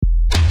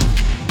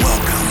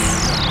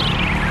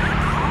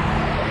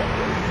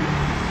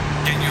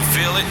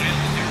it?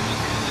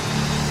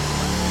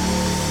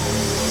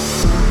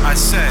 I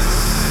said,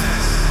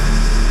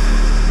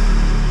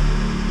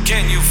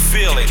 can you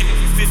feel it?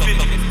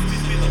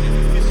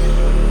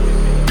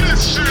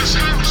 This is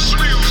house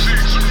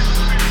music.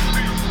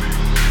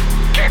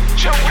 Get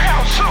your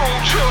house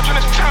on, children.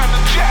 It's time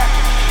to jack.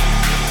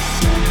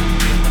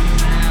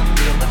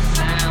 Feel the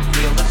sound,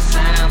 feel the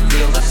sound,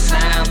 feel the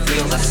sound,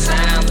 feel the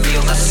sound,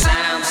 feel the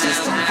sound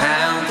system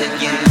pounding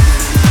you.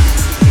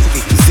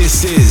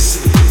 This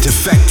is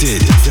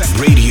Defected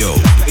Radio.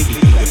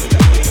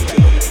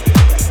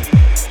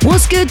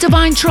 What's good,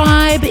 Divine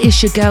Tribe?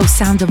 It's your girl,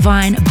 Sound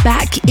Divine,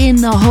 back in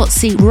the hot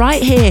seat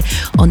right here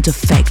on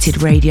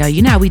Defected Radio.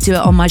 You know how we do it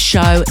on my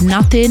show,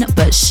 nothing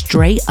but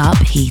straight up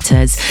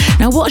heaters.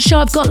 Now, what a show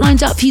I've got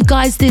lined up for you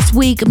guys this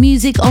week.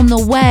 Music on the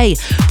way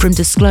from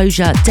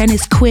Disclosure,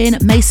 Dennis Quinn,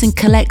 Mason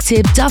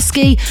Collective,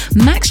 Dusky,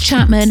 Max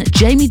Chapman,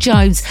 Jamie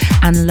Jones,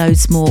 and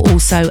loads more.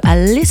 Also, a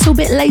little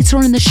bit later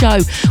on in the show,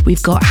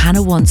 we've got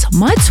Hannah Wants,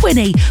 my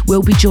twinnie,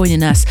 will be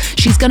joining us.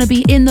 She's going to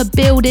be in the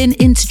building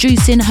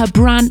introducing her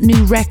brand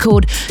new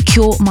record,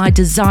 Cure My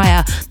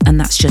Desire, and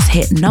that's just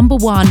hit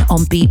 #1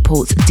 on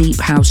Beatport's Deep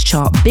House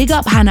chart. Big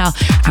up Hannah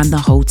and the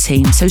whole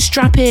team. So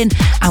strap in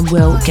and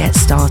we'll get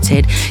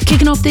started.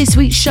 Kicking off this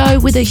week's show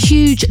with a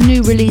huge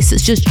new release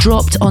that's just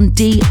dropped on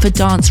D for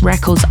Dance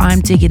Records. I'm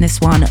digging this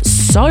one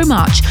so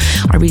much.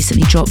 I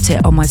recently dropped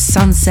it on my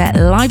Sunset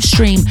live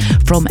stream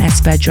from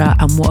Esvedra,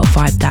 and what a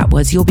vibe that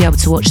was. You'll be able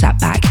to watch that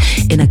back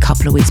in a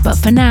couple of weeks. But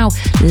for now,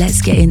 let's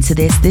get into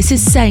this. This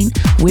is Saint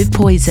with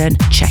Poison.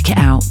 Check it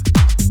out.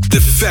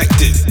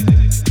 Defected.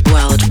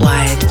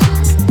 Worldwide.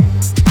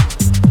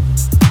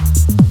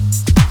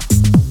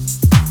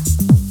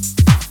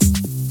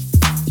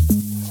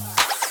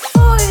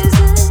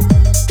 Poison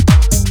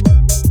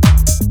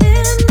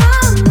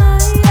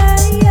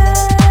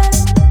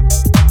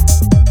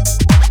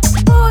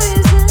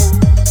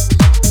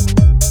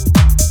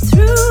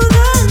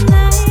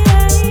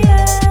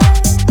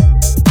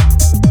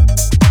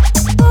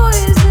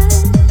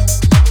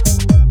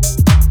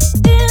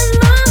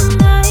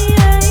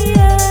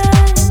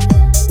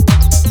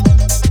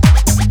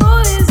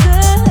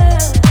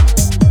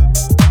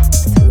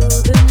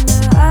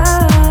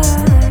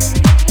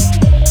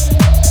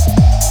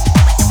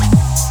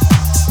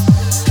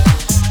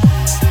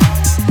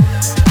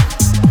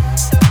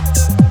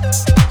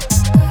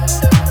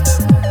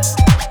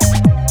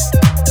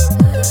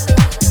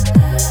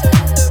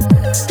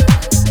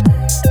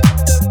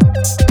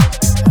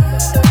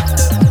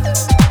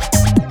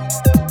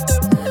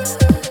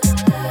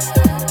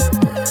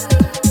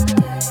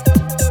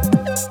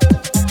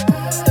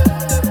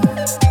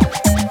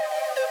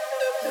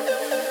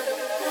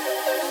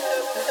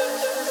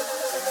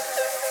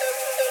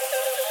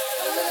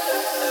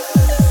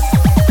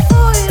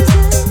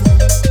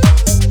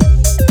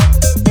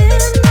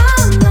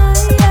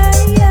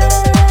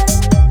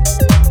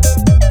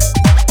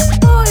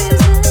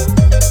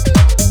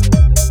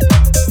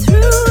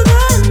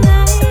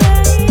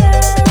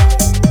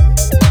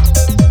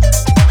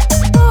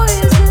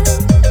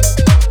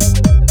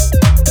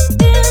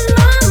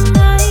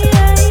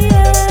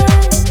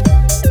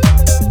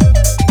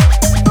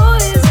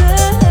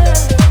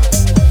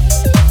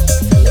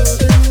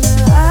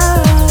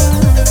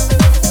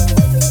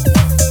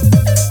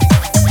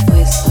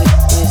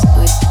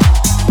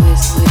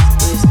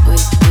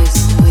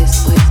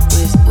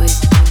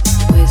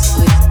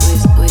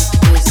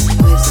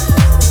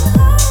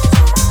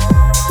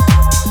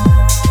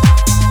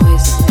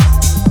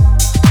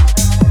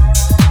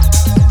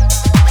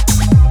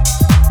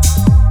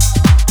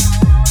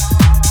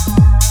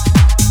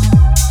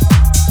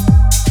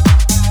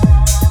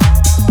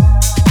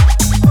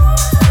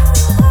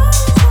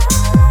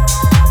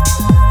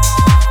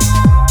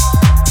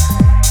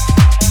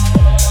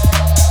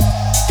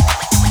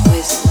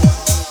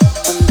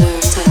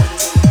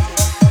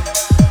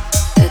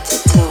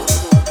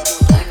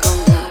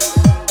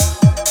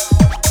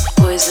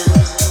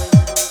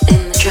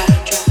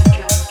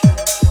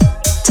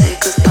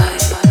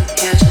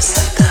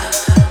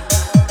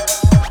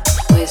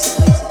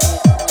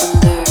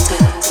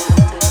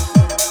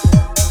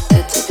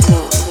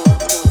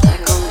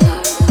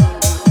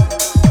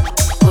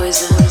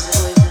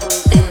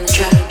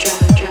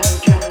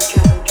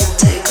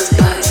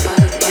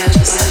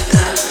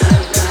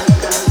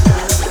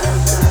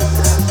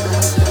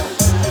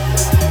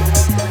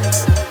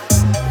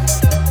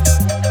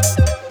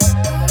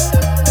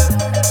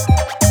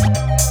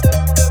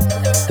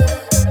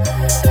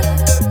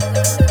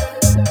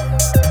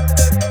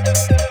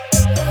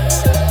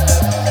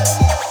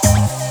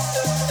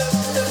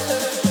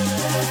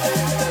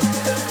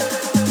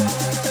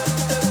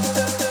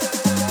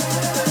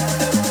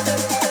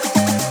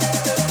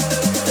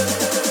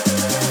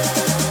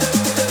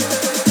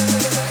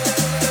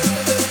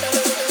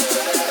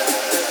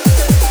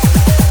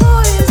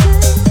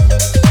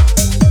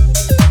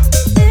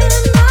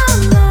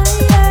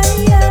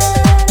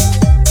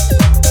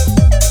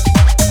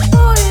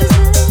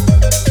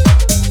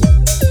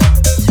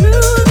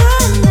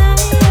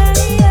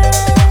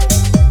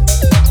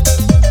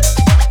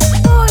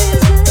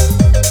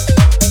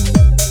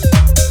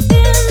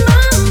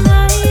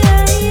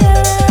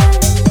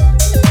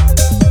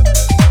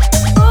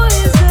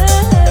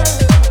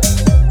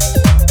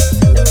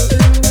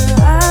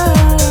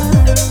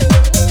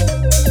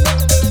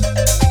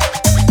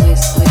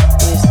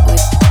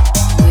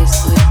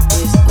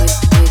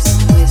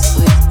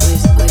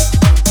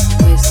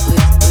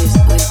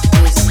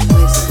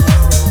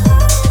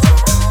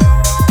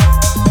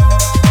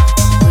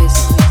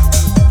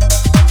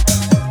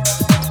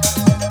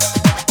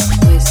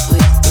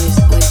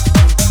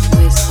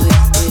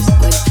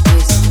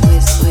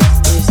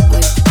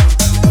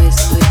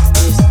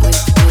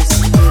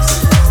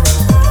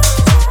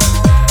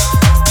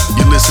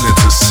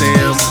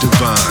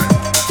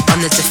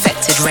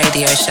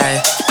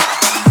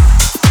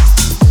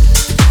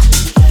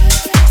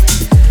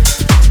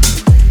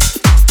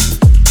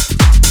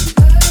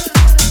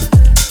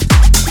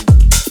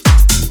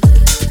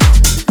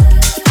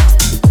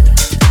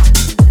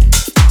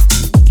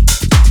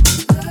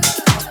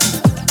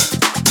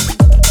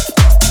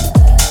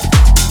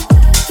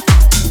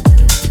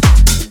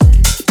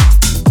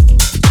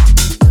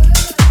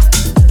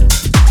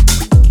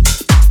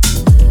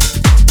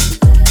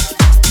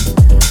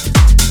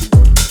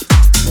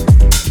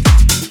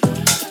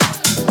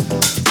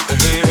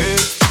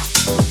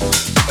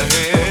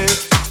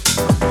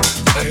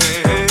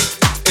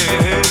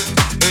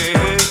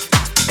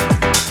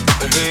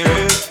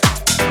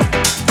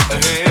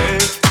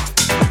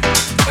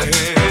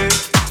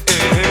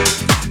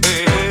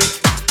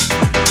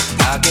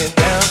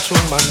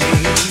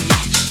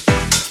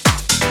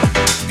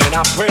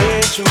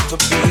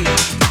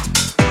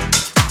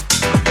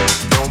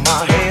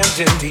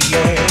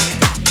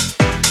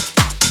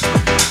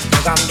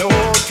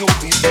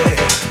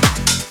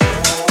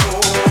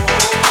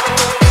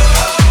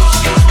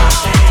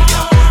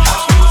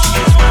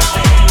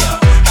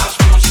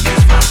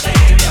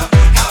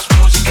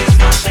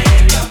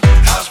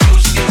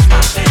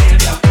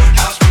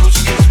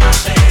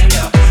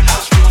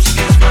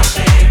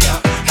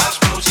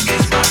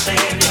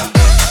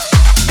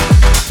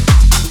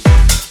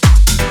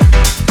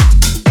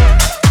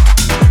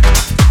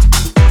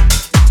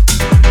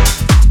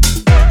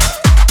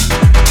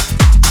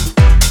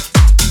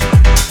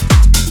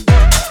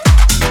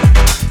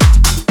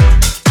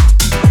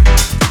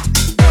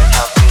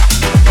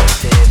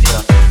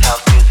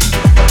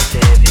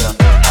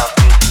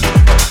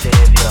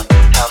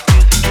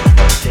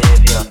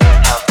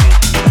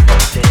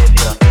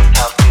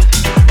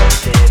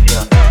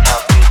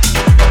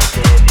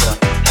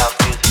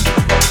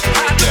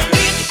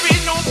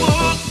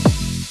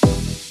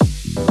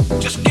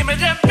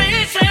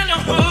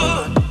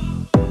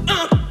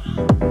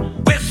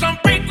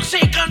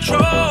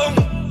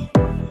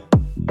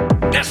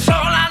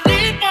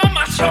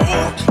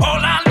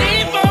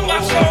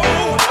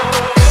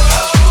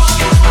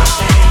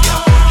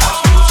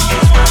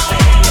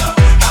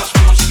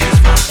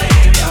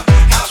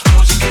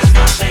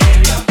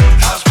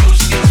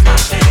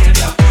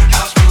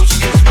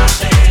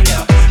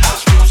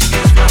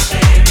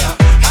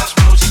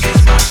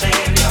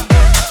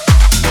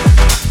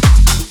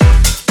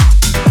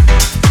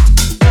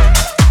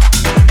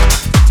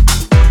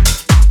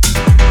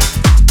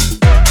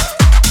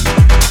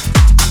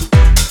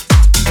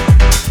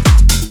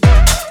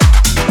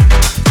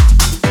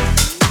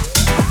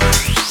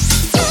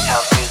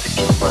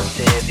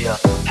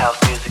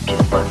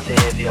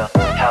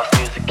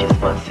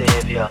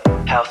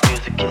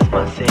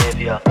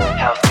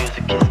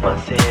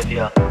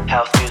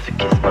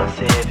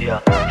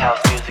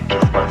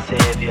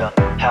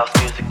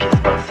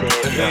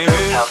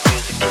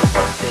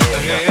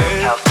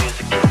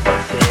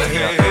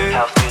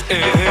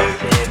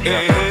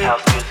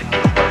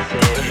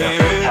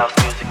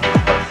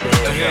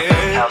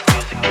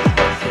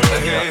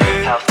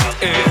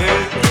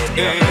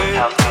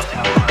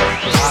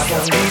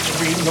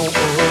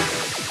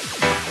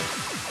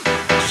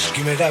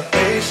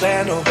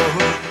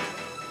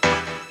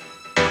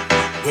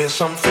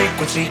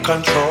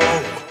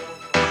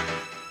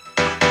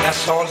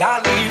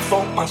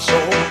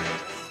show.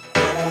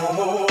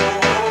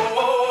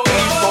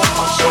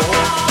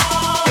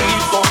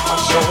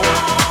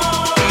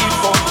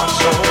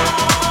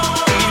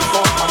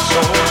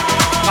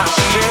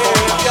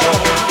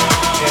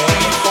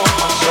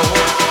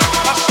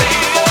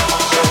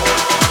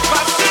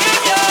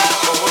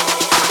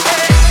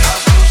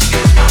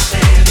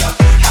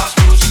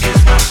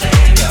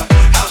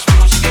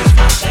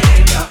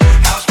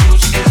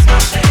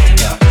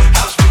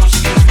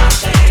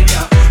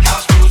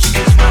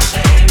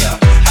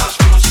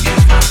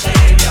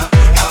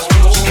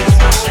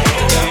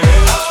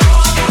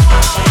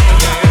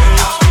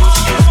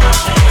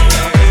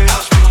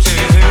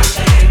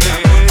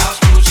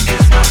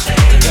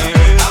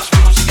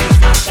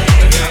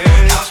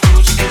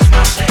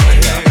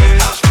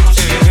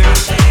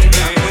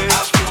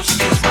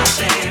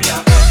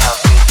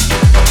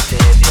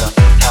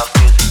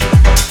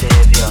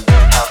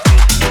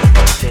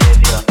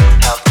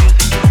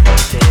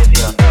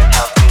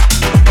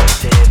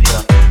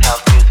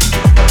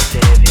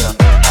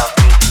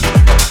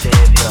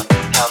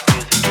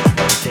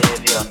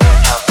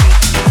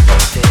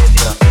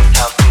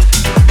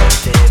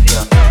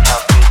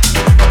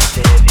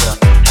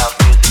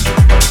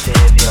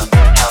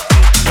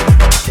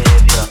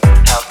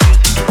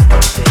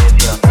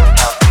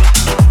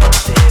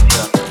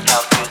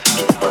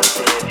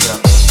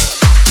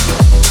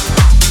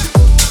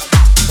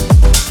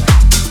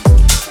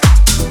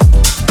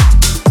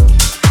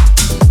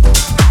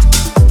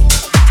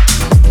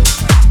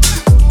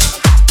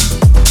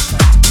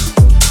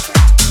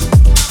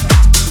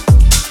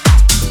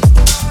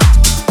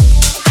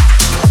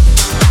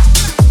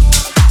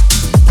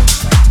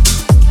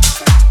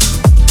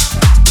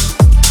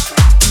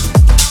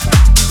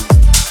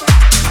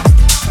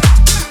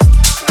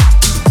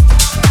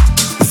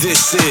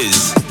 This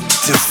is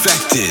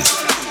Defected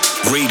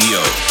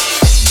Radio.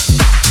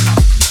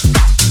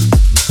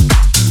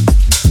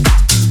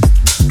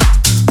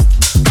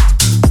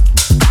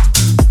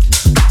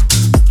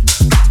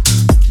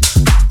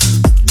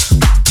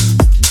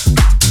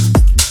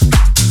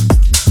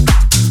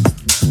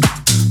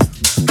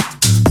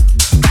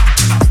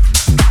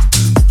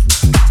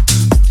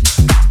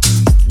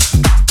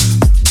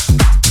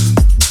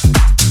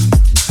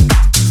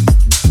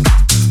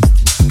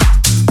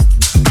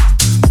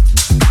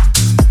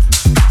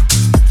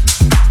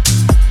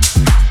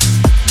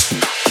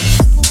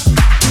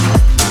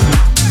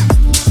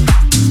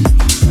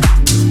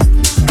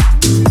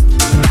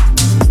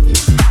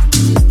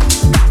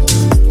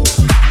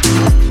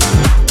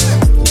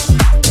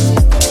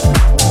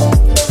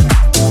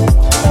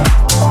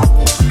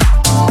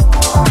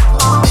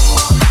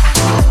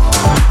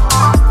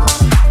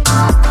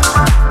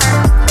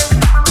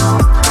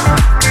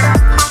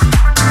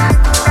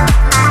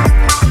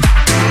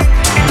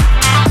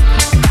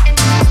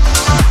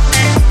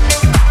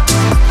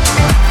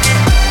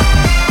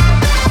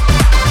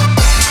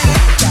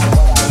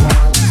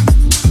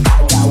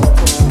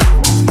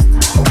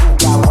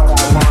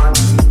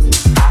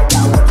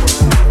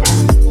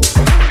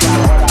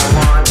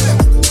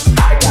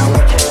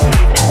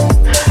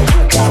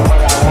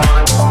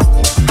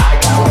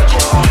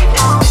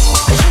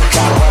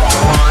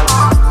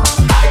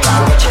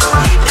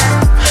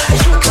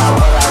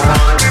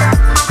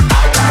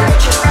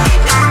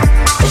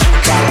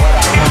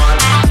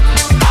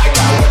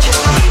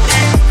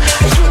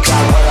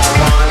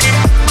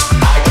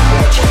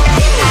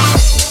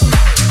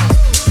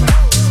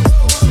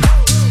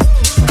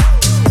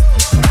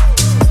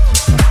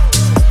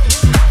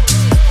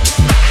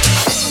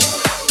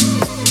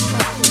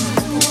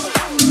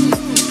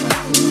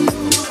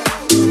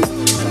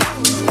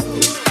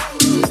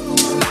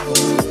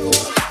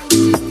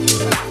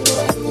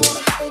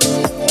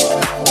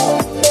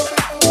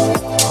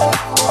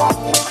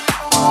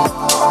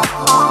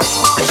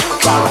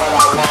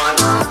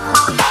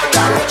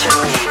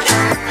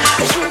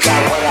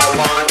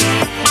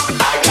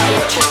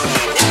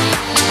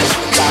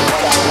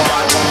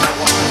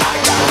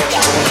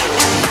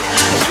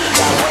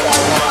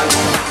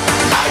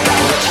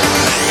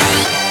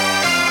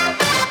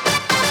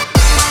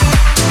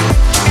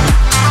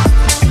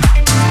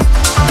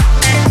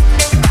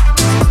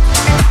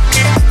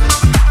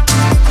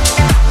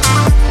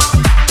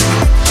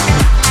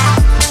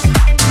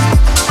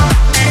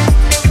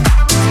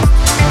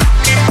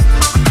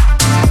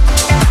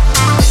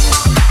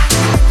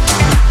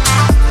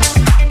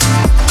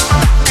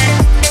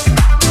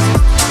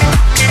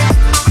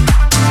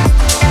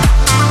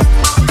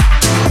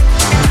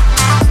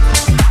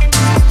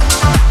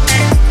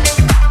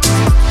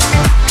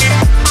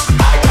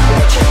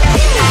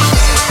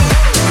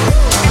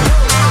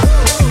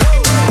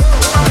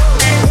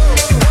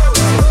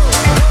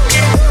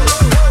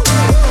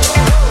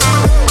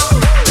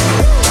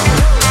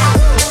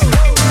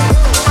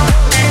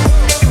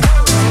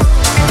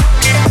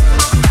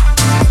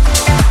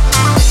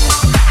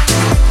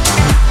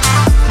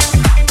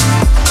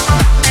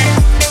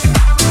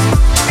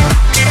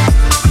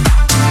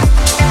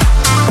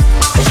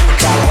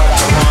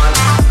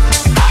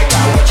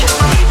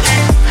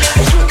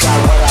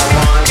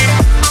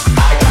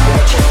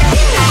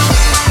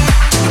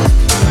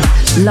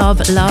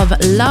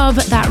 Love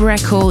that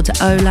record.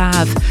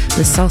 Olav,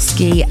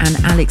 Basoski and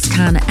Alex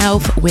Can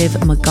Alff with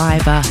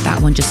McGyver.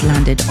 That one just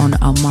landed on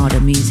Armada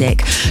Music.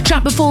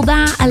 Track before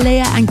that,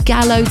 Alaia and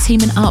Gallo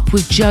teaming up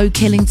with Joe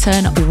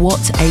Killington.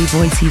 What a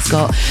voice he's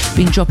got.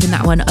 Been dropping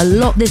that one a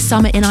lot this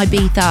summer in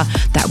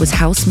Ibiza. That was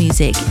House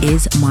Music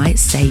Is My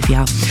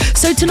Saviour.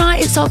 So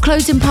tonight it's our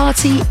closing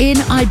party in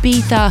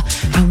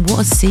Ibiza, and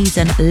what a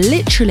season.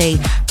 Literally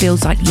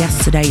feels like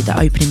yesterday, the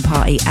opening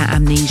party at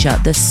Amnesia.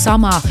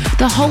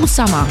 The whole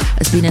summer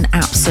has been an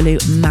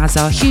absolute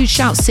mazza. Huge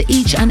shouts to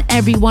each and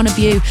every one of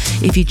you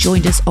if you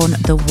joined us on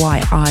the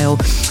White Isle.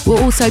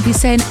 We'll also be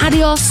saying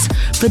adios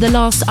for the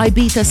last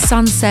Ibiza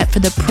sunset for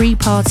the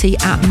pre-party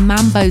at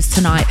Mambo's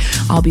tonight.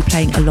 I'll be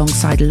playing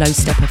alongside Low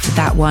Stepper for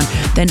that one.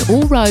 Then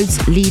all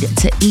roads lead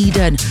to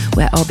Eden,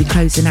 where I'll be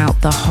closing out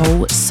the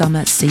whole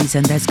summer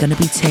season. There's going to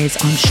be tears,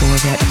 I'm sure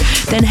of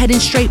it. Then heading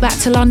straight back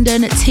to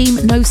London,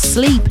 Team No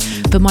Sleep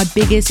for my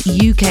biggest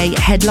UK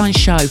headline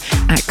show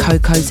at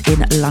Coco's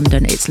in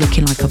London. It's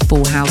looking like a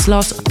full house.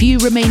 Last few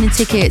remaining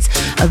tickets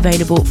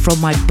available from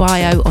my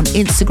bio on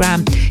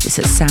Instagram. It's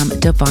at Sam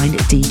Divine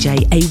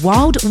DJ. A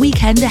wild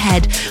weekend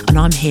ahead, and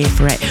I'm here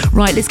for it.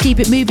 Right, let's keep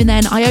it moving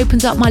then. I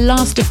opened up my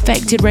last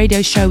Defected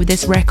radio show with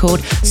this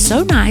record.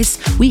 So nice,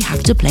 we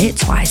have to play it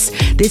twice.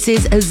 This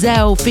is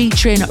Ezel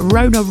featuring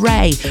Rona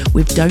Ray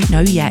with Don't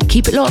Know Yet.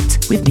 Keep it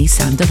locked with me,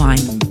 Sam Divine.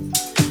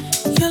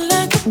 You're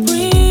like a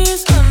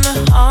breeze on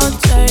a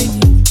hot day.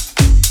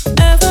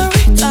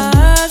 Every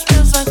touch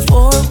feels like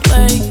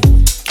foreplay.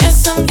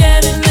 Guess I'm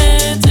getting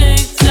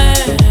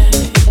addicted,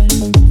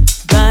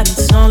 but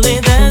it's only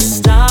the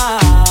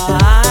start.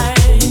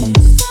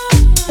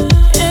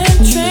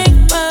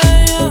 Intrigued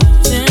by your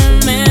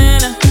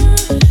demeanor,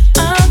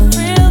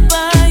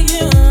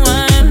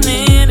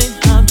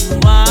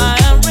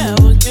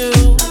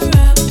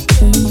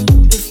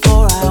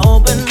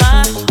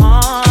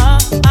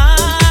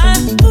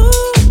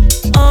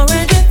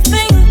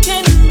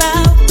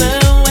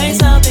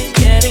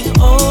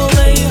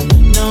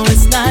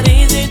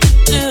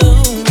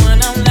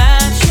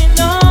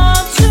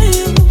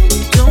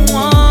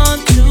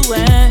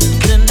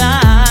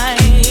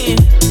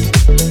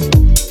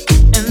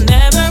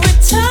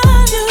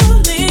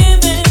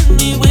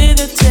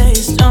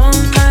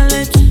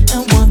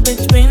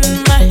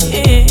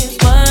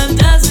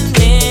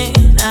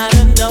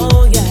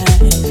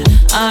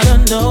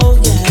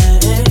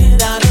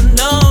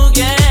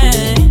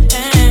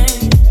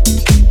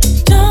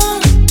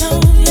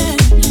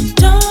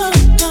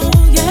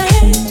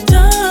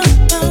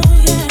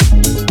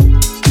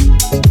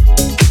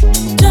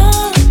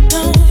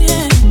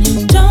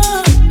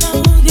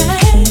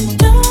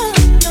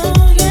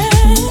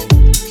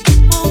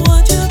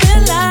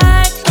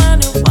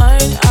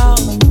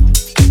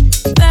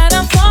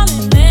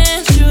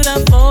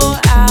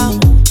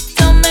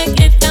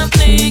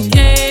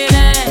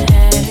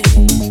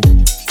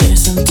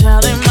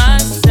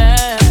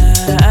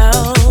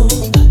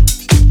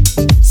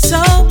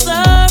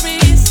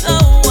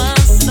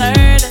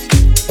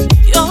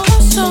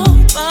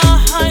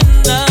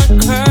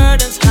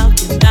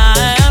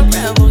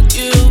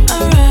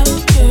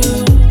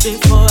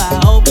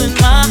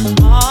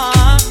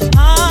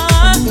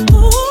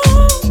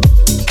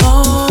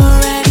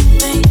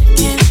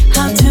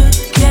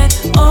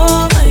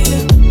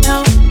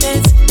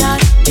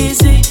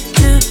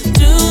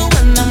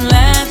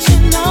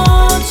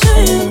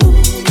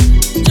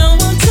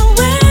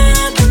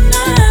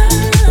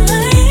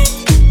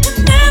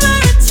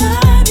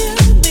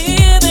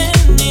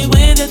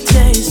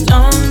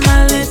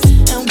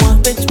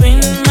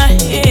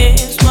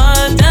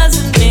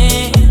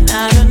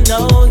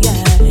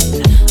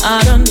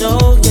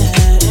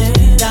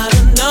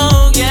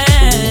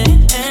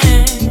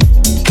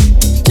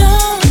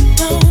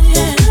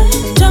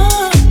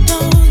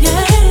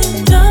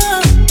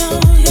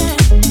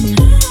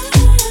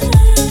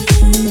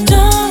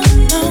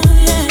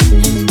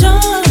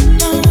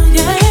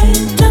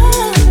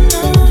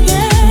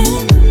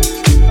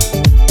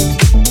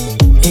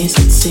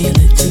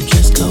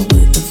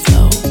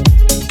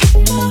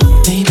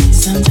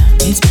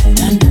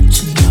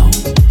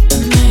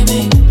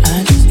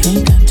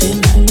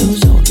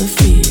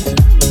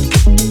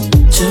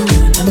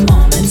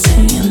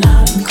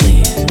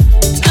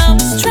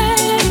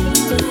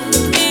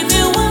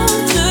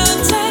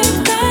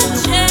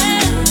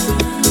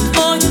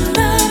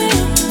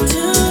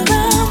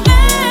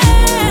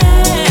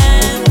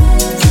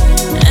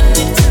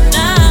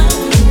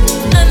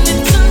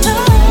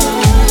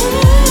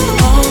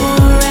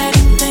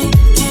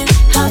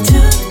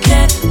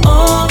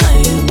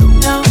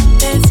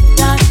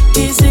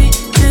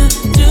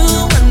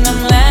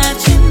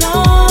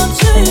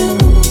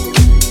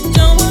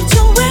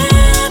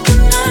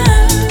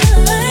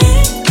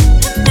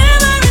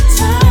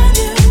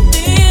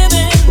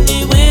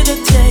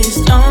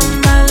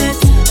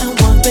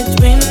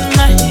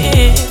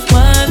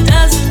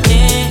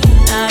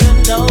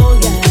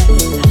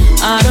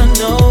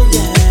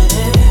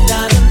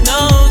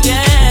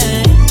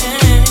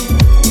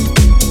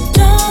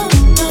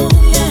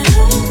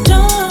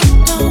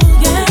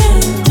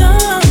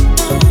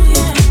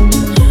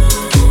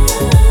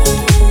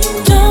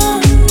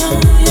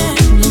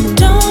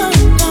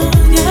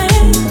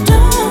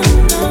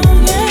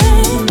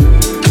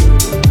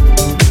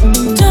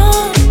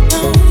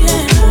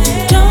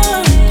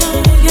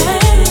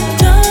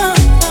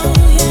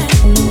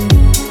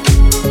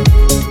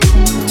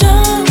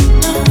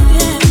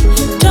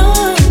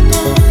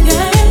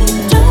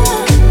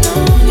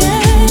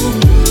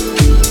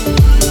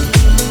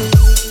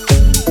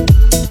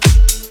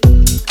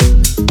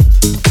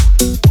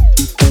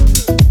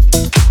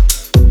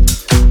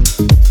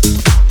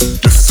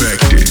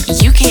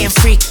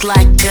 freak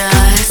like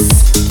us.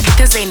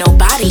 'Cause ain't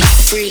nobody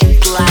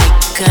freak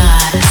like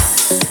us.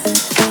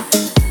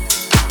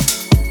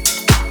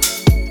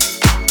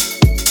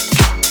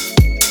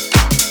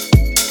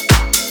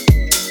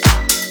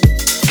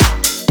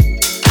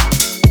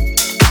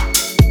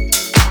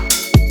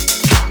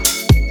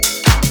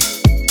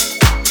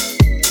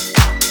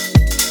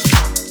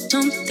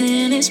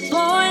 Something is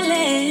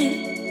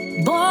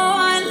boiling,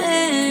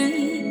 boiling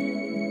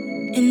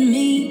in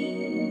me.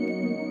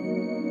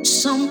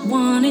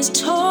 Someone is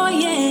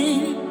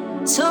toying,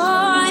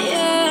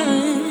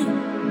 toying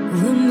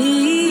with me.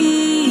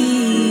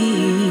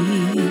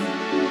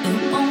 It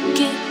won't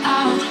get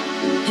out,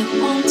 it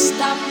won't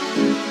stop,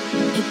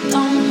 it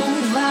don't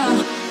move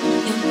out,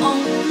 it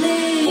won't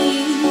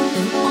leave,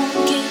 it won't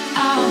get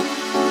out,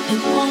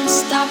 it won't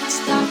stop,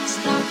 stop,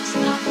 stop,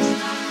 stop,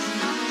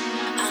 stop.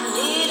 I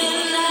need it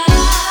now.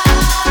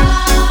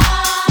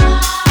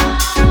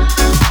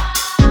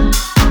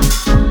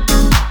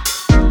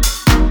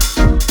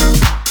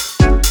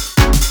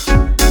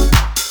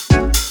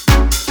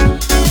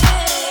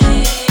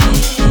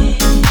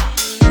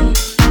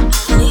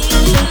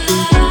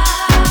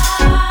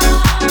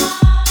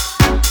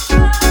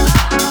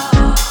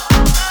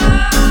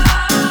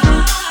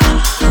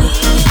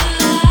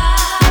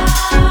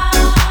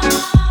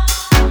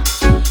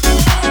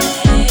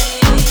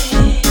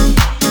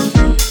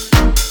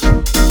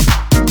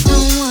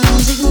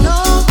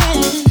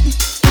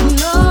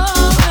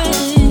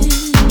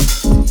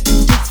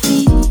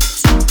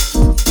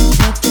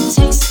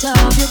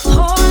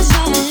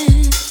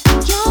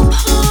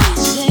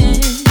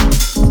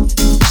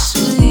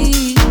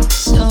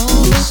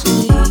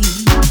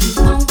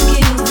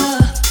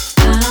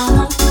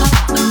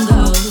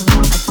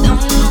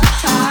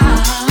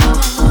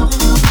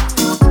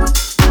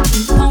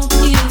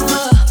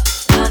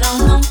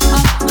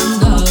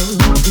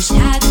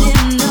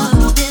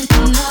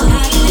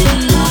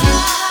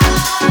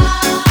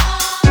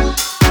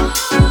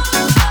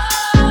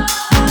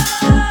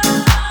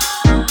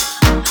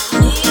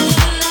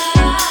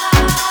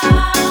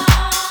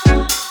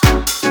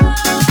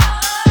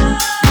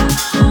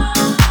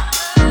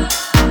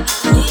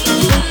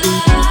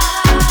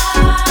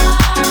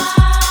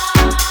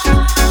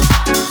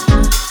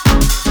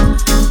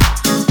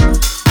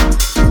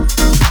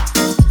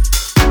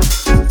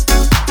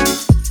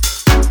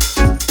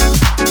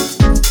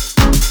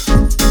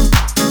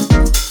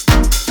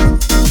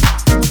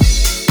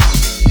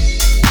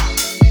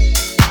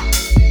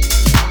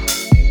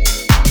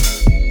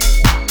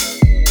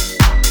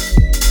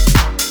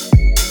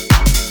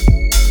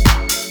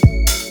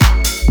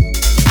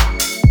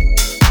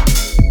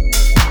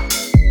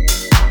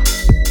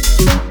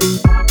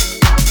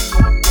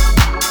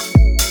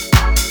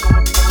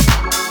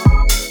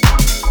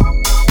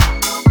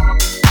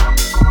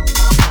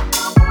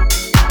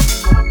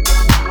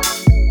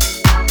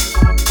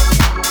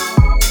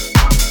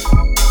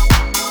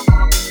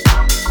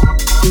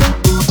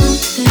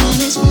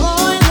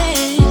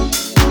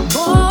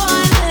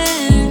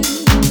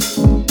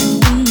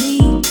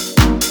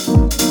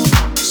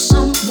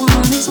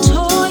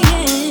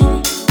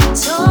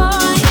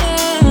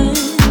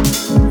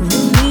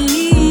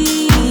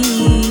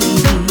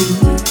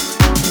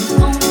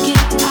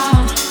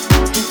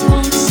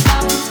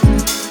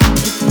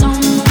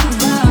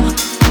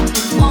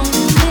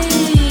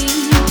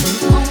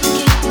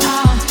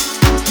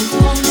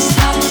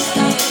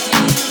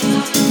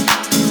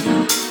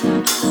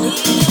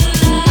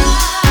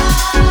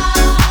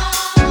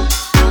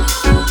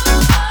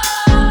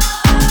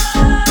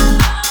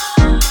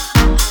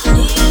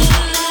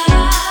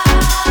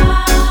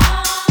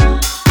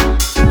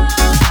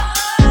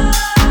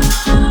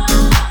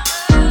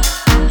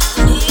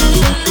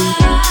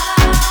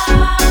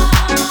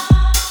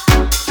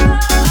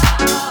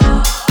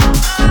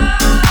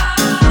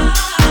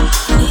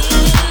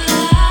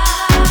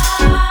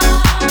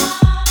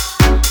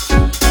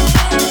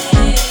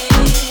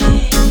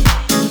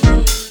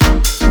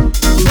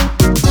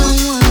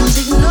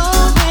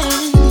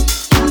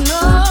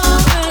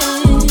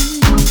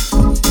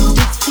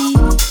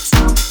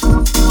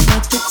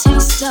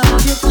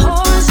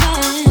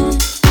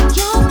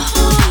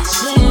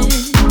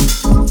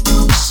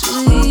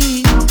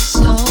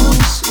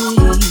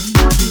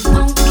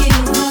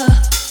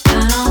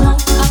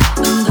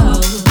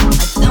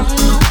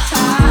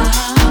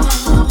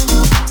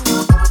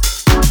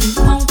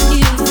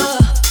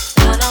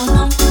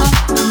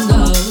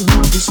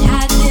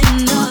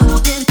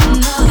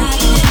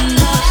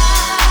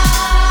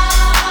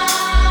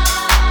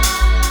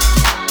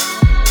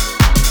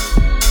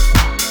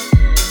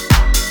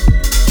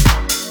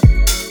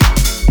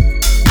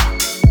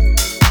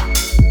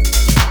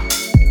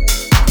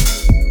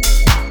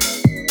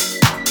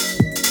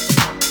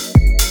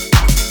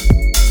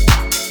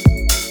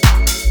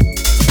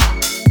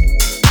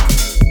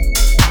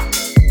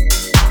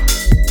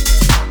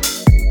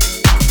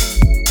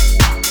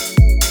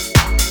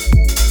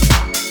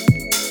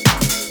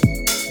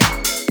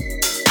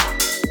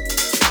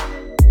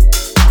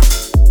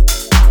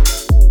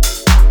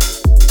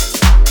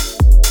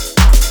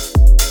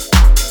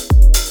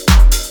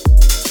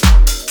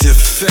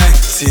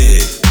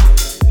 Defected.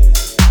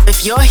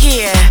 If you're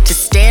here to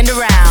stand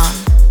around,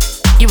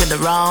 you're in the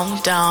wrong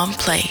darn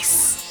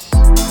place.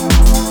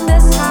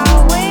 That's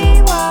how we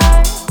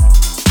work.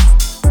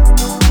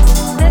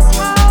 That's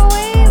how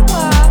we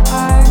work.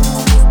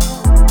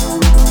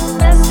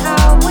 That's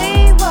how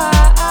we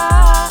work.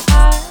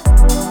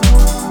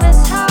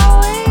 That's how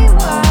we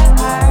work.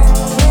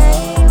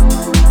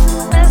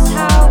 That's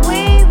how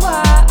we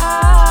work.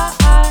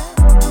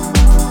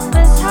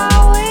 That's how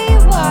we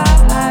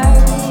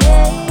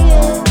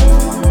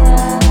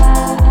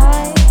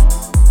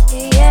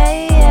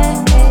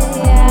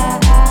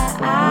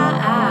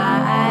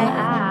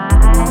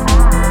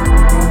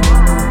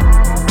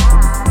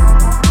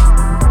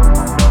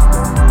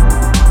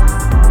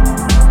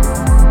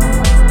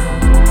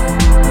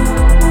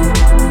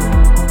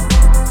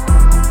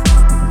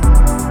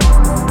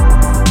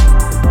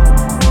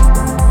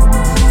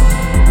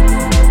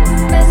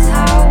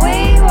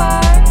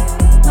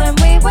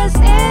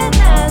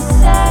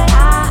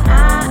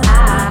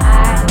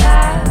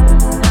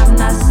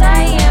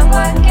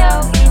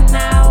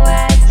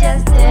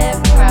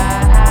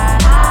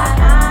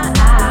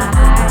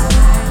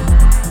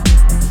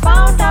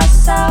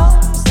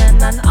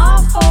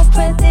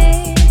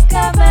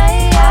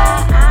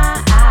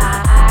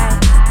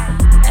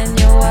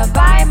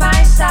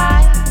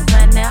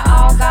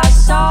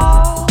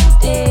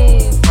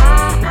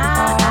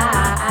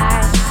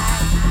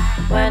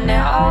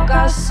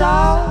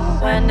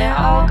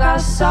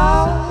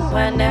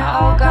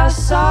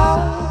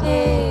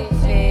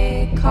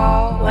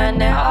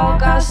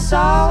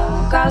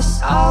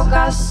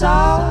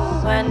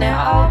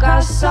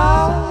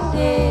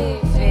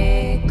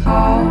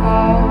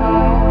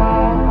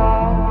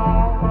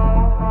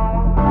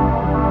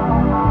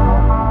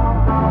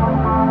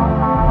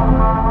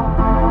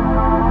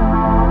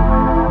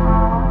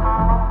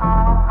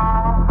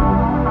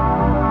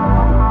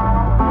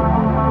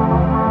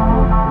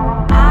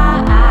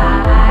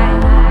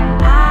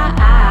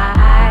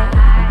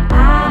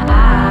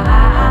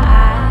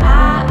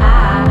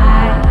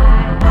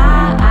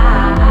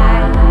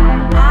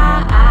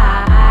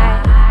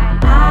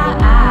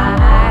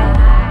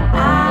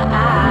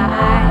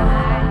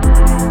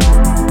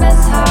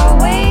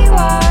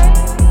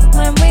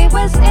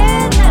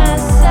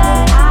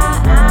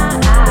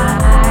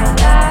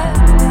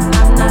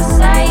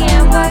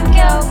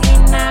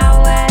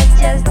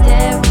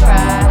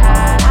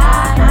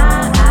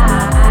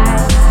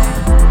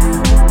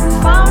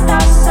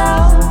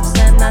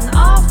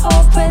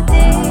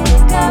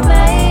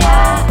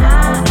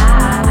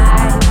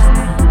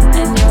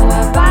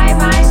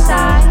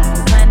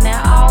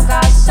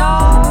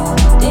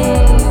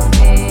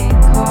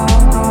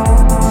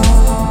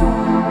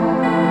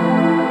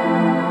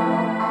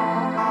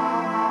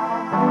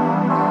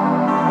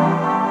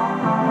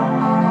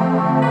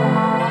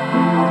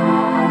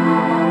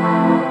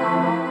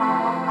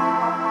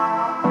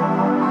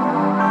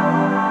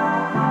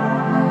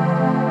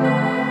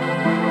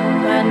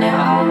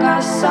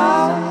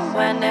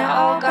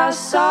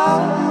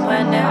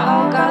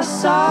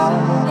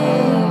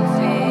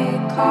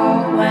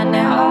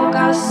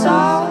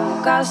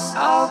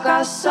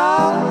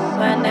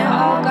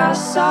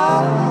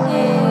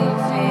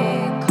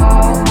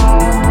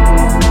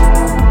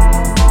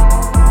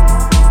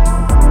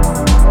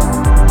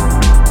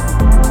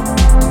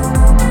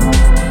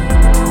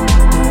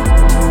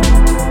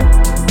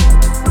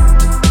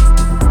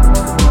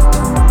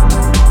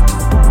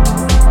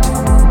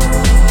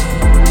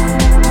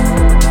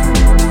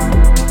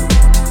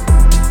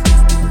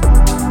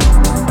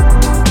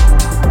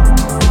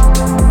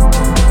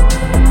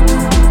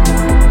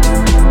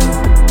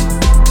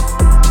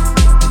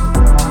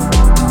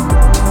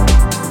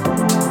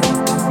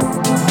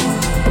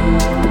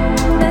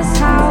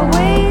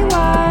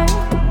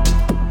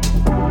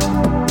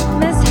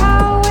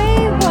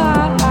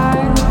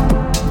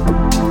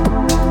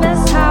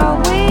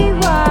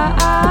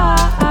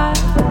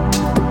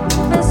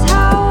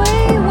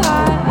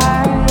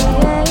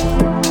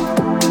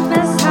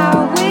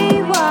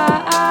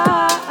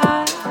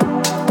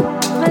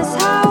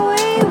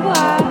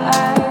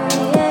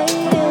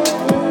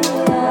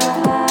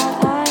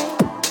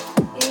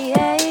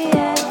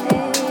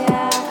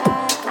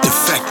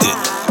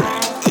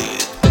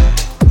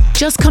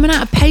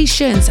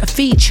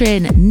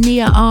featuring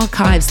Nia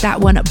Archives, that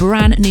one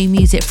brand new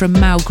music from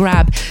Mal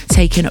Grab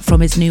taken from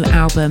his new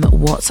album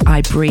What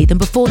I Breathe, and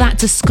before that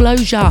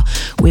Disclosure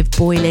with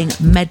Boiling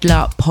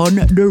Medlar Pon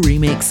the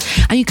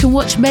remix. And you can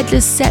watch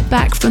Medlar's set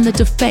back from the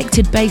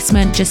Defected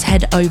basement. Just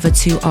head over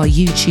to our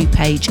YouTube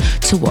page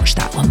to watch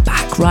that one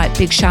back. Right,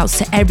 big shouts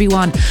to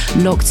everyone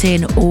locked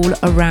in all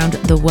around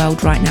the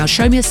world right now.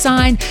 Show me a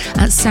sign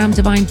at Sam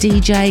Divine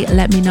DJ.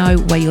 Let me know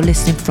where you're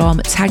listening from.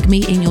 Tag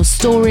me in your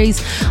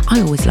stories. I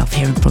always love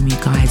hearing from you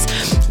guys.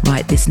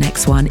 Right, this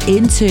next one,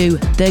 into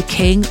the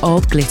king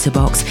of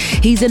Glitterbox.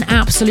 He's an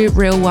absolute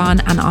real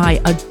one, and I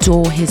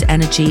adore his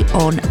energy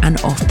on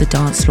and off the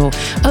dance floor.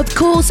 Of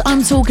course,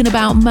 I'm talking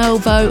about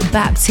Melvo,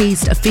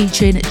 Baptiste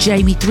featuring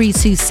Jamie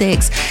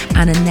 326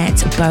 and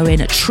Annette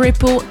Bowen.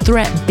 Triple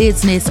threat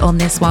business on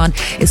this one.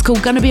 It's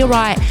called Gonna Be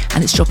Alright,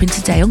 and it's dropping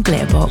today on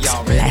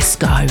Glitterbox. Let's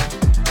go.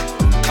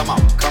 Come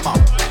on, come on.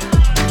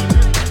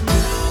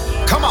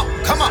 Come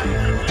on, come on.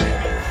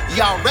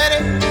 Y'all ready?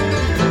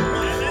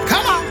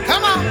 Come on,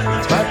 come on.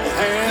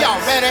 Y'all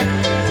ready?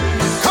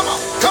 Come on,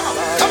 come on,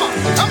 come on,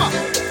 come on.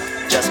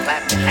 Just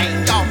clap your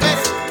hands. Y'all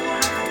ready?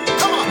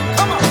 Come on,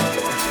 come on.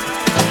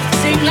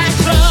 Seem like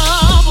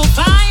trouble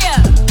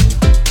fire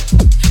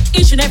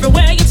each and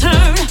everywhere you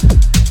turn.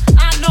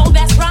 I know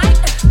that's right.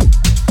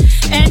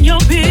 And your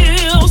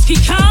bills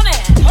keep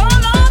coming. Oh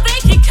Lord, they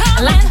keep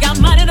coming. Like you got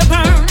money to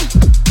burn.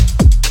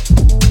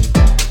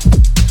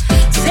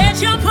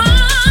 Said your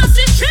boss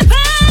is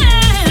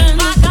tripping.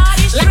 My God,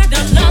 he's like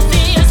tripping.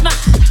 Nothing is mine.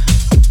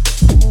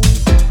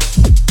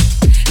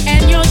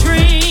 And your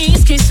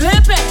dreams keep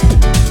slipping.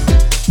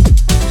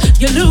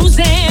 You're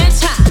losing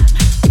time.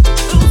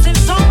 Losing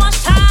so much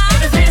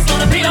time. Everything's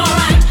gonna be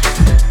alright.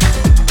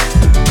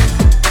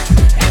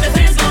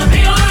 Everything's gonna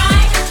be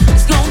alright.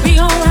 It's gonna be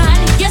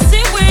alright. Yes,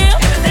 it will.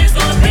 Everything's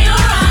gonna be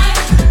alright.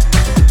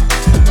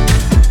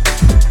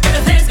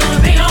 Everything's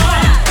gonna be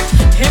alright.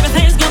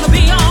 Everything's gonna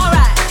be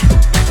alright.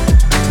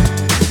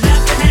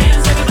 Clap your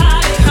hands,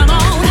 everybody. Come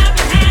on. Clap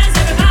your hands,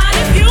 everybody.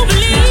 If you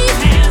believe.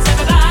 Clap your hands,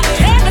 everybody.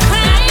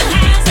 Everything. Clap your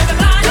hands,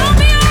 everybody. Gonna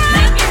be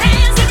alright. Clap your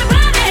hands,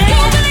 everybody. If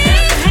you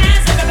believe. Clap your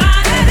hands,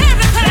 everybody.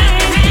 Everything. Clap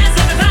your hands,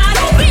 everybody.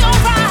 Gonna be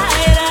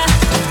alright.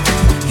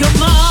 Your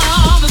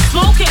mama's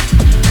smoking.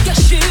 Yes,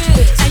 she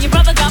is. And your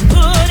brother got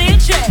put in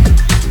jail.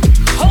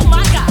 Oh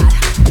my God.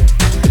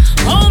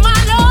 Oh my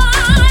Lord,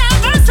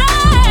 have mercy.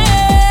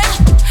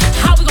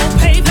 How we gonna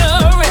pay the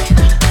rent?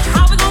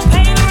 How we gonna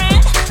pay the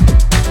rent?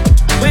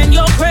 When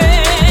your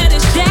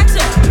credit's jacked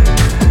up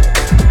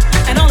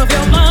and all of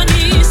your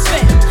money's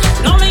spent,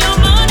 and all of your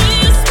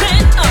money's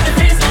spent,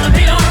 everything's gonna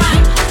be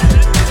alright.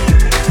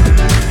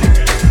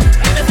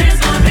 Everything's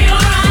gonna be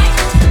alright.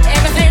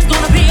 Everything's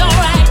gonna be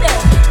alright.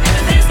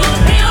 Everything's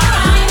gonna be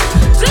alright.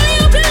 Do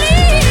you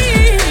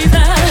believe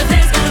that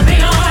everything's gonna be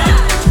alright?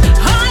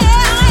 Oh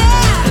yeah, oh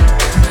yeah.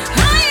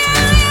 Oh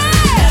yeah, oh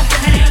yeah.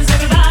 Clap your hands,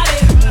 everybody.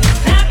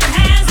 Clap your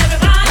hands,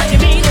 everybody. You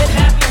mean it.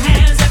 Clap your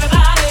hands,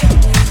 everybody.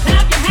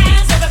 Clap your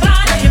hands,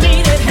 everybody. You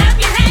mean it. Clap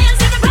your hands,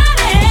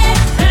 everybody.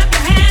 Clap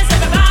your hands,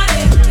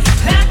 everybody.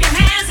 Clap your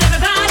hands,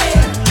 everybody.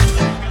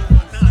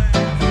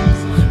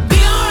 Be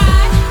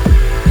alright.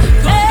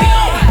 Gonna be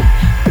alright.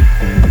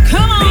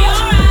 Come on. Be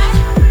alright.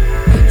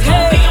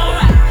 Gonna be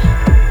alright.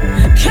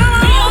 Come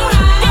on. Be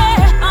alright.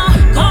 Yeah.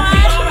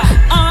 Alright.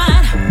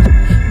 Alright.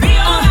 Be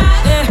alright.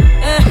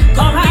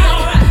 Gonna be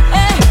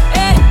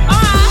alright.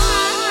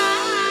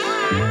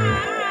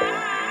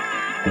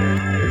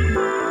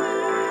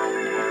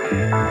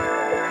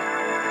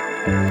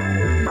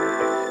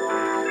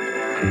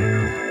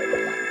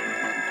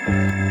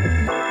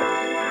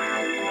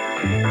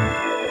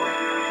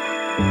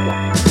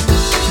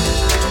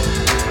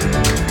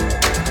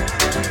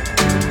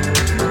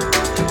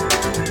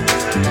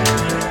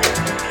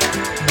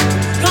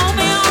 Gonna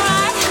be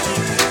alright.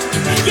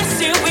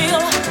 Yes, it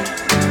will.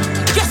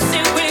 Yes,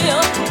 it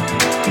will.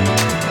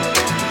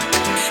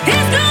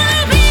 It's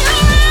gonna be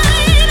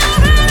alright.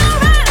 Alright,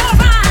 alright,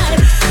 alright.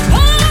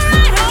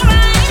 Alright,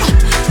 alright.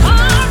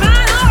 Alright,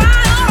 alright,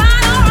 alright,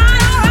 alright,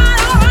 alright,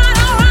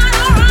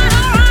 alright,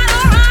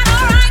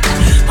 alright,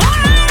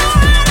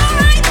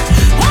 alright,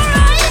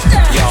 alright.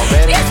 Y'all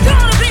ready? It's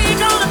gonna be,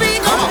 gonna be,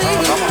 Come on, gonna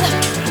be. come on.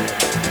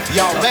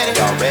 Y'all ready?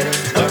 Y'all ready?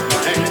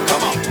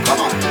 Come on,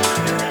 come on.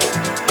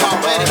 Y'all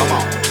ready? Come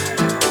on.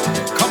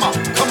 Come on,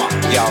 come on.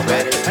 Y'all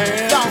ready?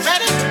 Y'all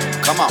ready?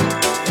 Come on.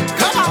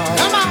 Come on,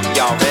 come on.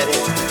 Y'all ready?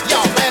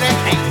 Y'all ready?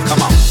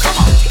 Come on, come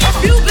on. If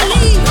you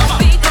believe,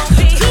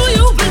 do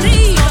you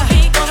believe?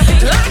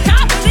 Like I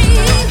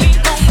believe,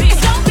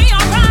 it's gonna be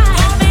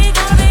alright.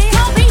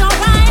 Gonna be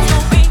alright.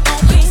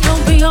 It's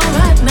gonna be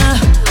alright now.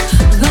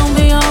 Gonna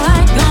be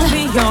alright. Gonna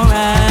be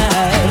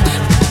alright.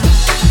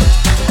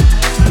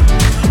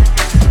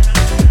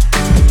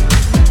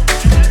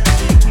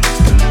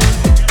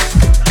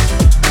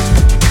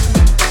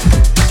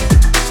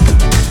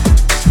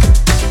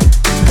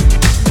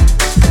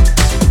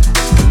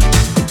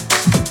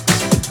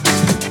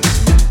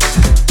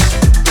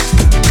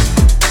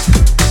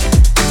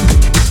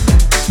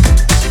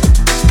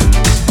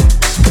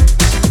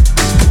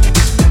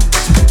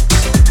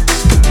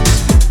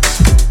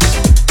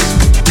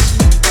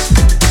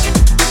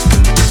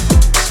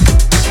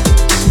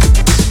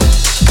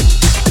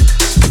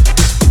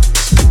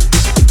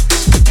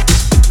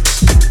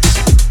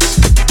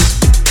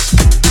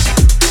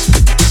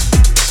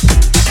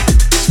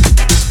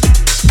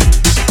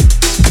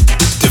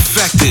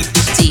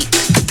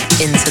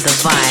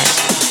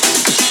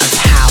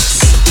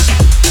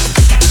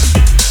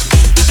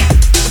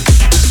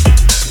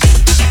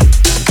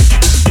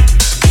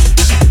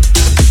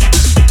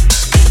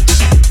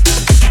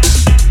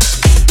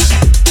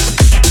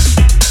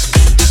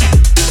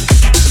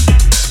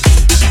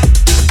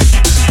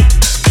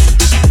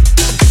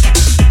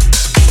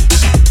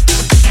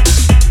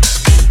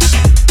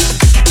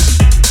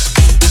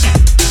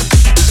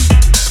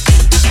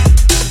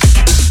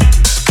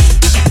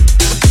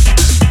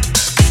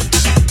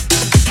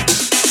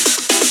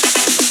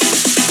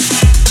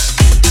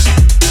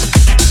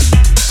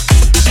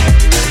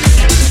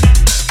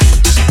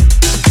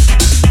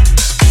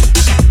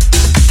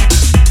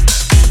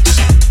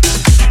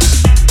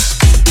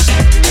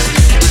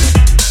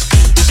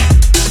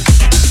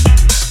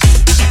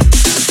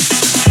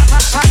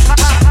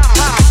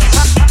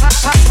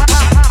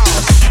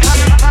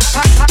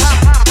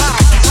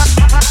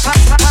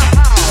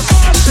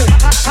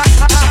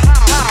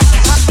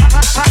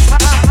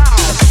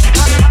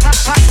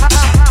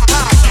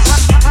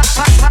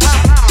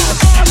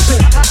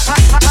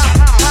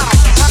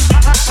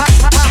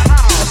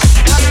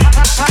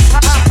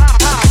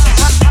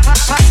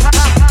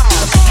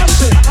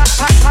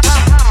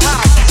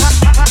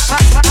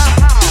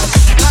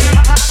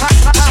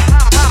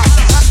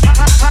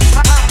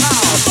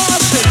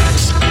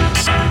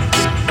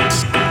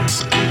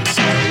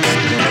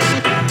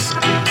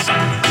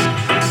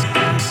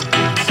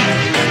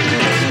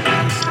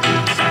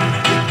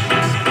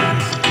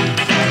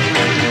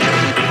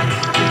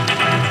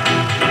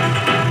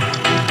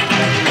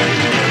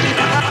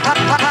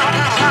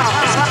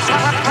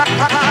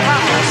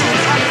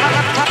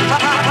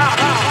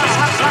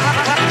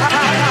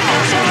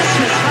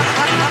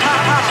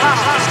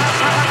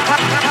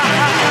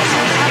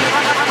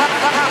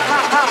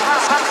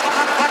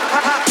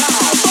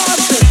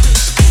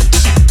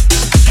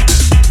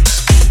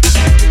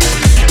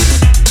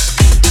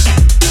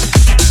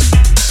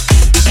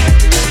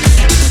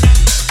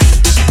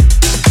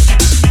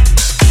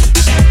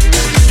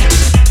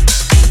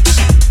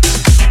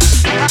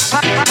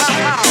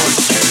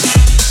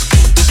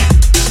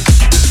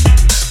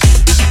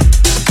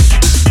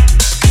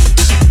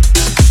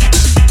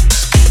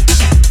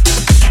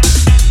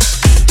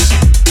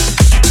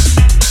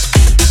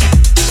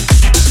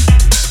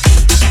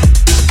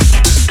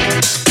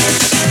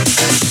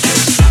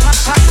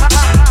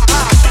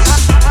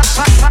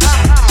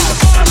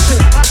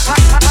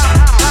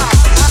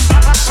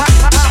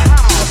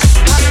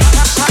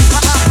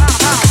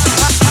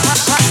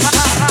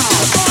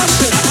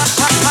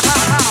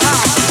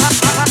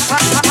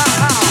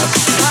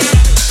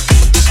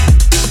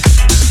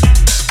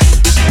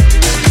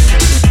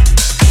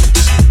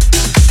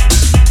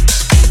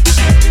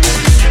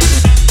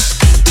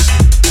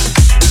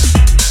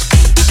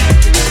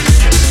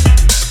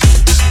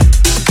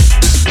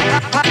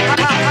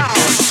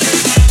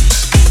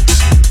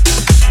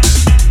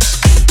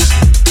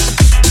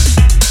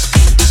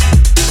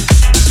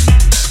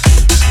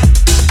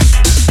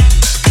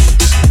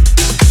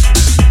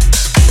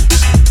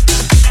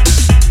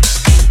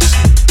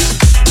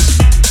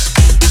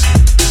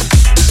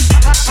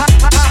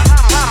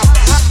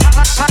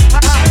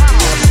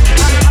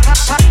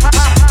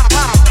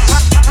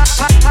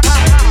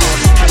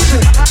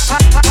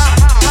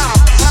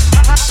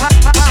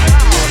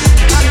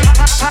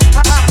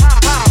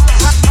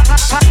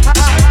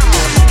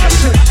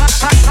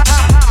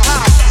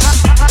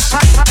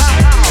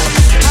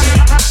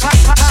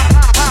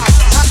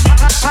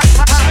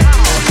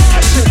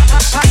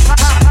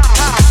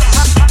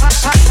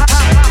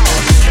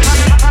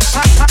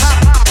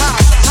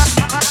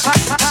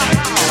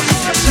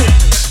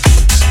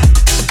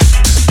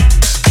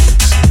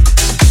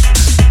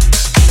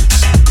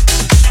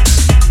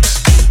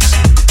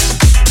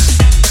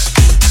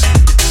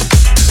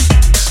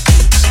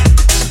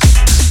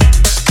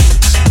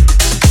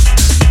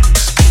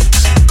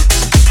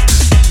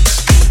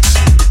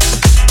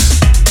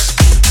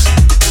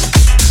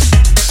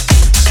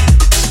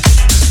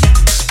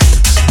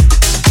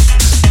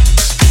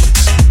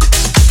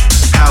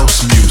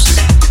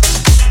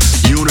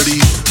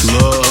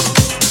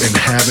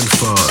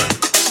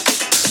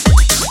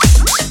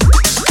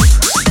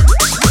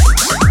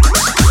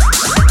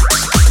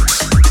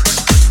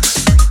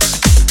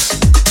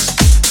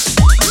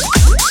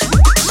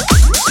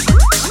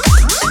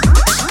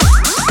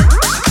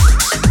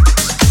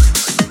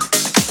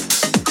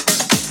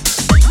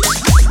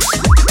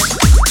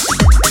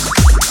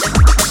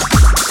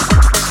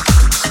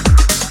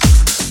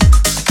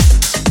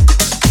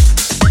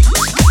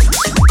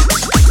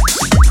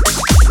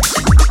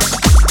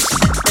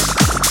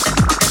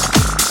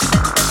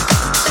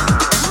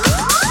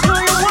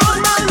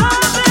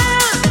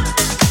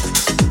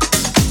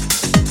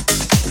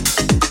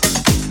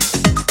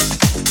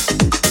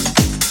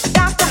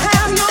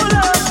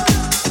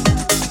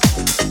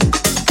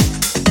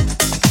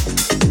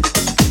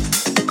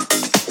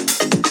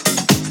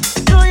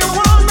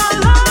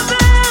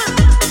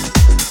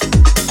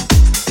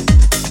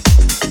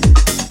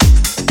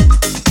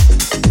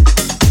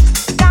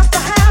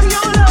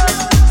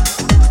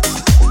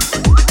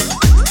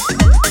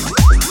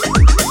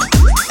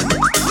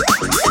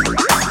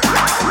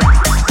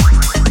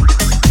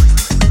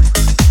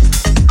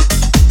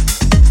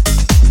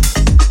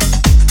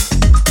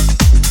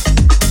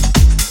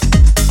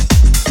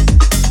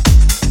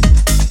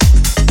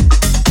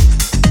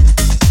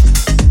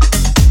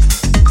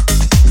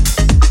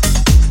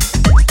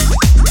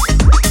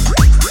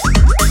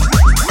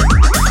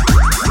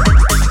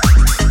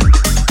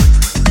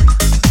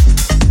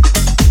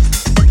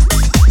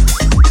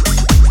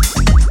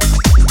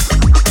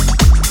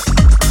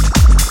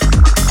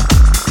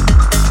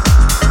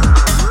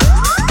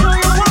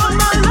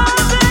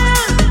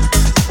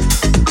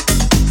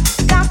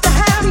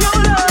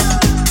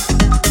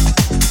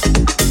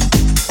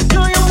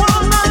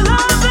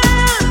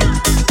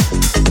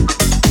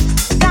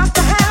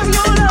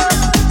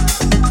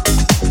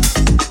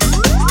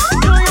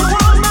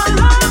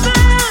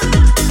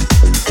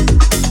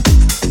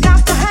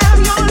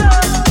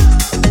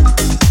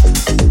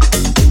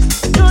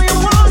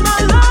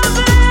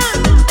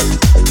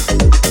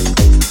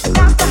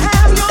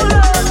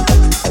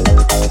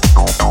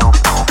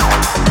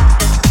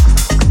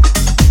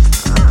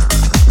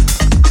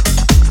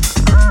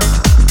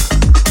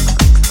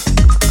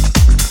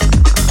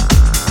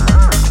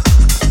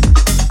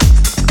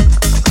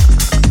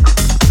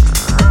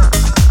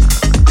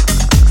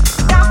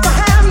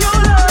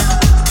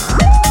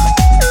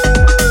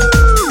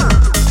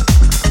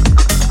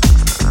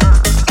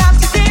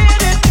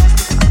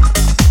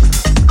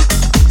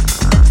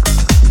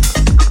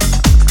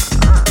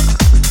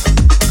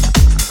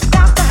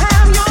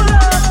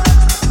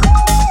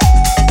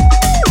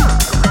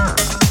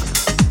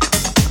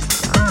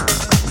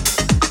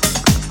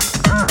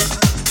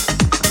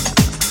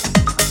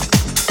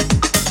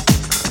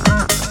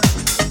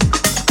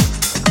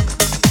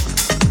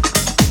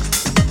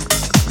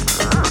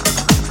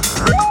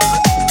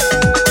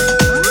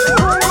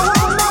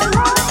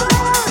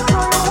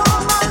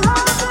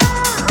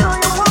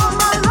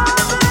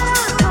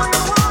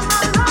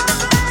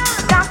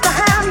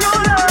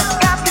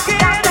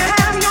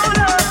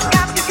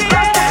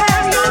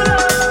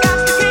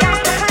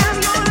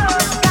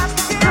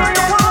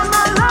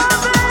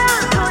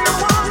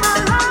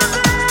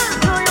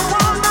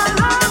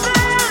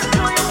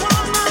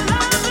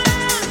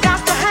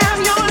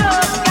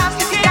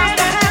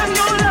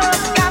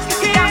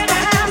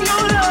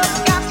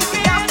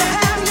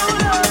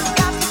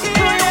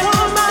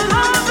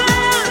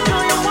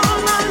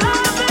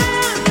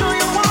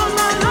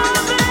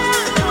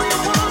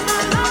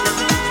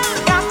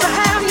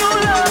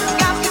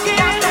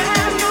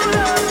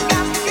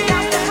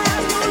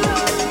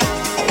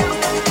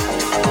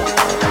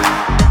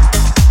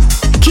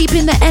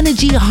 keeping the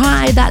energy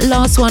high. That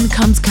last one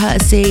comes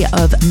courtesy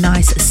of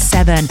Nice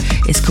 7.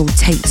 It's called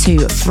Take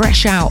 2,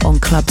 fresh out on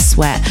Club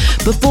Sweat.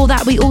 Before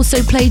that, we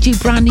also played you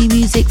brand new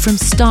music from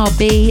Star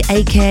B,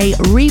 aka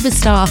Reva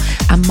Star,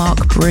 and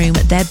Mark Broom.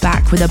 They're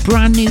back with a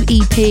brand new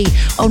EP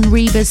on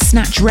Reva's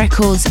Snatch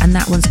Records, and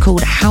that one's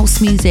called House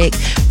Music,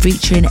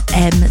 featuring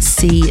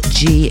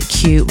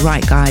MCGQ.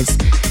 Right, guys,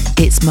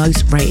 it's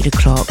Most Rated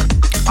O'Clock.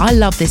 I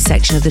love this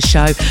section of the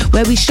show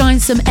where we shine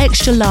some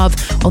extra love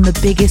on the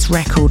biggest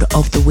record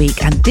of the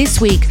week, and this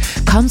week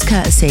comes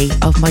courtesy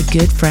of my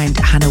good friend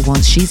Hannah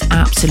Wants. She's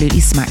absolutely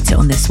smacked it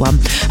on this one.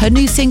 Her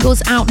new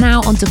single's out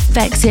now on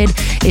Defected.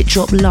 It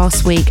dropped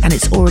last week and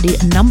it's already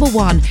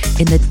 #1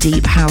 in the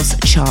Deep House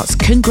charts.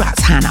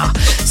 Congrats, Hannah.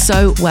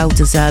 So well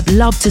deserved.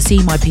 Love to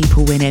see my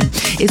people winning.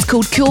 It's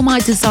called Cure My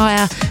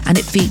Desire and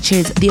it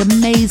features the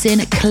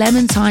amazing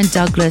Clementine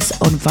Douglas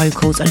on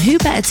vocals, and who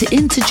better to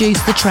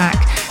introduce the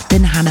track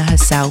than Hannah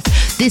herself.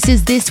 This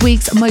is this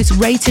week's most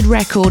rated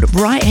record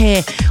right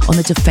here on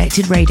the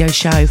Defected Radio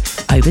Show.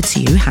 Over to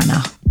you,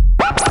 Hannah.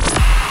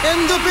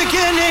 In the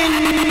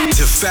beginning,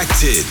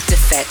 Defected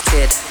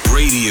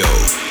Radio.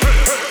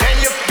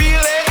 Can you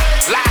feel it?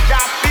 Like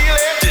I feel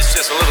it? It's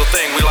just a little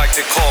thing we like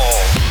to call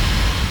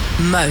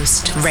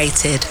Most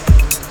Rated.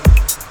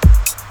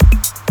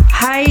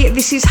 Hey,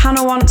 this is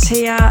Hannah Wants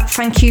here.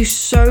 Thank you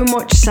so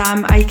much,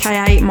 Sam,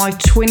 aka my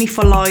Twinny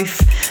for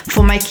life,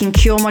 for making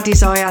Cure My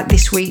Desire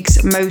this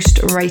week's most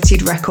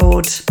rated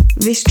record.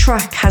 This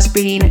track has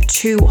been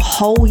 2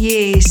 whole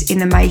years in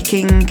the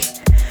making.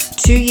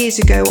 2 years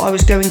ago, I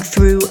was going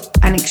through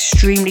an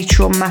extremely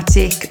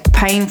traumatic,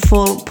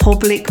 painful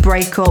public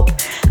breakup,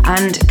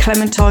 and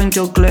Clementine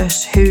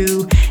Douglas,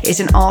 who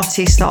is an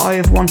artist that I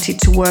have wanted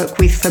to work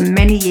with for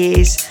many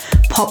years,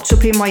 popped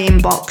up in my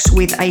inbox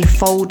with a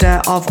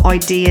folder of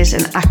ideas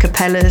and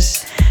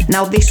acapellas.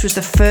 Now, this was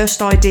the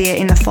first idea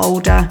in the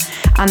folder,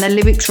 and the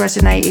lyrics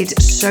resonated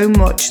so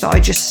much that I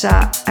just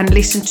sat and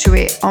listened to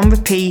it on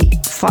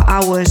repeat for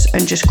hours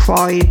and just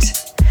cried.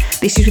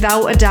 This is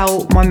without a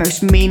doubt my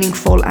most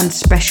meaningful and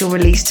special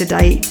release to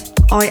date.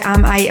 I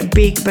am a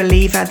big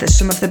believer that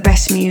some of the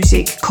best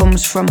music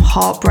comes from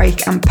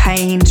heartbreak and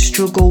pain,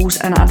 struggles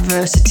and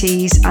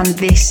adversities, and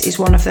this is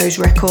one of those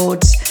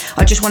records.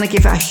 I just want to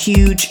give a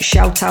huge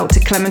shout out to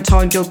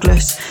Clementine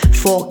Douglas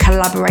for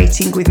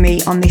collaborating with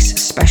me on this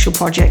special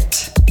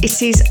project.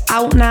 It is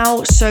out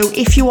now, so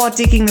if you are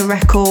digging the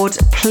record,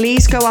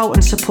 please go out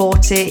and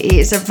support it. It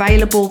is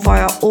available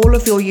via all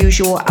of your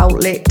usual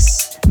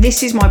outlets.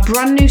 This is my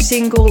brand new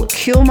single,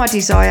 Cure My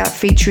Desire,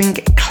 featuring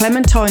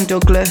Clementine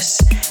Douglas.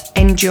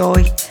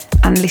 Enjoy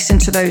and listen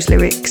to those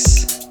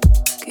lyrics.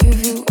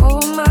 Give you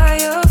all my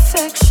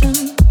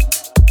affection.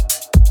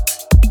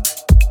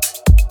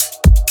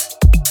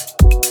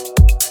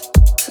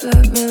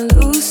 Let me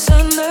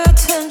loosen the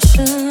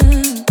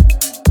tension.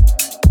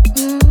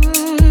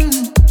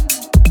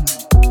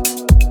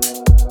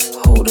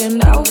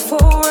 Holding out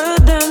for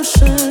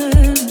redemption.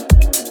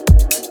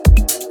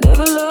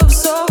 Never loved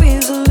so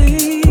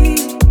easily.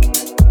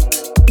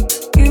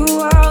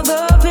 You are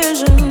the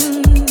vision.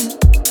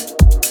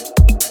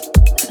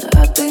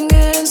 I've been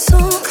getting so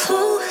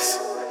close.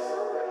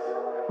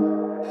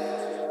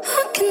 I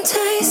can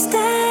taste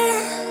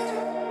it.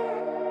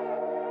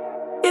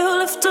 You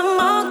left a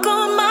mark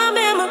on my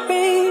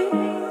memory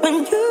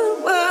when you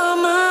were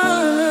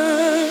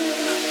mine.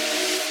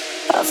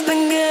 I've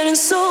been getting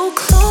so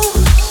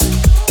close.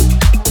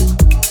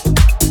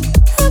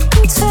 I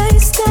can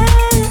taste it.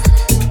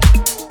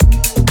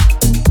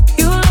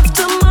 You left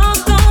a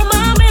mark on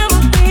my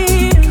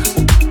memory.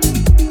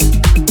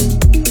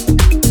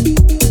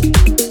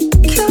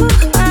 Cure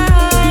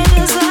my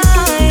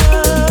desire.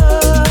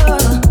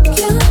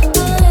 Cure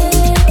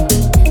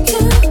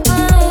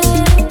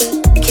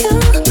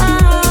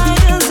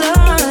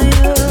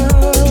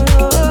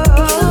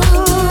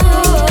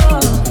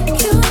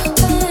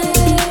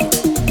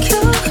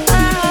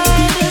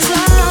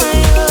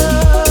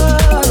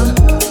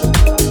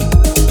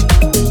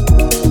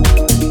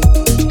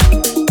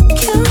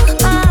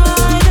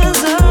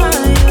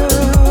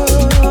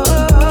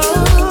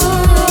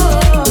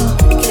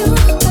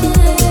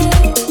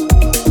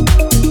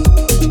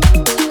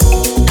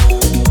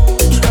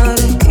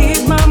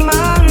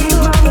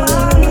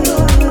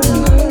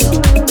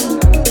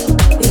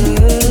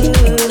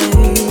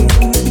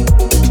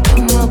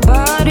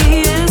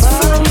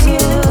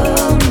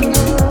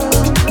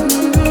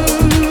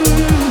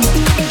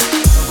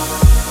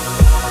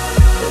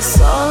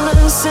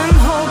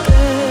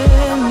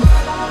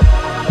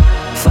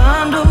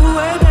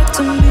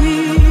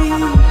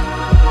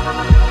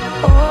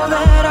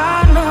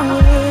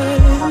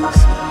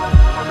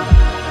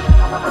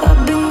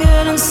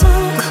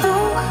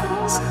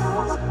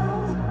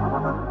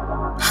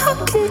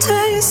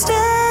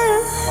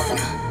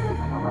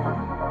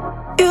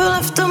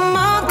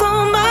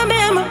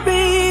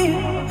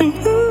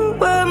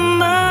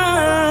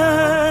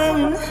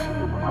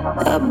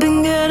I've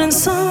been getting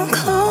so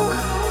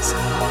close.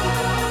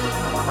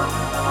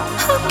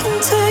 I can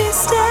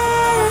taste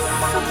it.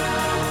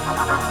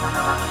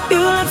 You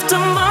left a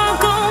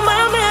mark on my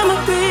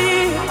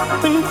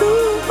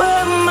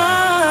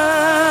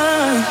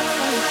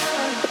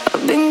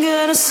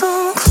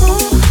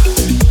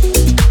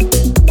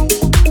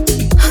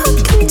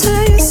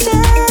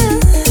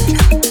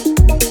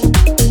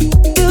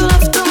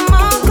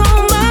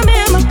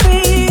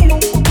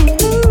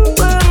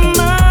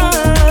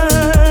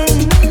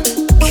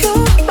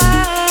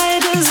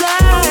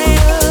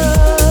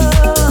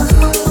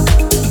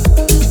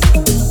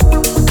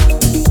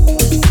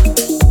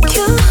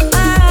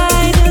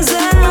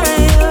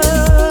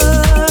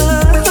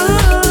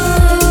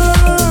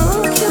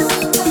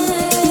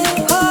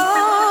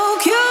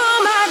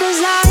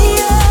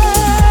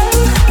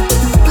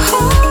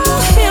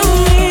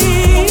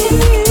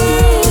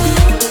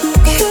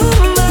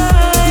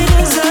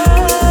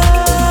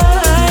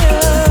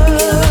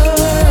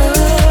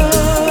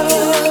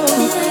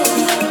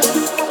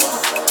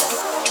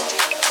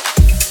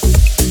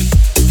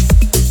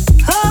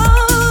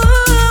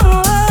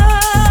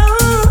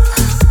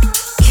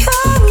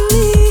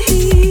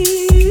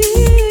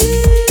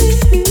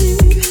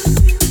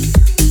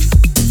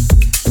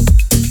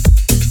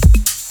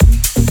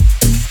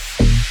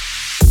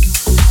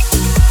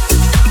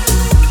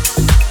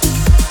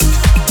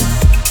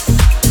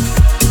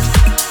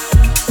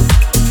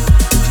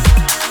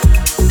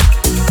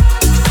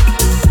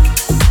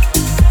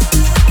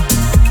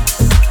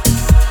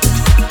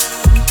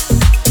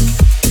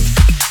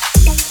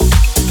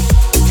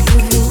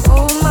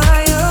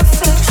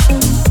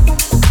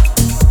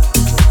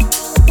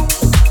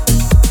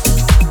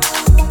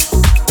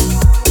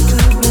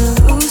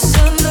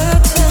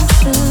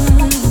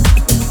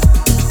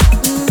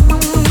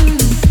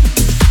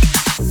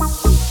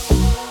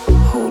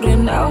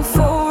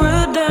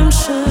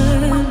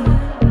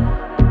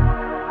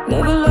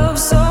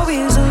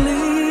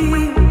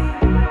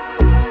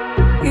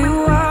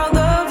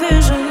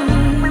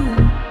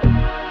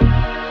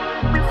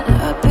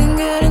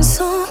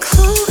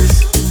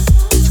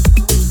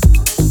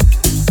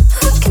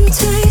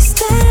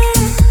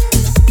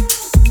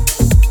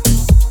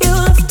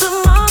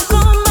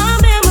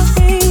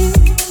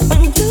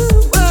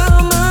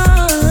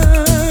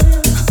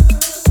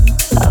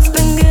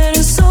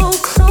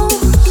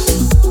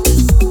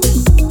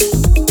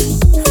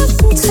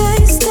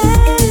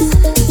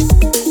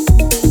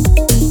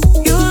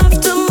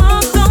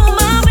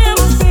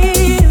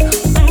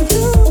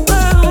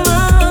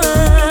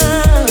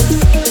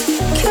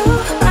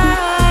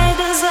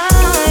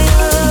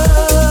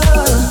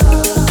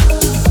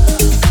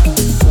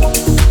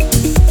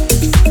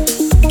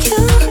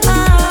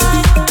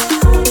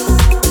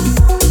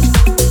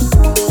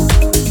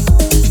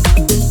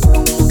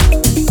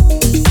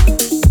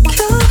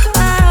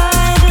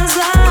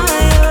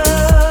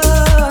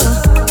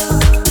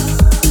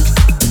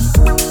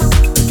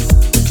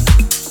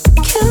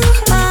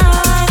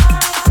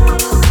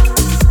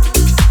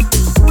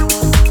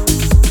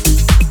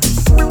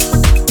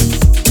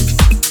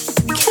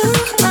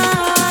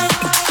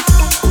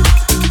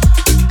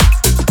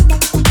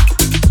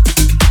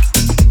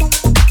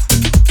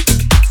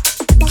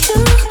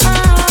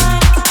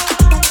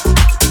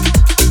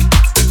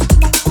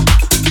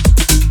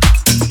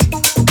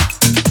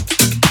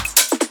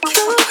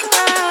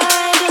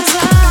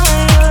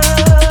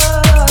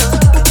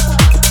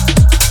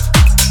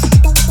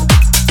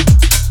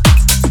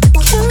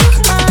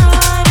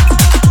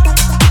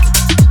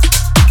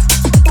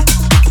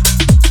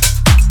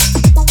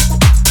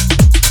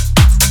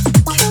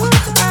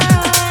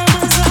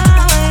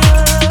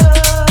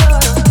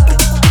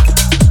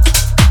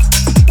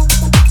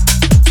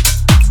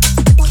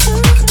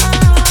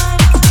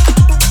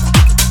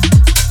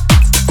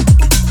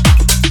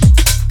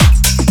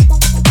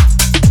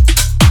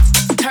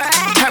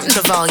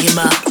volume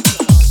up.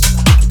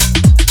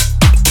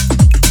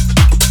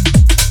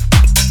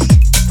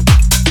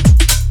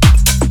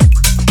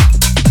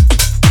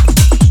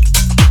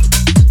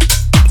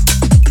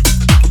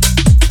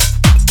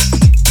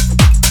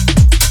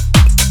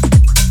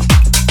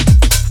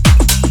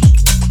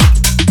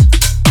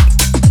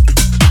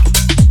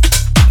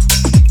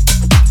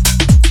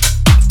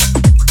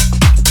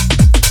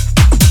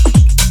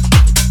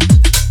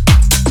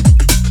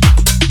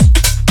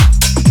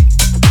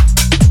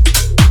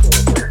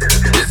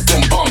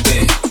 Boom, boom.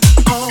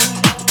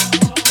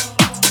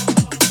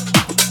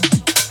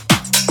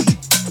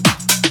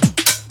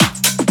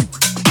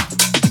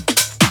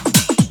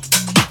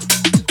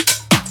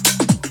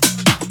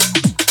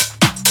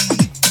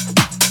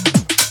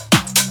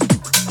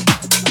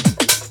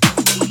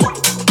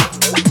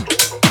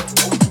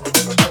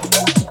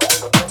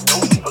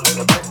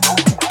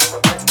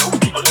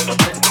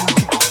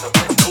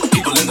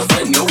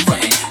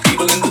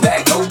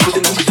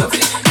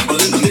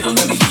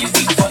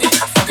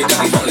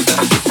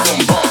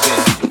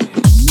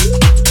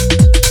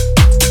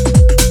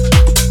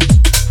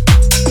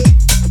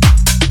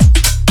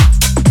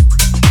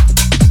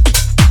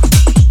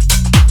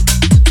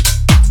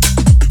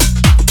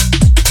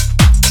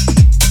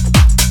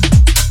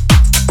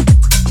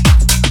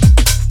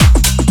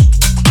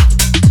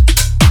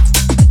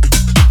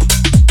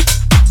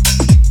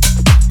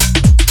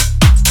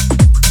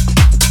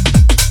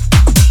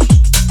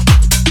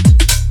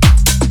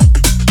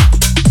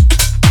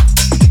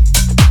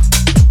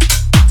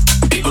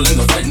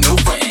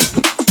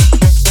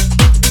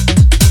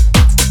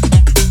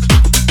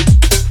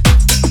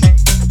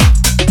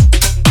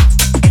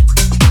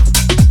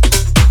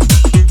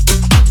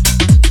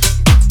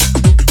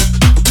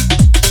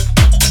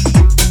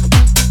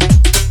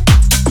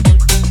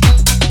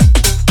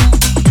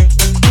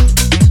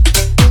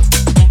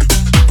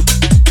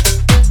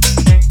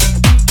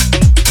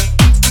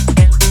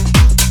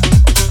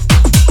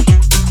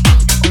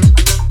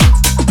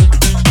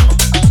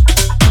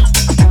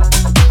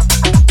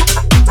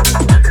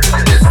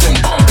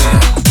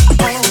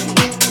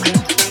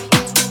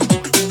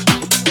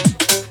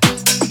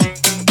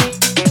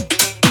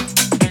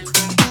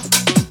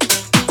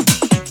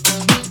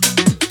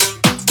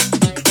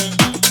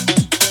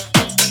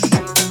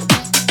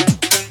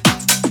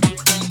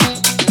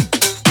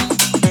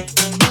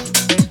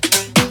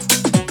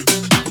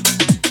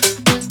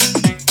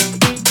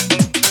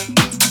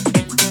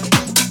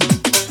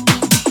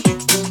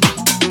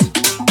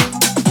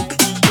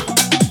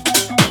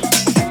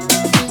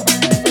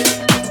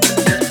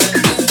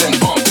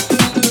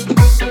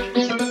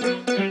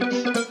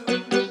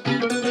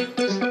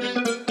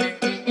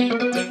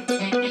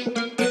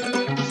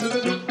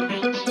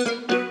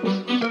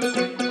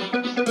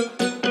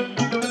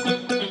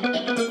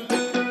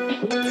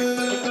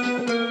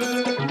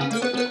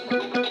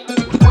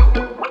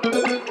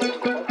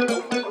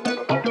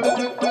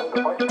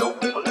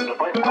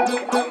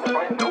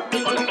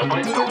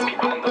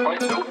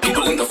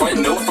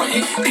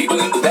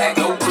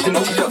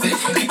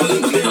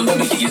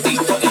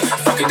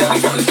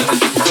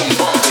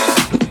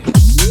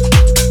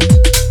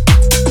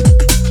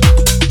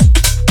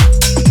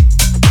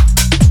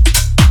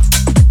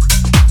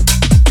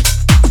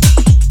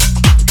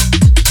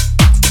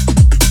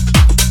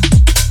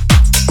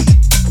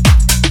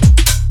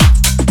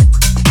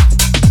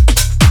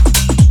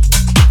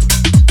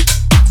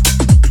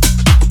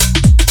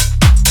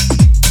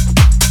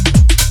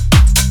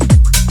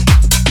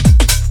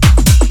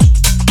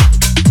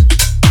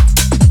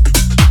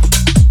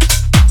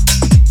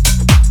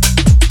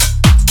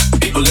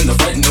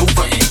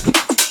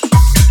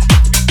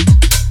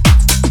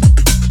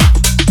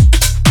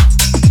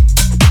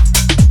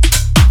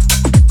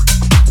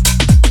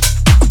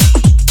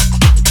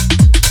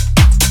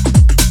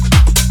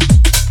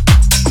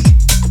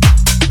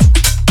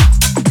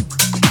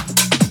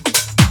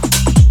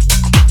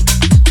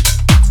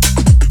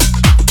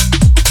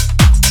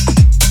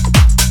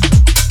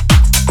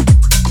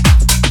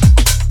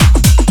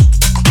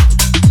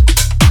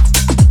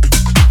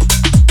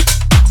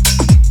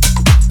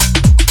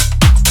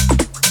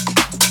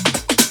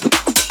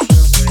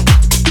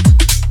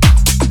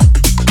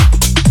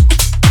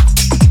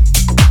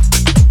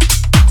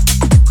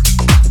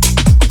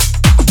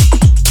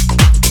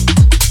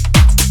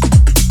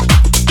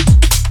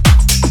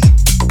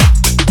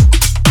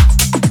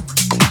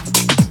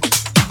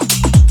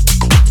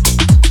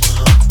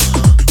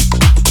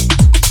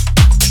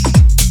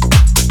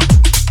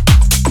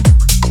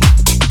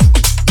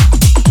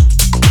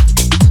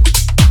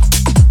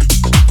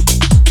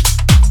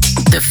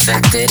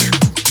 Defected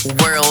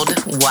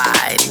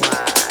worldwide.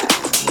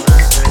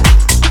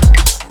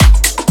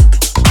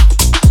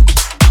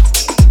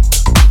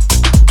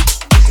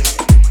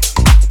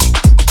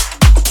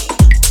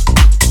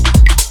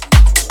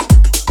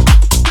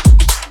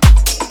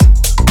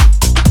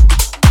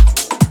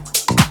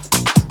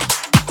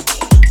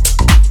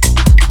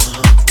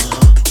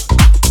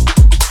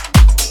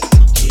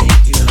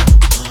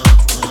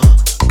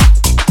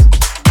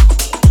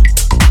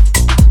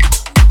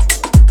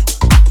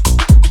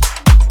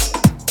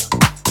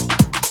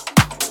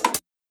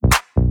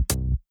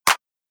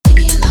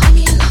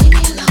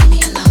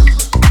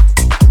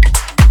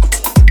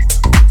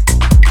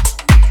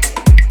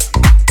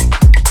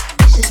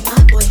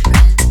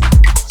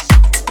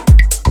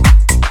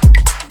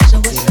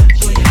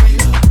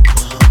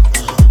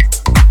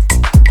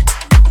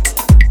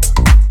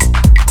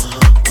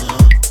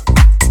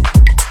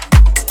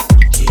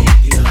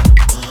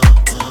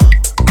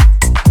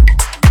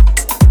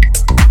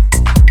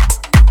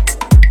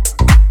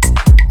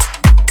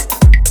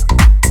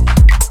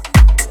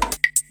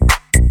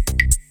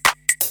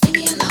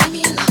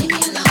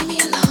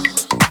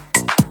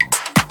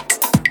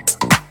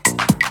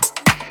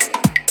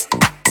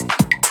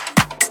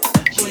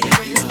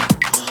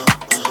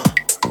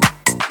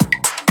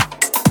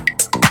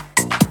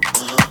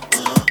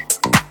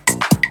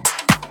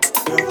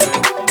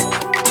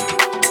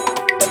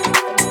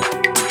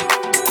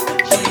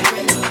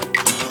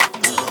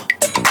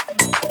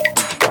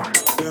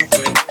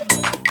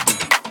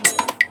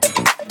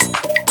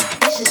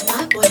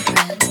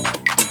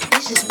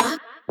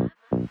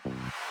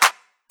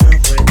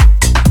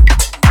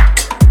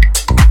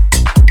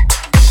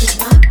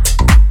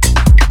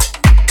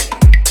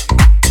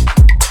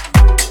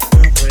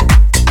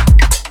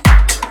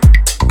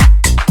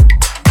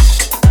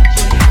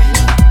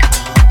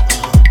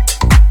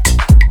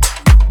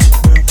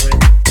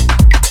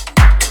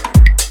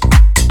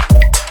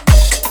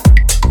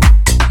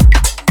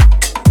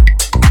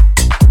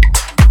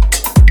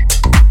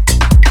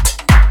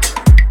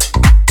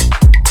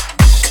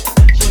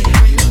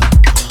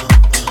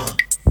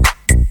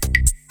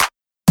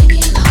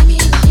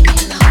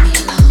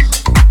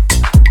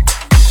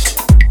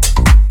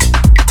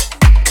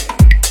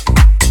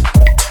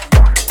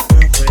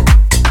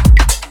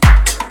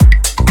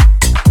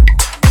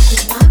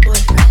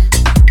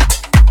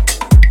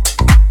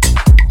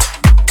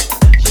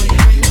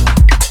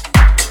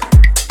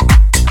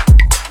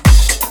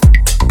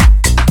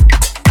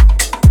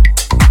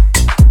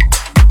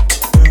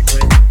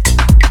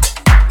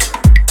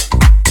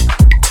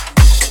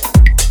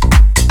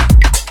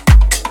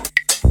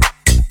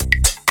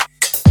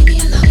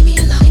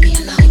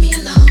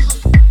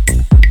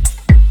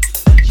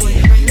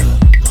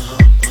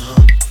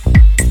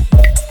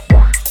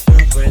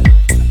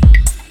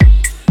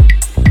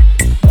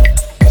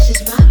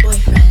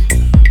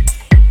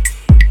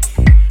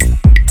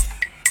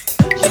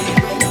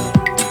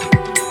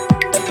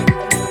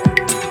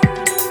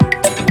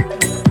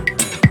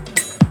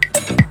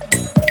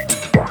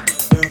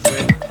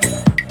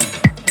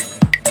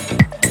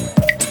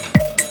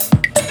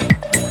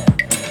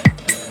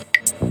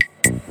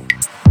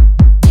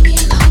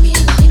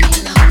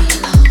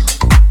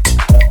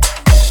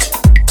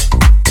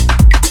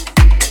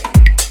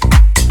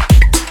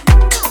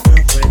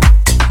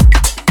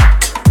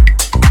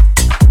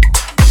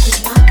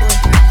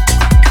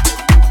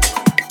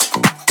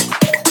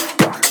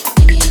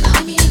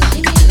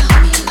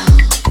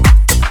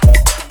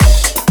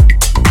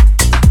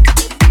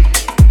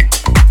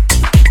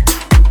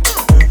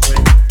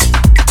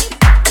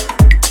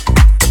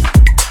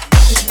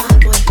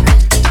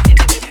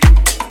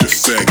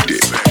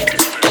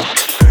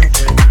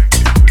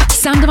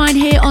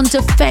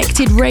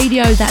 Defected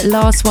Radio. That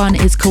last one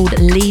is called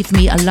Leave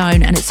Me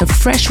Alone, and it's a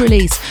fresh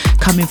release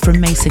coming from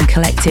Mason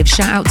Collective.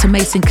 Shout out to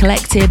Mason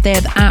Collective. They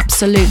have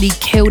absolutely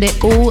killed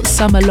it all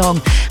summer long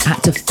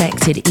at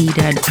Defected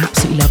Eden.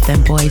 Absolutely love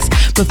them boys.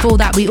 Before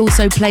that, we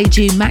also played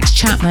you Max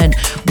Chapman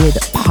with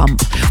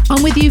Pump.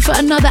 I'm with you for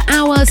another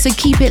hour, so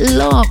keep it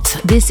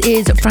locked. This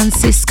is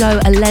Francisco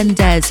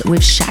Allendes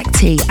with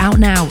Shakti, out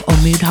now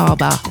on Mood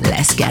Harbour.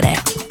 Let's get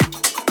it.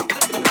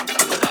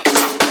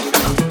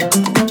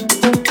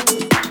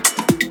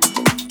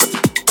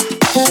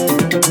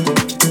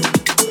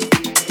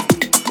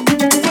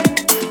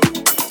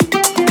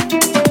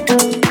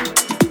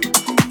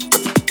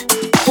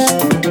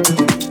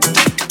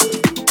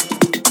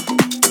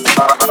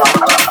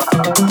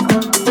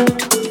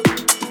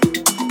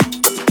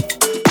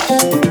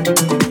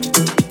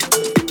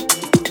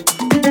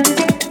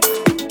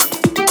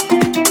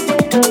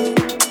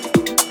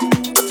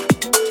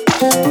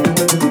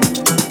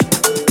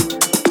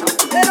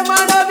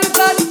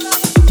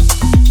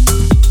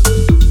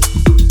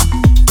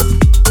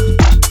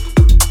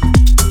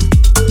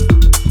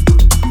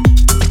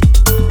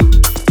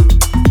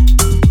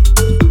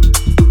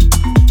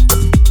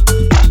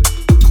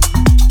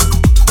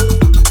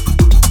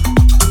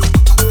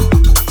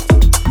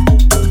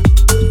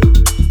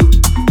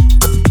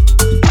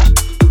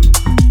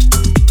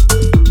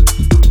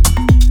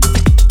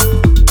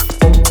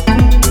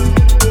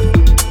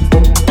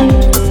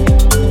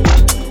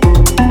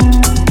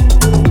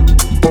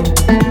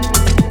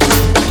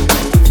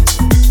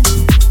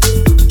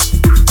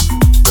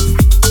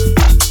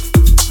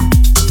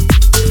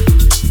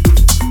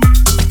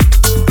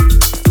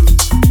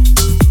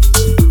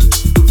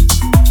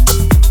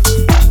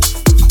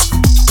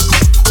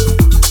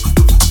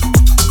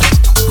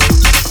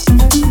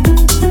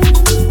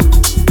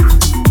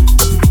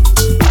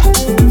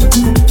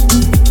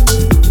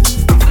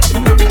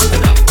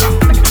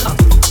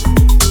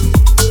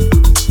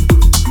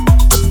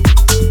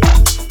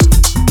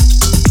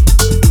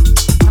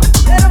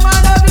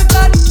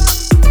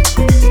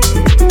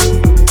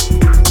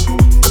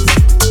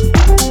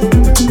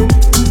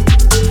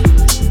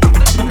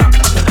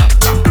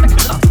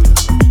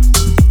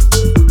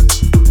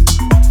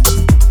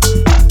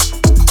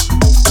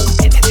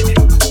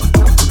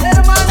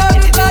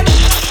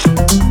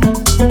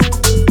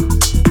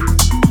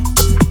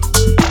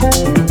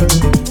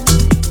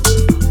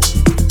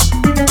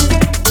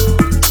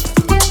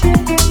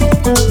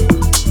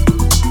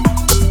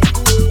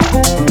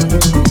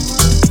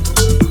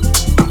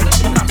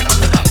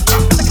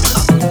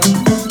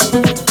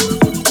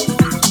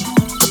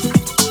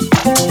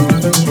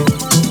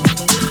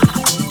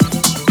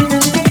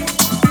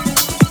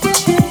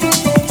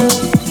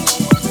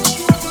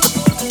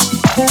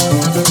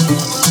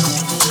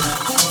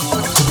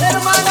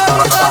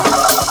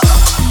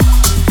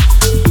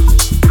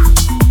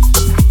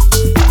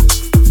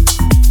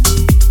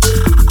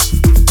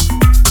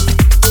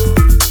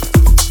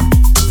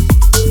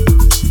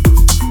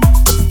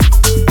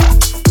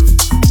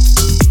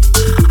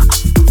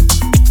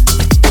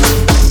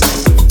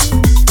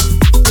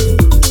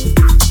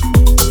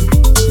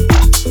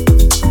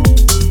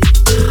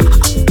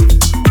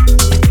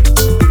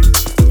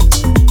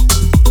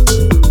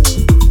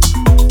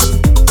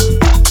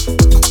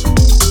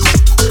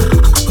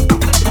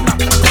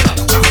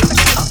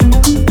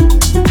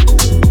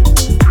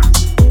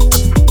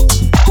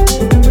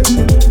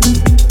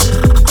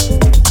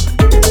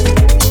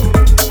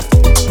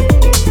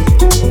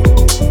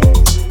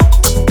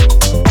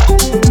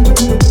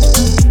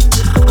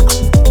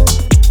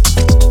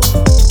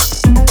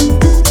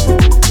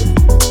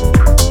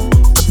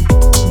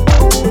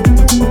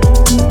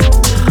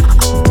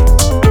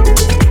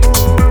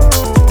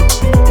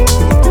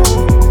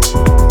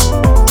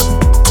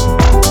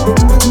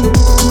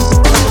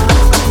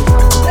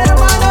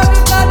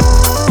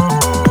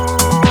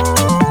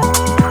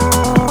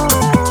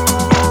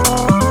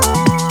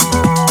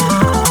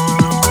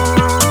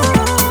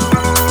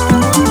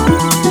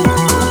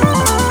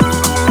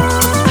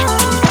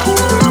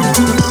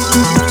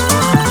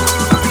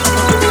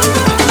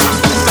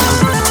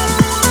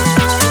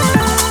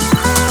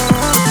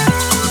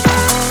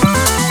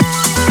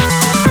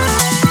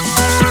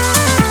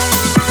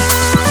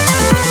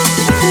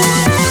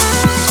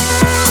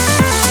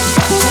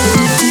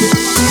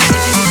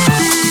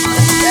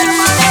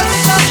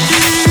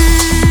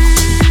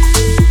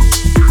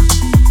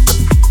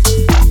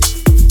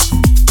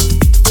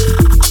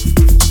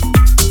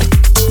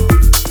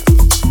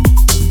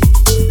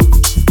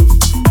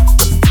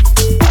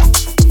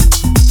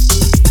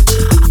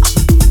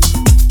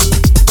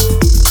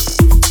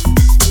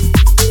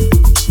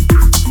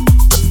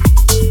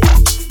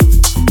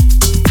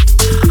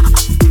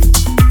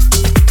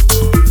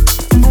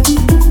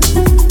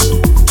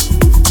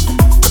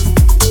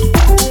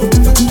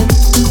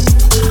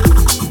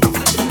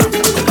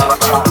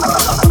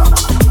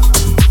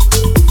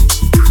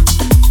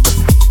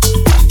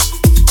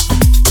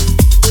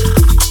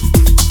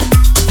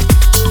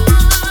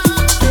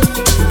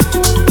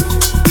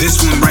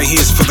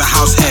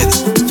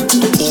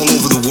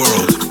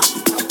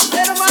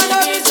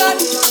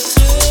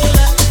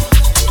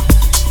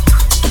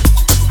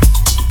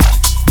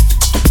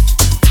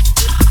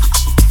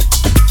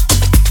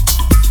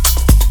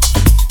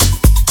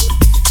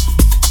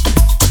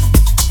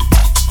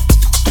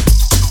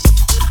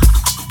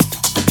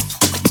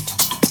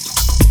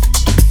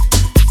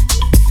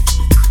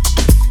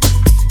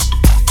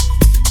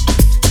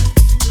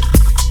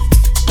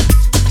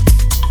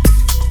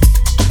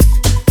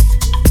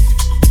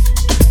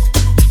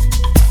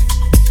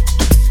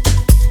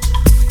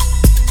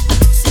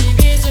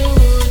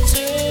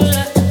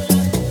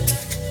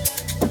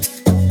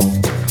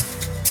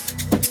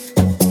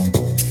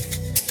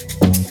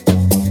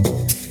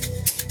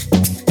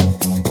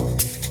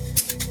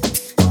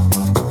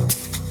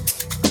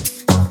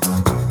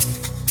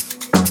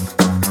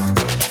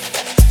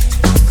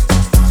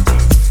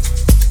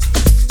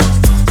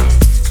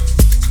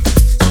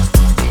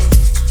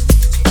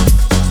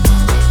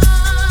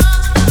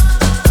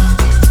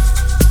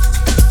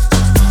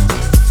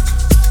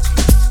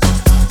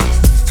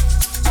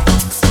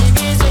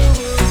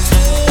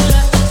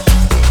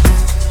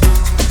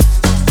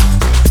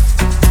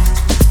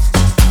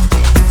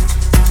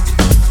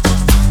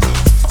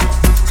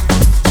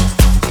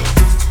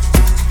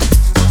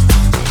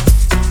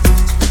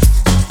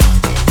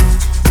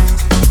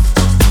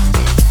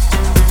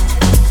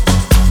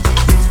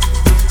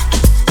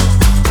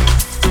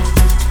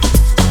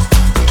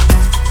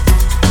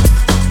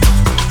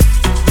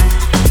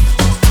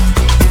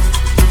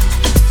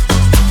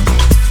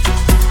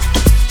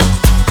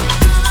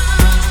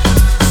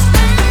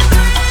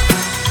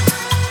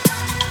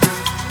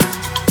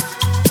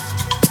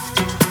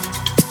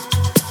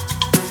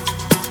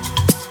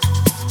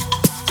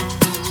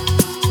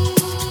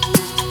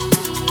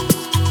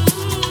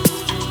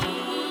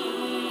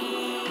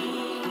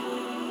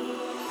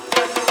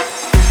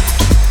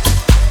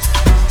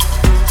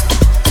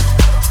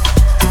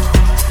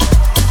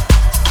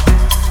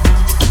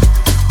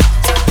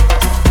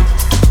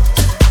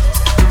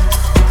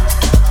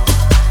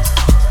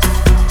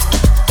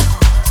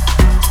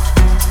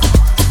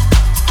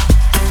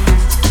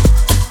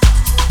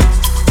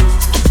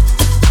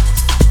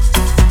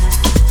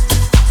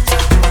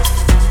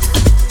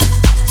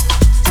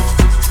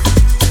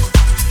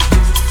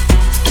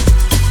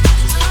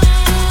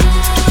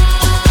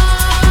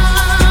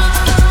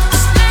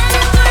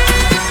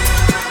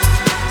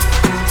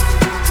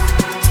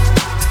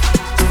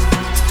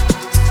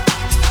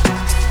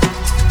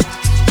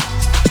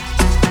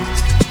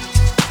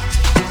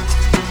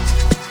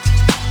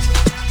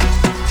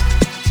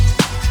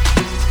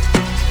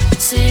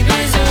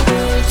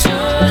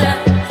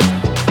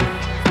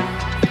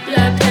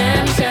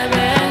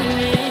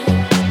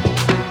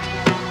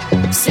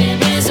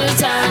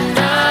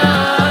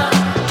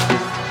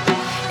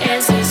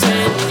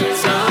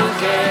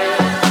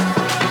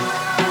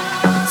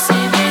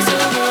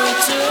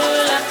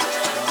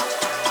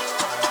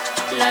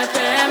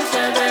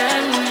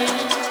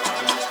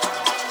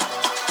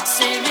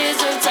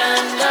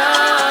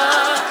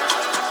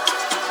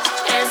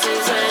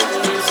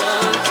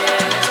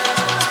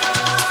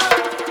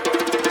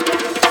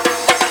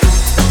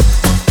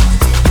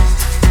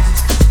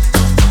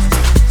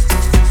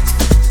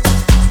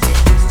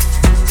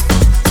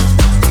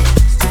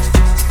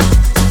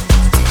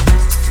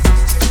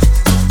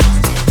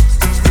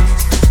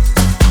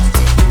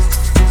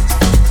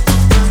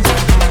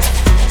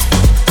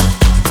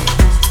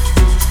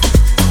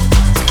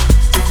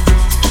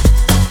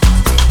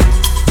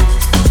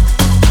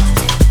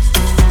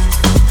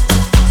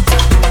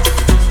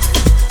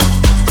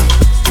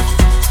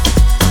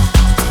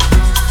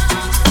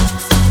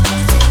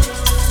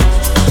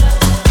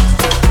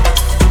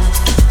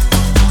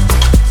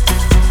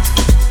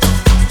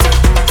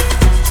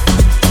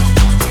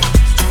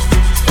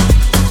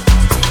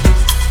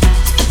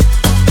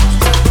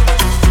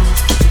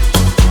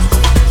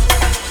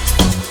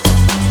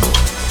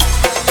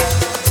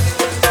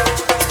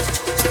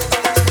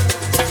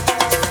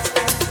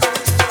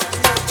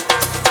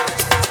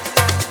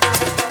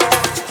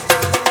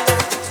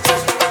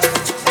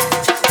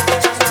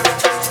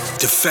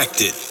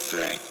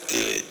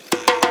 Defected.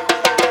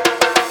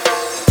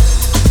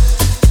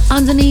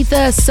 Underneath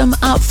us, some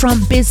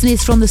upfront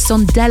business from the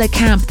Sondela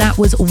camp. That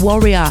was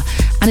Warrior,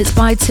 and it's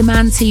by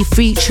TIMANTI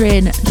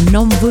featuring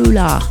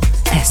Nomvula.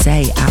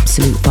 SA,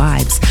 absolute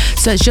vibes.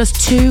 So it's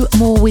just 2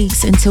 more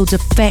weeks until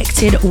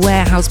Defected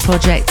Warehouse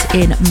Project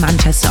in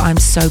Manchester. I'm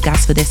so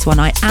gassed for this one.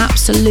 I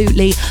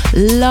absolutely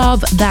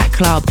love that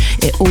club.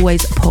 It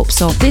always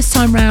pops off. This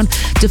time round,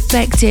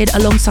 Defected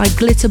alongside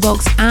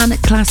Glitterbox and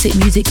Classic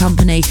Music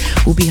Company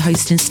will be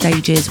hosting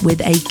stages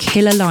with a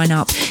killer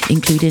lineup,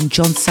 including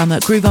John Summer,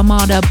 Groove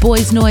Armada,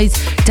 Boys Noise,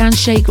 Dan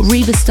Shake,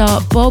 Reva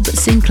Star, Bob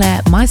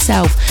Sinclair,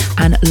 myself,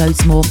 and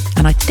loads more.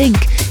 And I think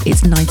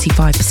it's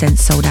 95%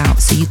 sold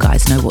out, so you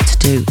guys know what to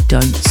do.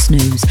 Don't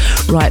snooze.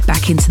 Right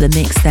back into the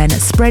mix then,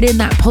 spreading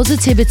that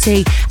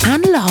positivity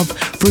and love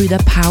through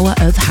the power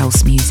of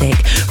house music.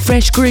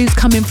 Fresh grooves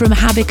coming from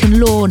Havoc and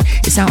Lawn.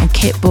 It's out on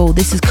Kitball.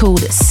 This is called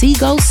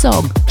Seagull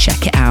Song.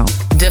 Check it out.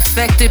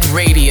 Defected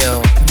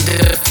Radio.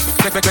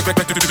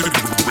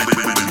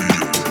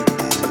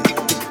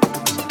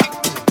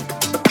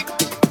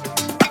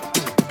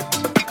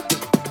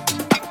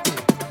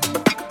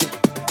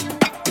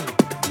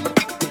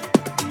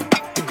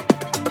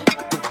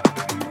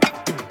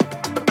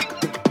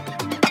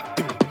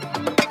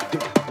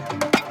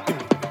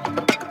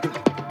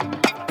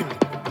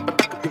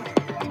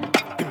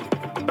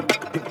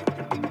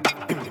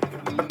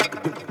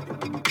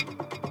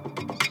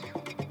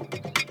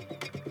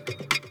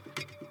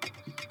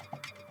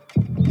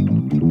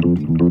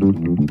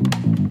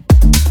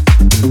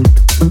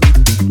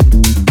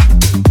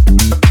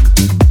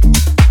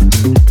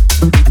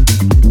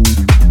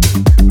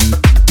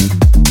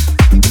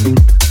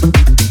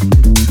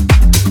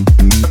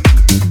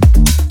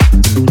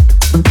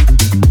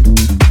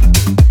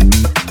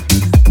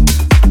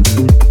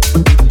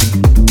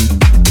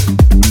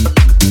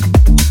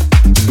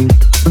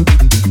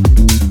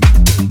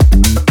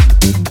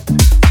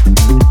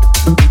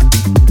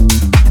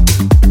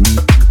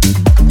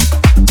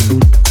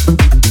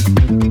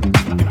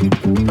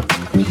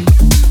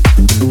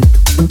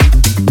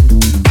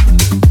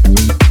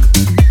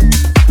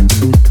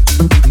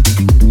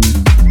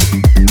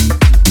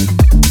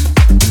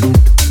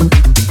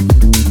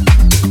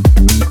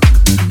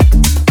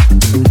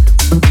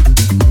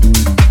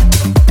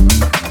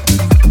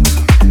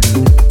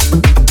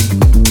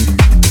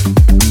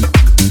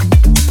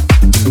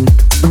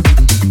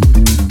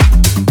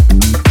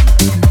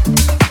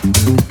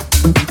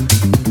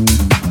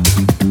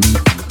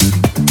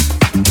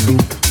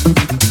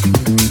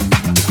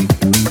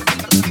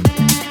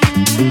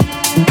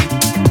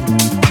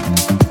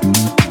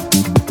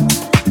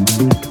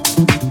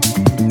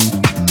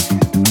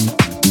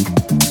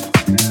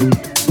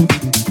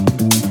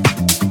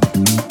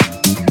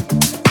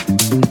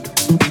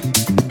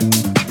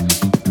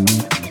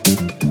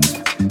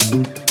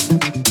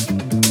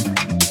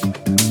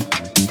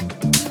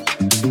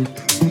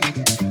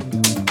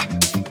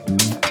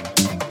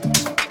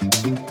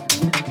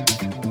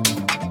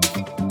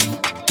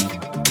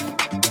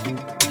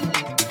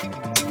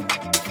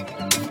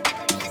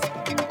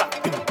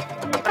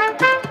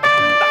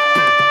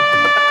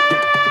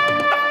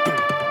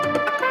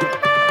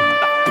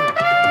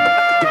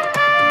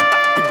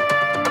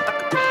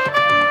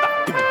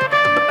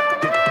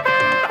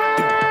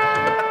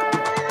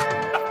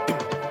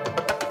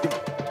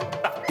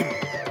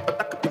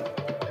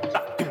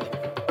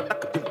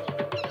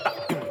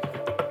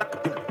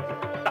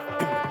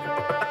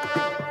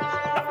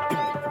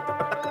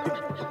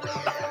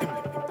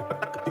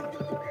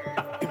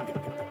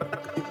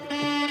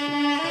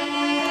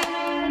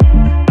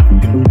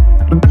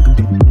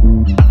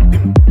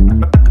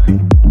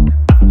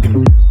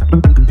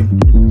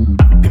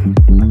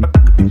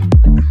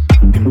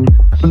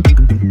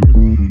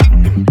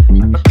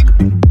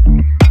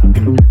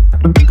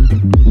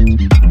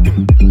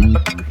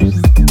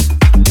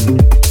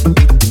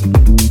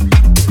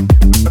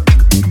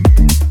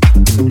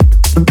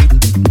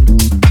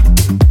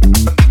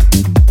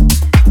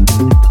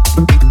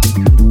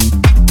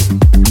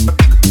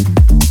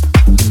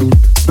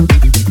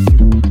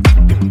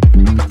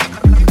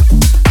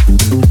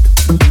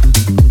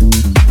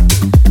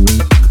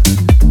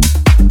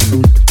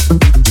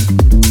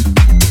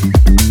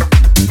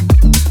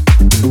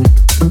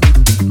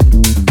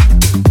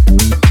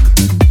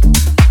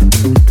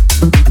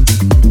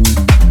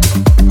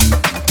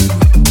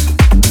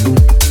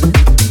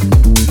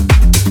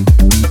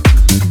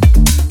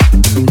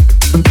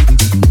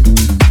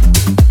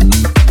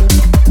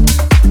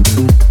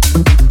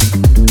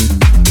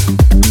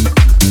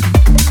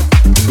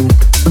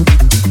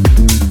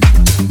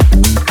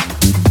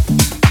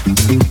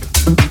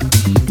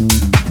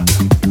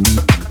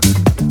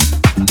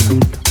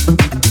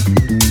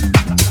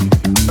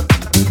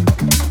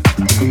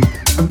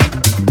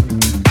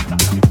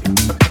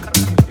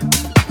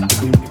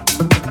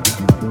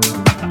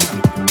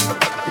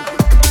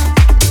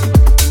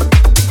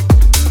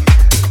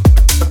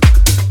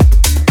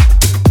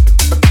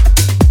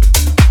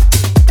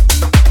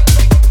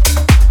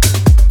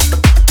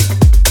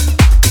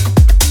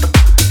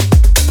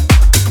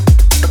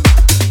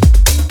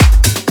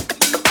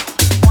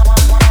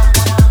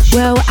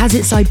 As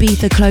it's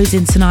Ibiza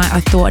closing tonight, I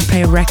thought I'd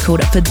play a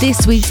record for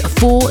this week's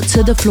 4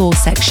 to the Floor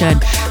section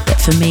that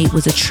for me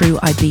was a true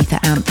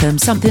Ibiza anthem,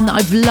 something that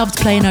I've loved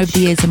playing over the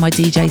years in my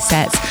DJ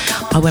sets.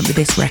 I went with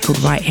this record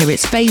right here.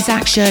 It's Phase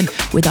Action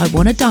with I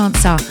Wanna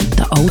Dancer,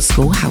 the old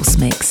school house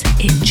mix.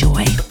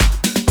 Enjoy.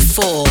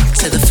 4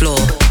 to the Floor.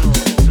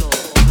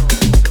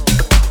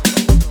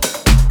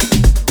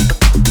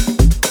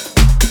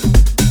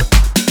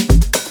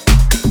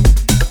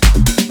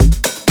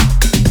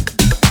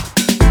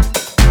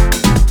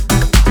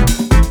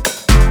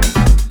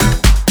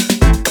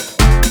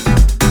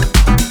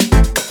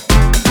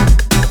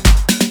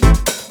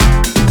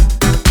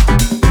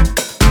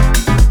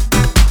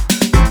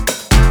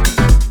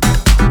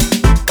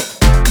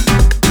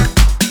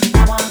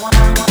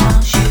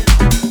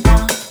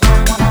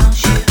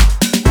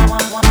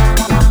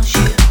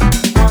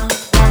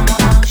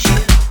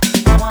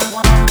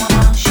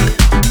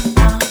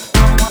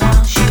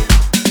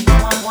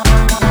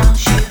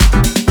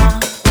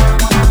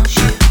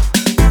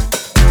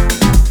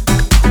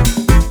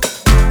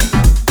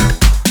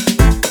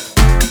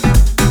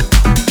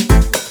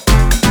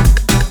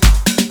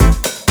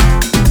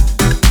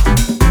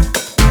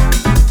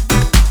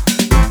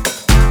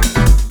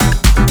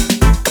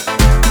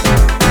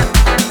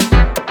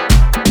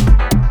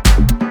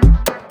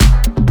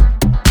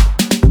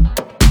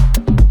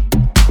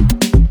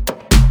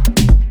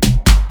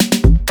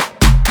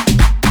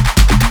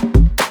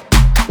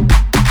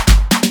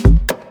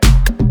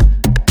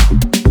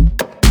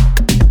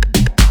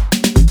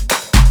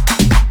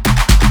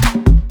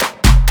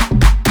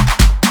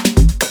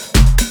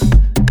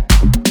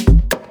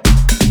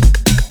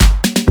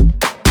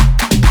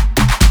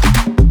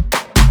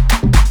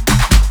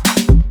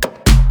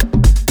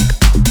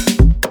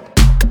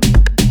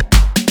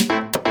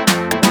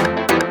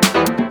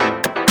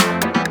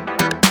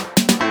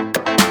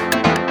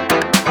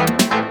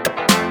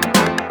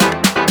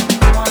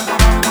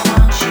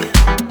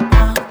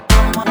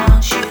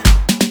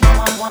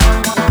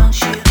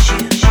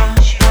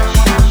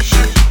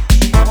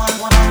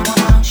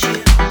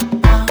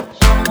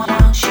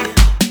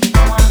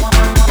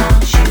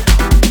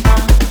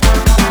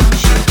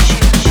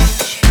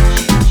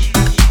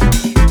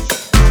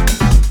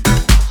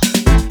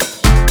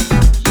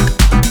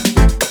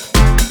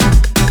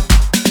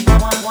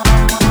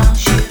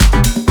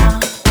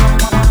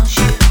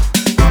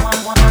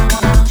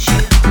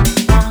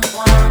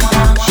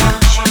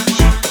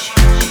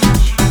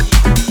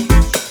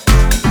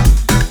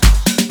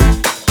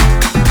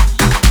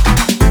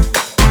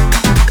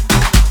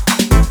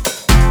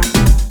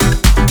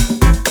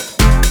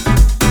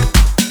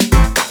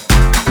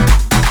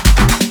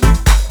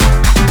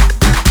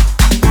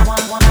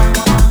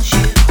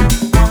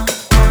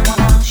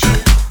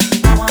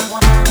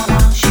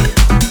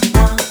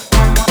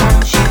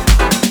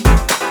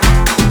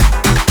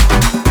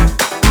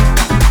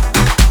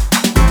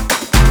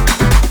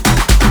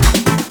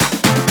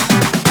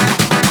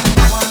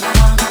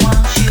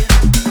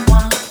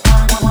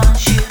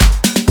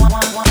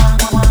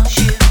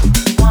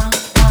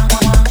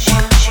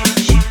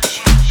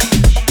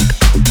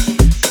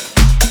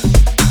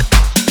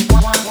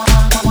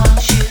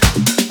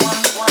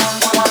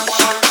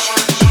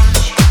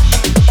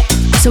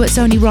 It's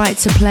only right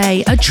to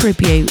play a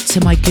tribute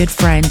to my good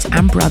friend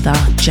and brother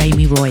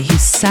Jamie Roy, who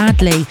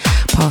sadly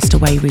passed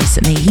away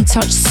recently. He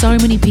touched so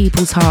many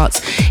people's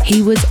hearts.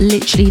 He was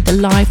literally the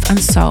life and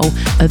soul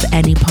of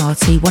any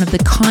party, one of the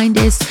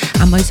kindest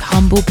and most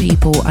humble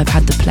people I've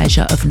had the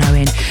pleasure of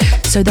knowing.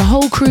 So the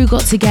whole crew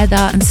got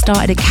together and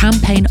started a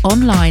campaign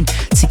online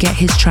to get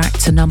his track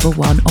to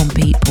 #1 on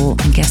People.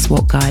 And guess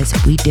what, guys?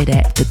 We did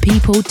it. The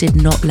People did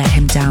not let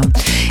him down.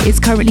 It's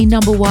currently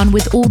 #1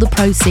 with all the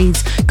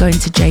proceeds going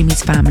to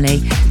Jamie's family.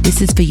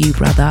 This is for you,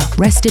 brother.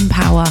 Rest in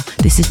power.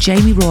 This is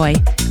Jamie Roy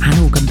and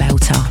Organ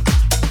Belter.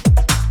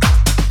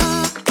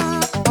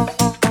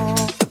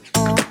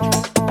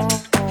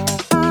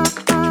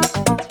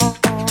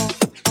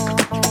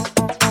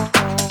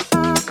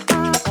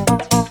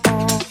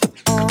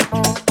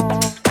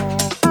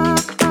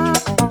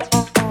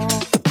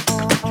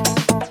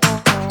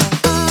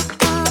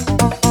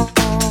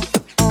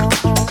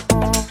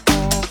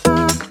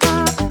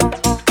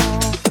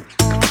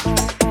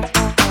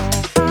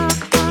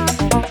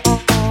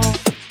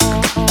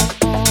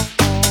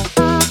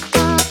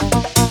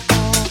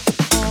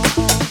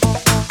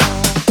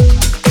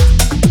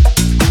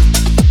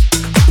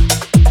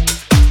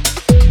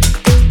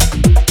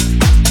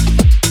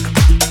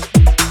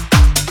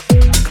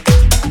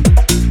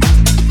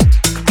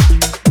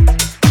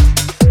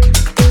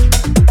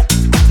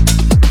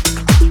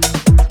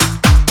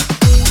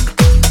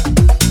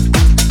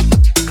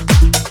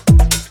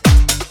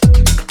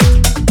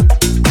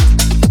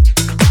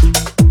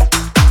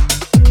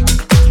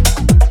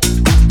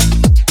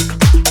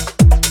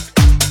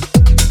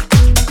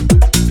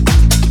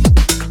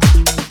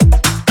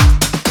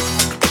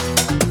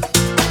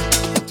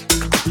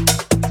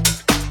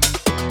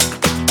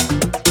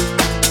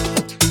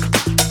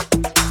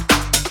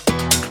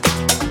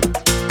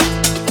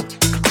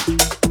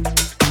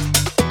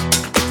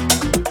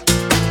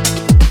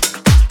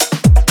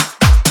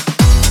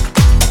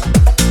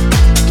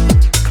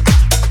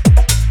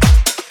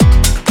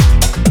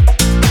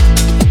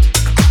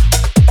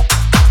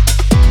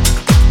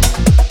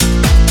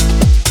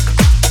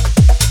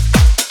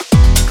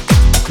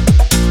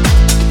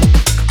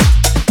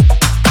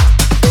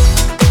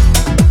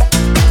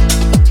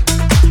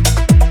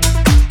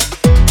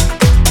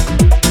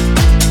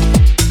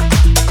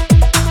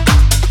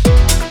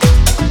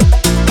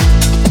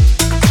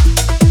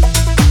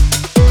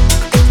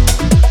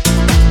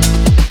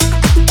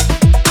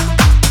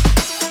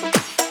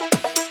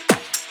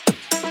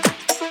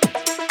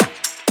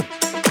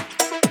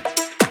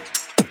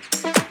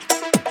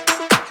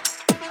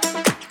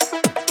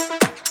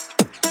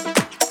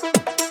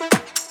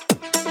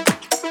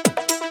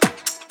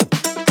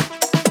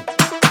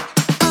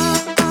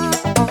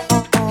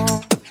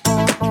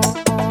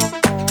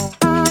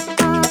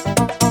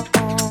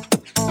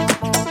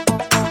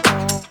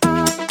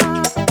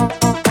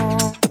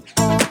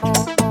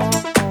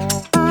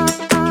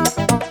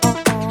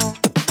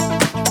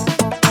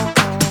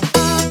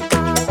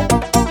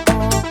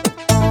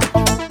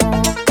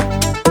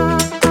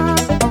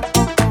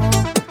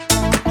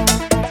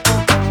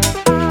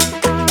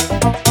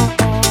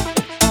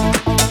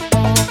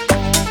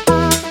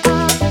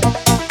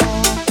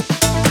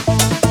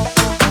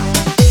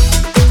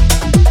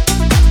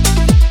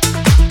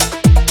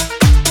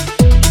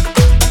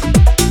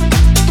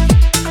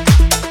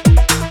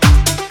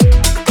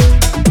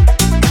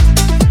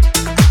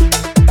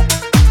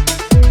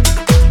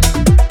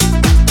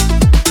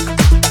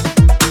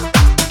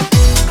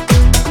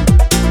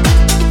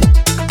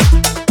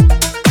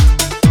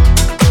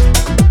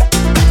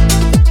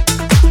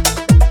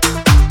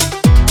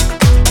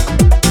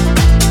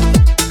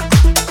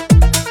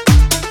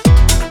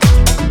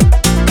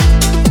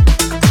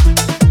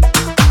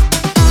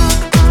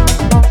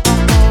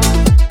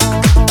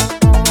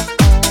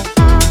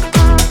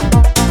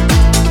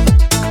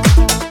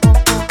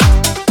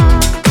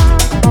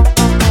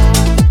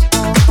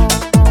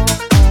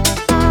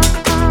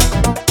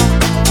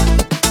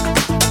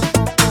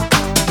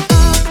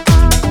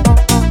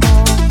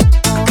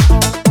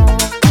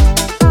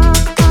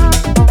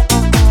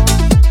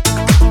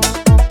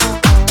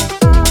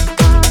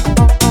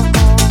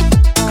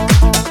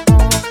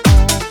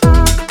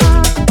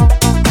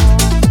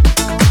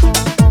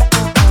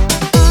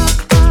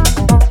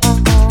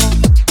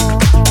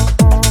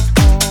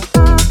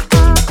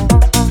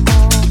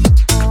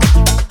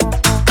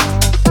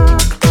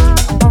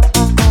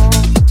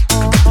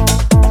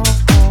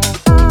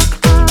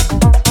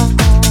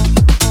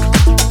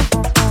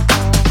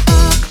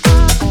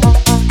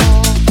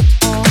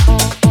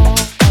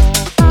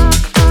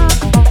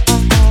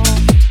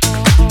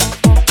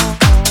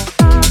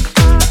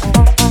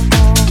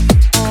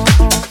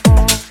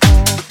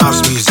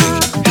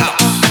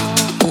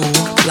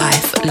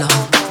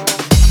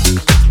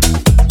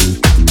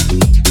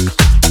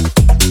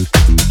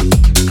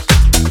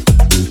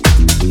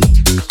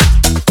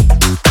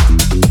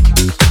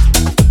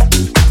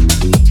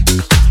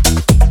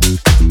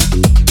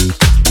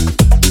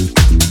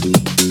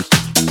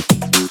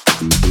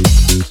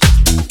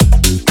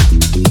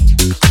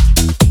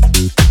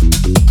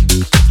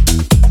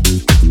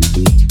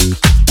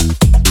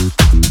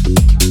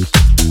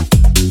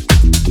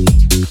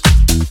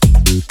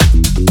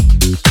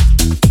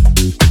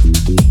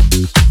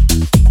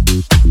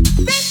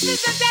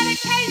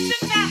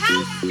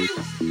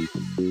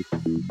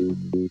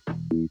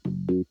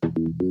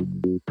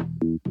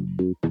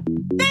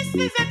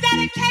 is a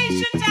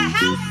dedication to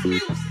house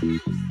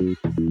music.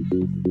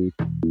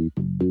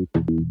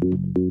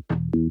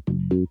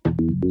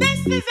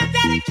 This is a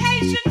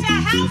dedication to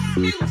house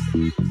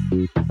music.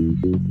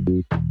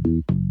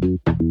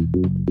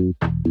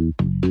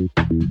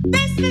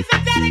 This is a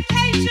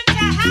dedication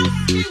to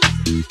house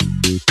music.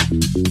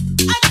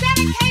 A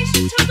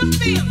dedication to the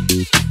feeling,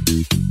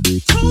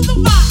 to the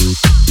vibe.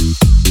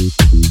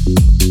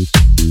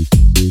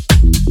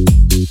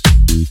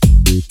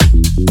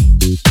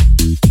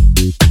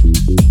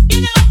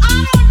 You know,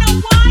 I don't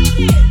know why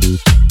it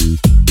is.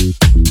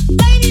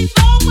 Ladies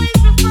always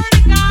refer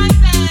to guys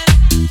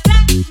as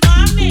that's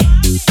my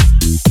mix.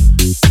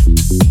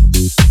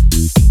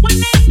 When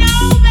they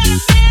know that a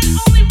man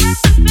only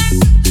represents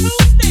two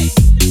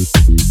things,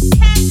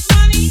 cash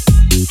money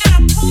and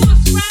a pull to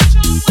scratch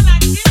on when I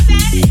get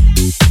that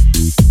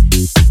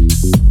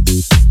in.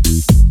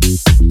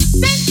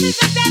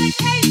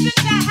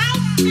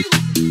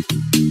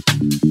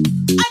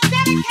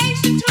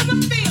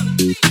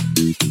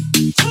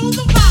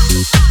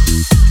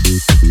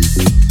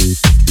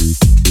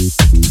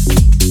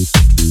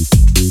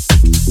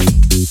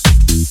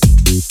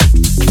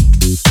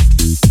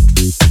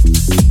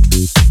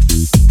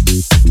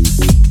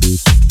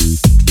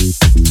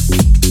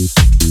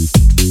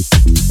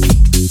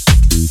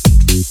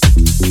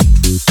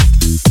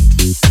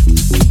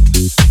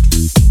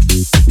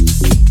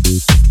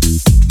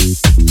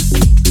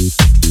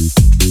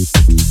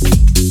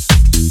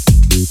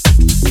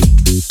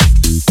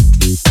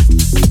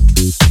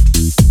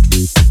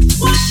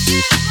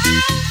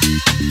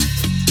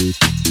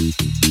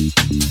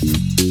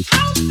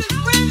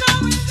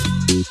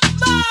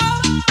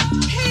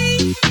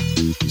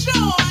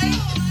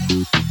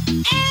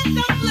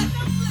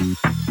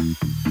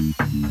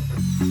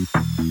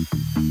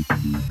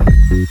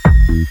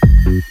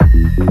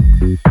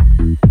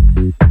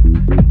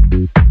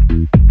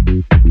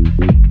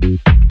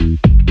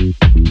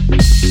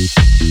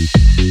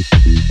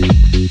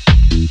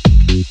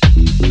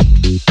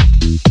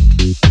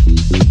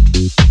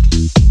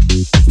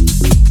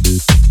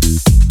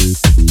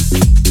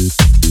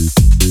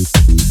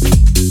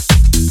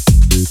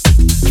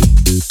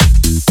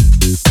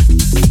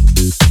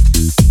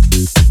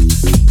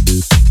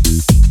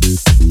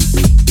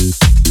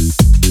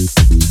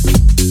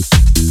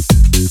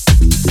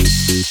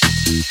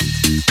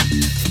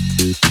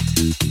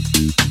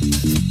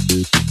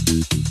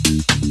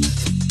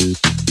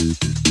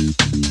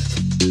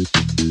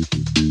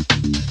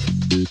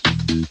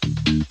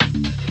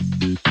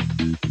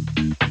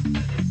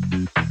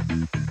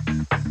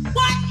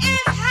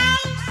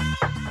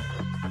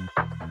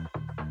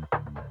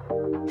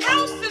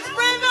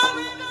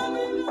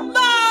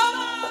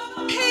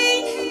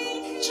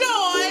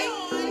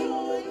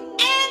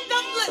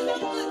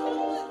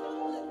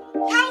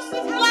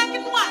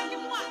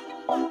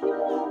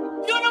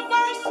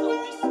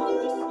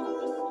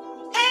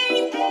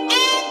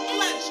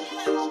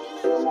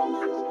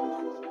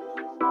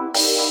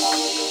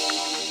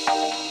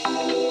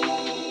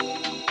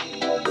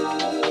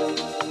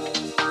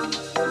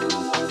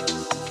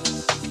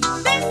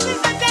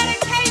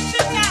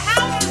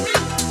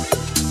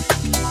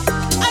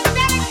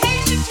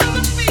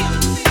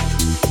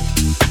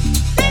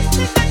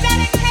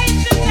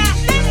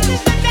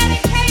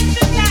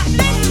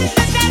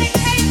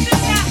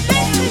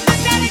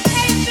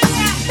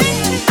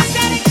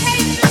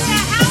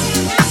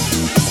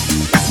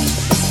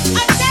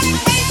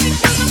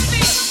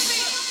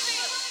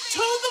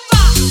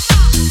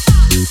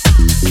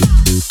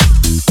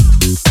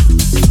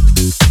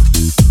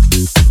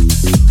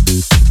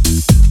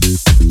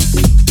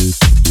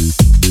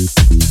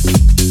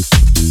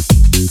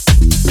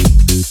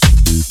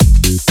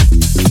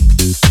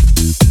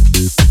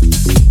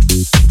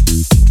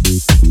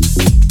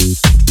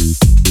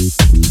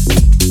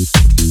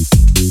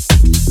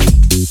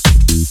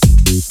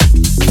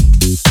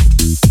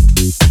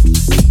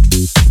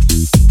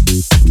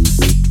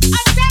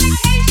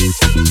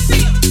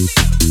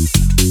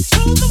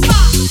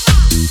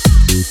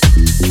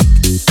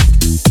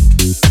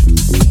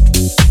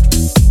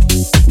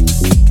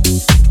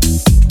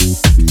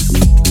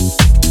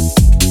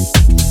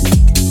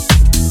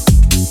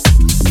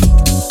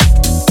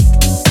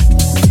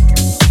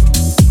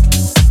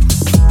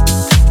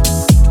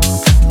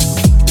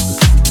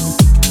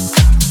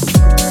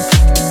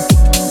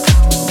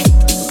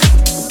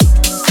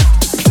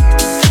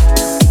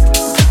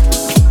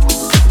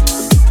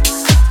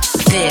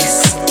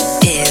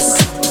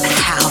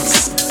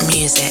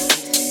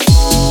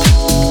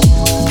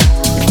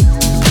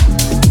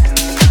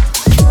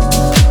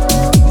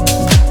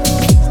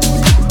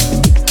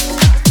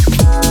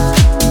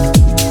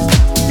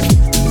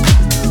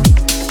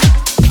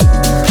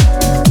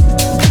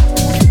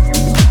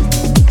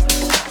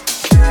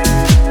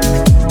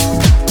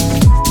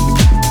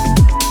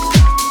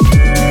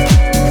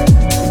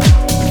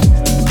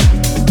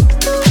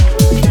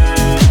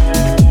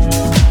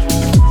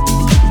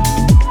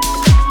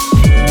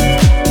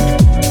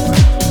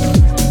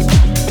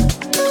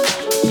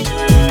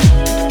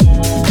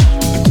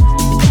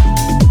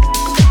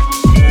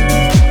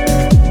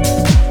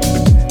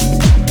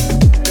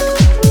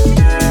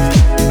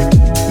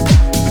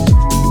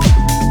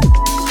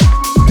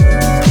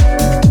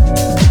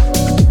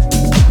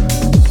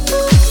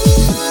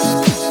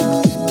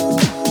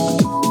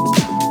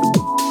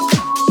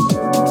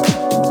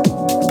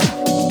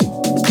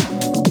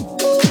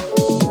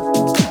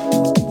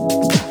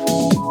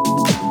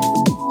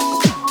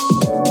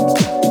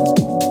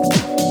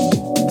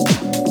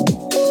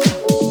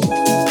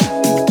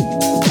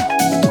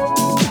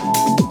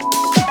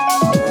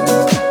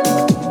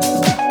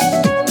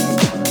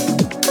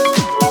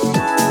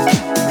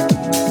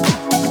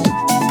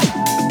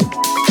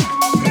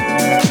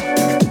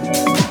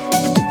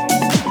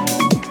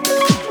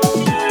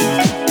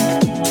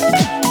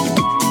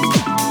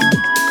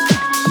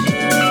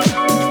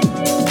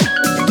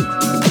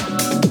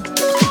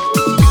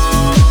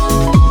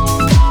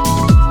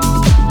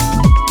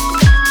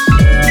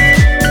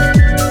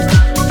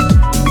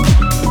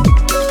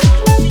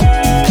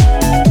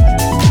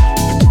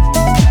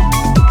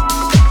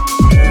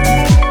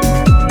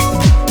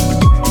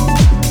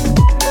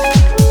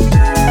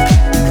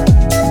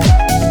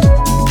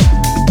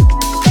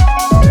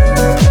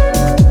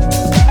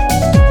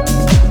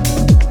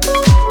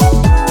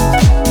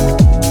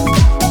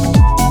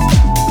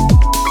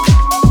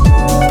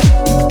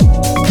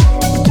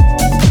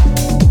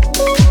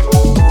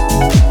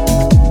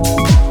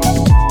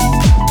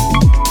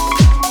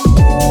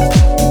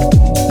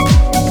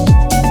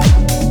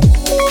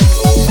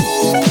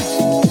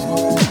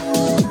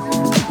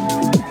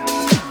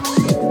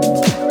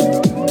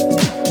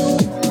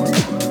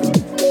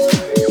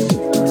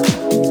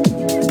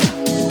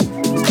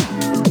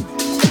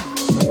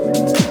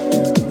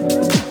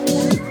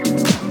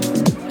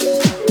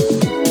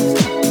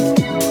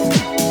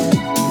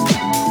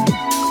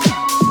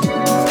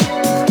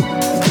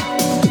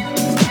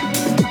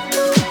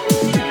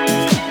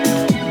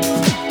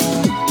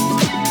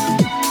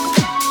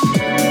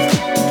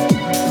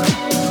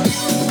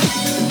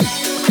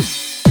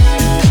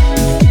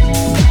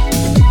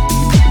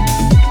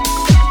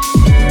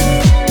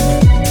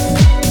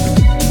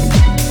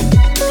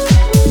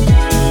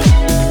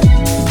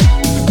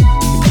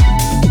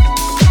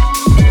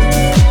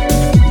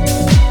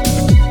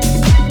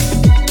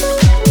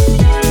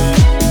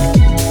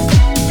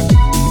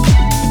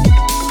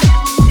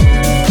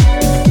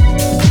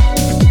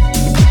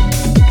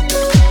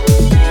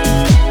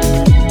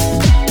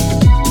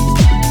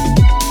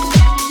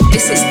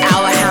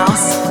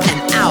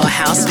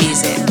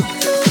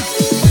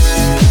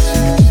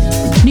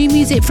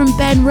 music from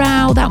Ben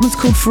Rao. That one's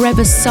called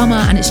Forever Summer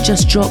and it's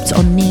just dropped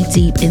on Knee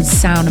Deep in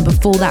Sound. And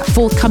before that,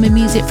 forthcoming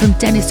music from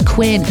Dennis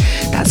Quinn.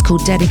 That's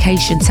called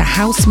Dedication to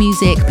House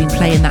Music. Been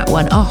playing that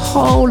one a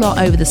whole lot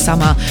over the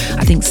summer.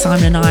 I think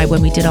Simon and I,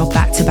 when we did our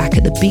back-to-back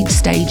at the beach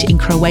stage in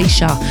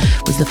Croatia,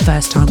 was the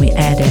first time we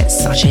aired it.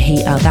 Such a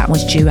heater. That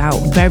one's due out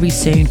very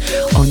soon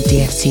on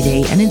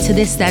DFTD. And into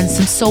this then,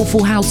 some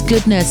soulful house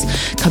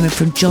goodness coming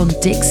from John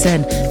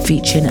Dixon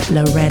featuring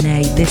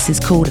Lorene. This is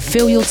called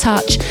Feel Your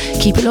Touch.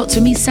 Keep it locked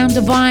to me, Sound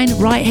Divine,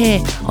 right here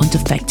on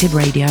Defected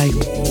Radio.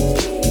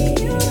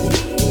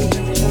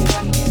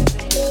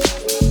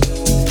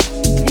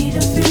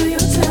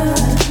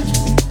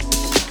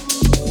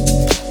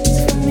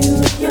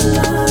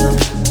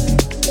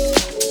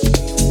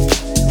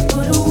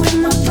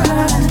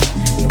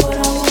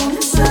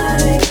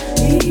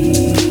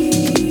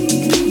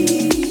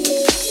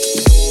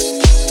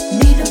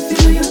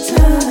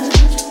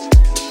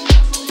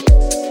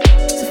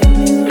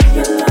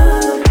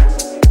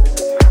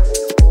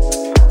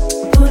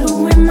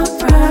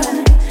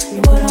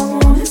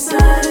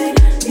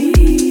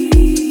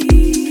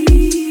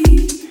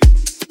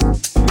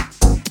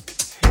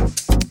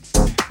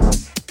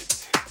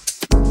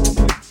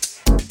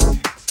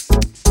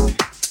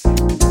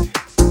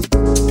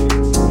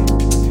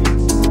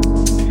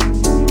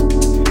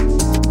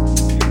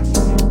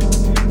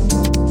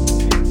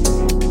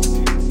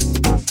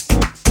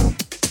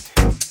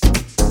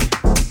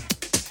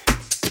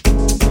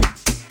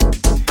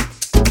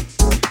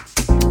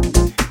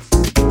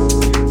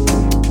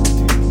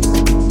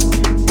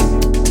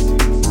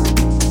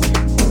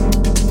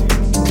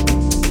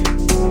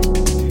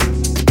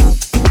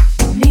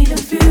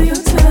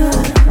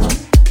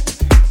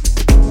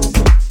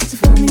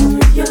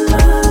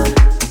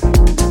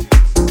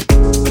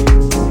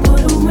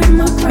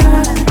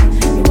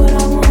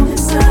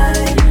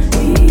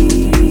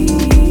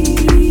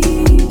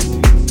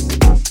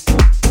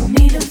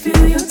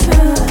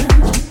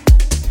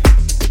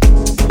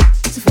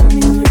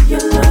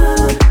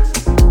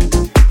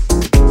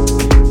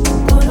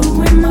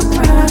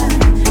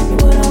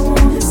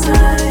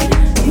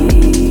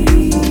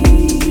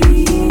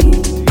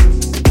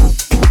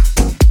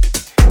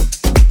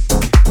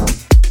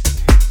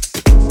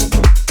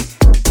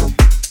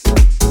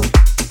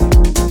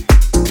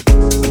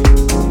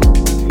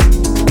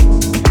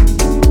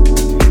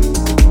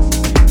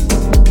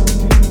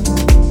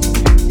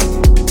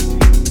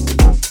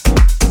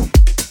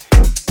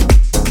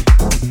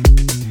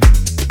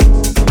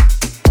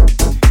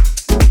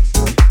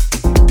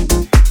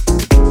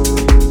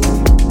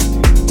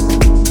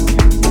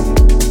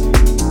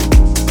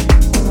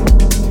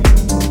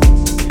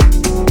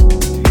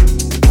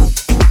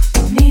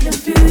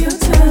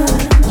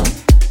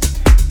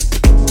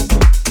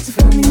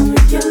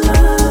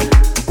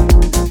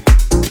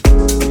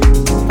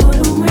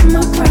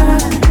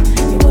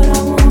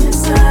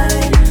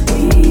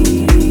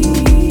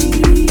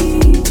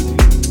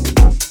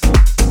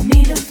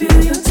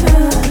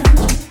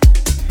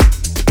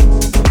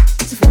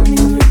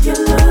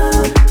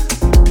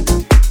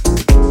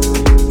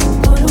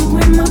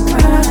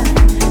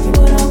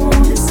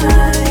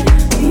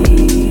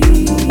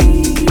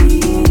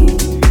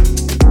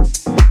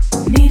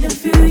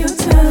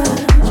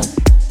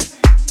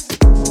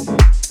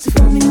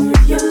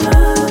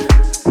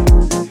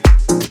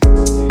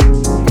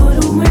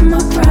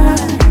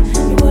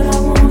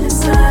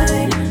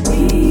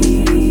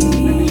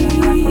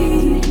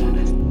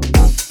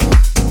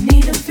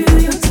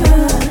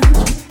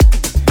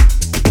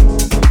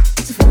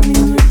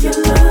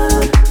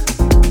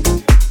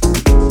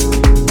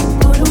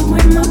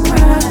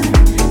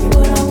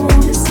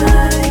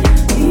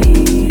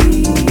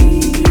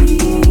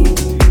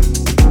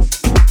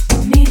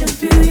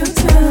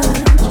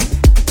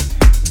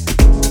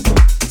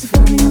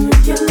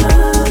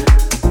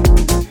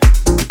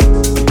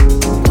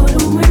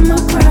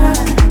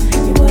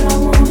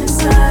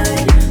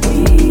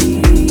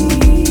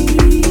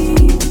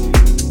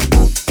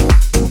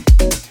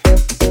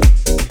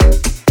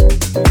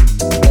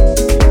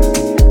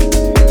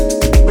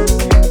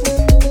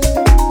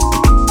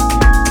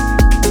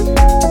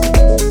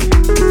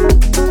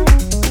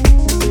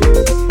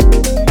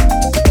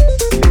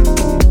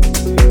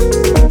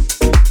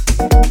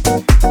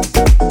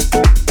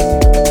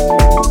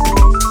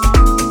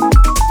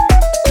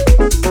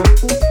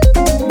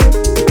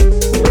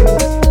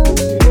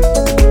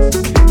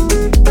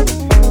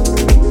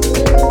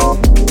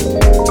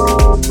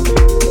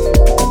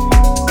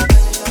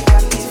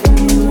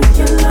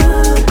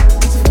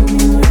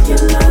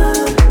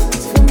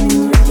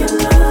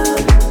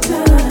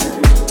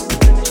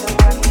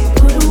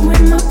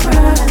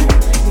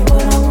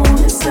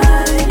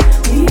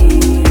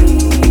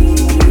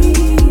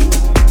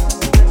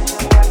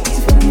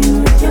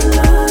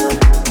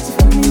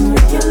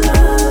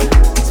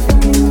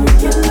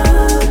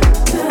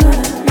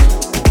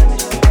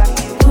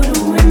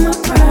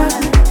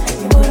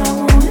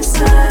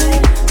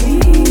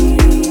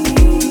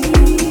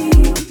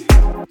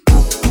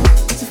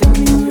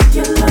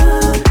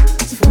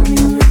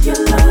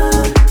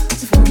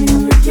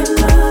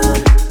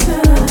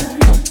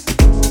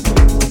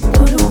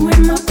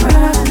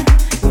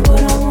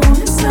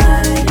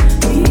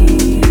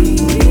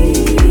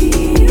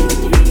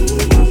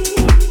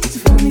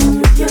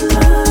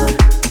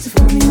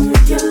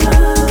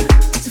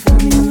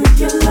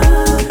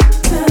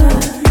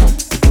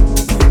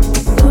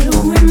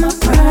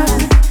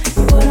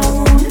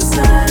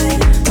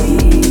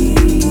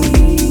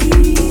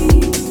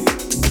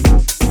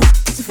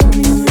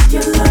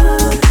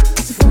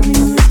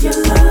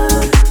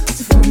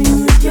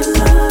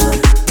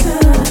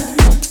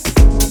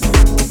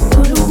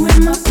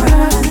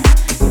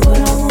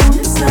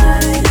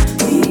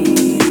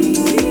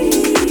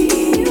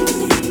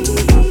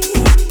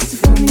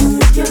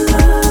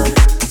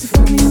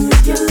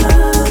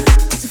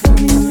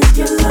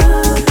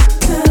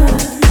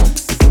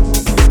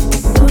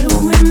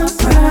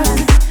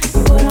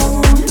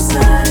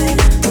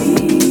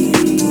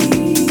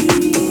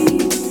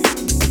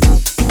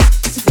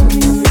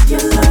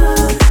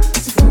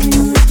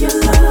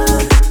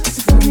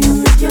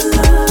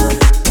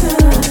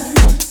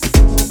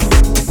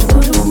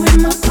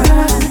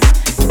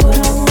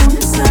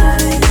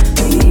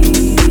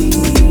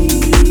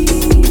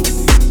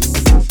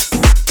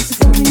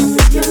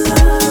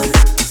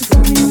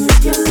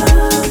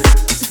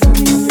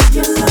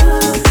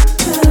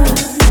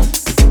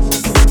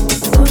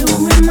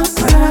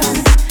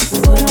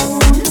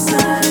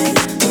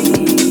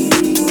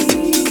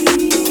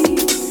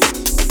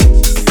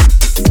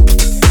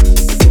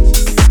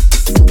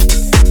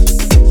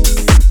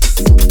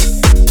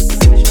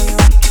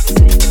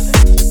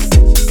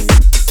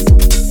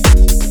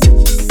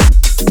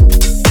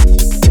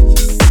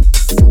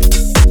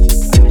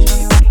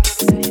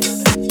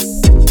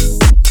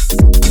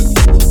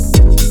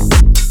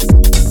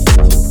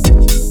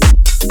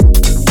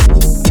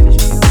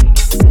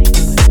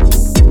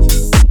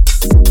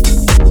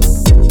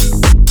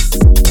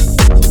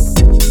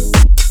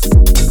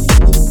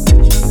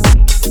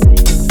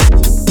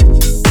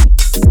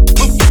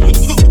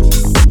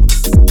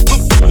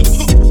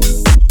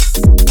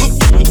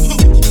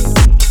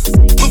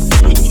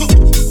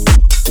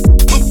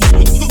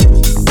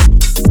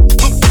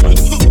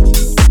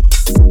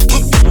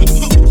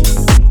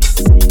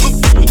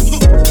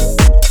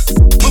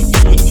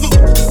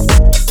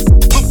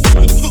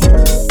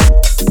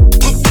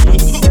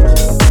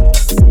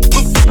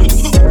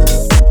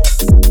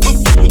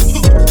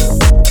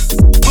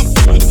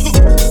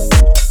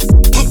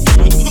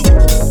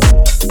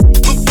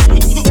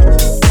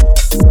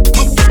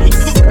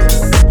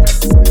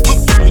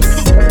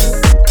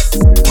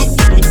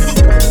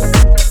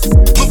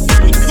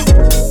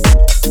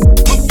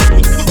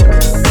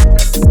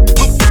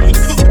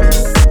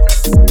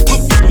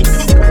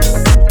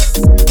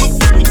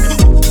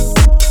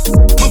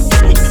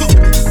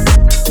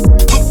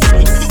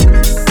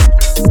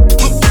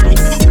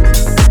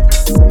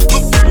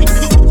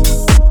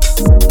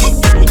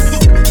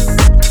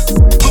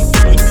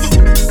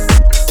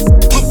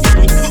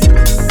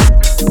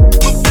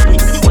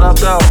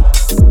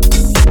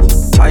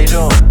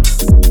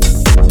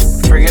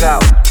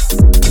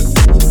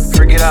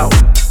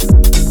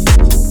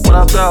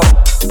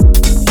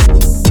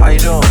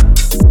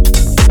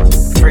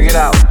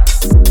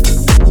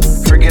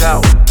 it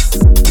out.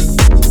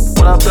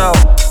 What up, though?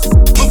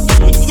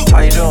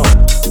 How you doing?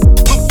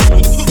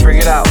 Figure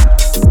it out.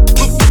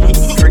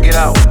 Figure it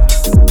out.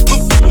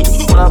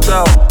 What up,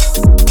 though?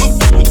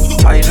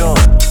 How you doing?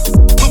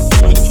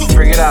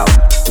 Figure it out.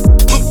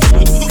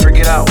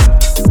 Figure it out.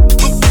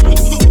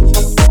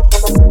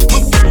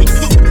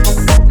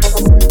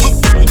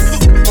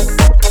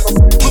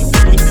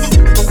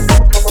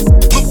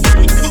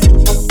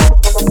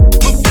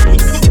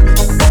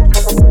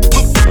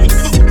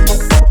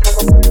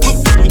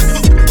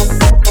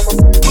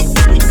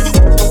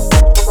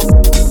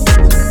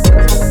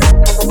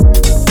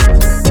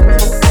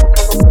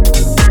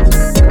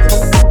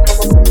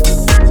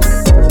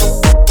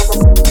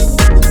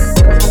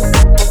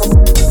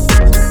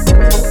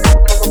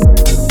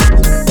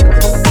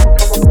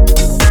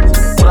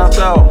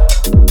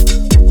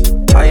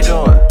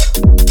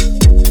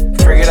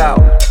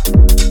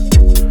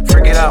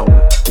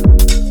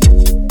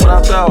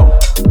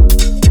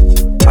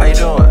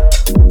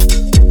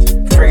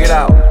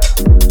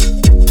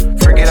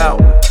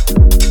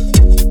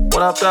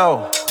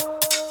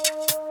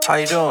 How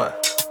you doing?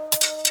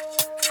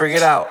 Figure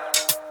it out.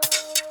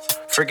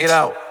 Figure it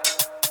out.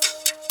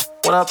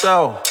 What up,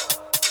 though?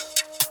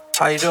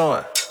 How you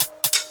doing?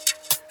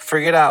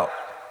 Figure it out.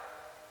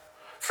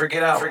 Figure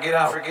it out. Figure it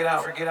out. Figure it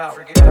out. Figure it out.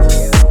 Figure it out. Figure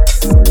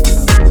it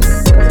out.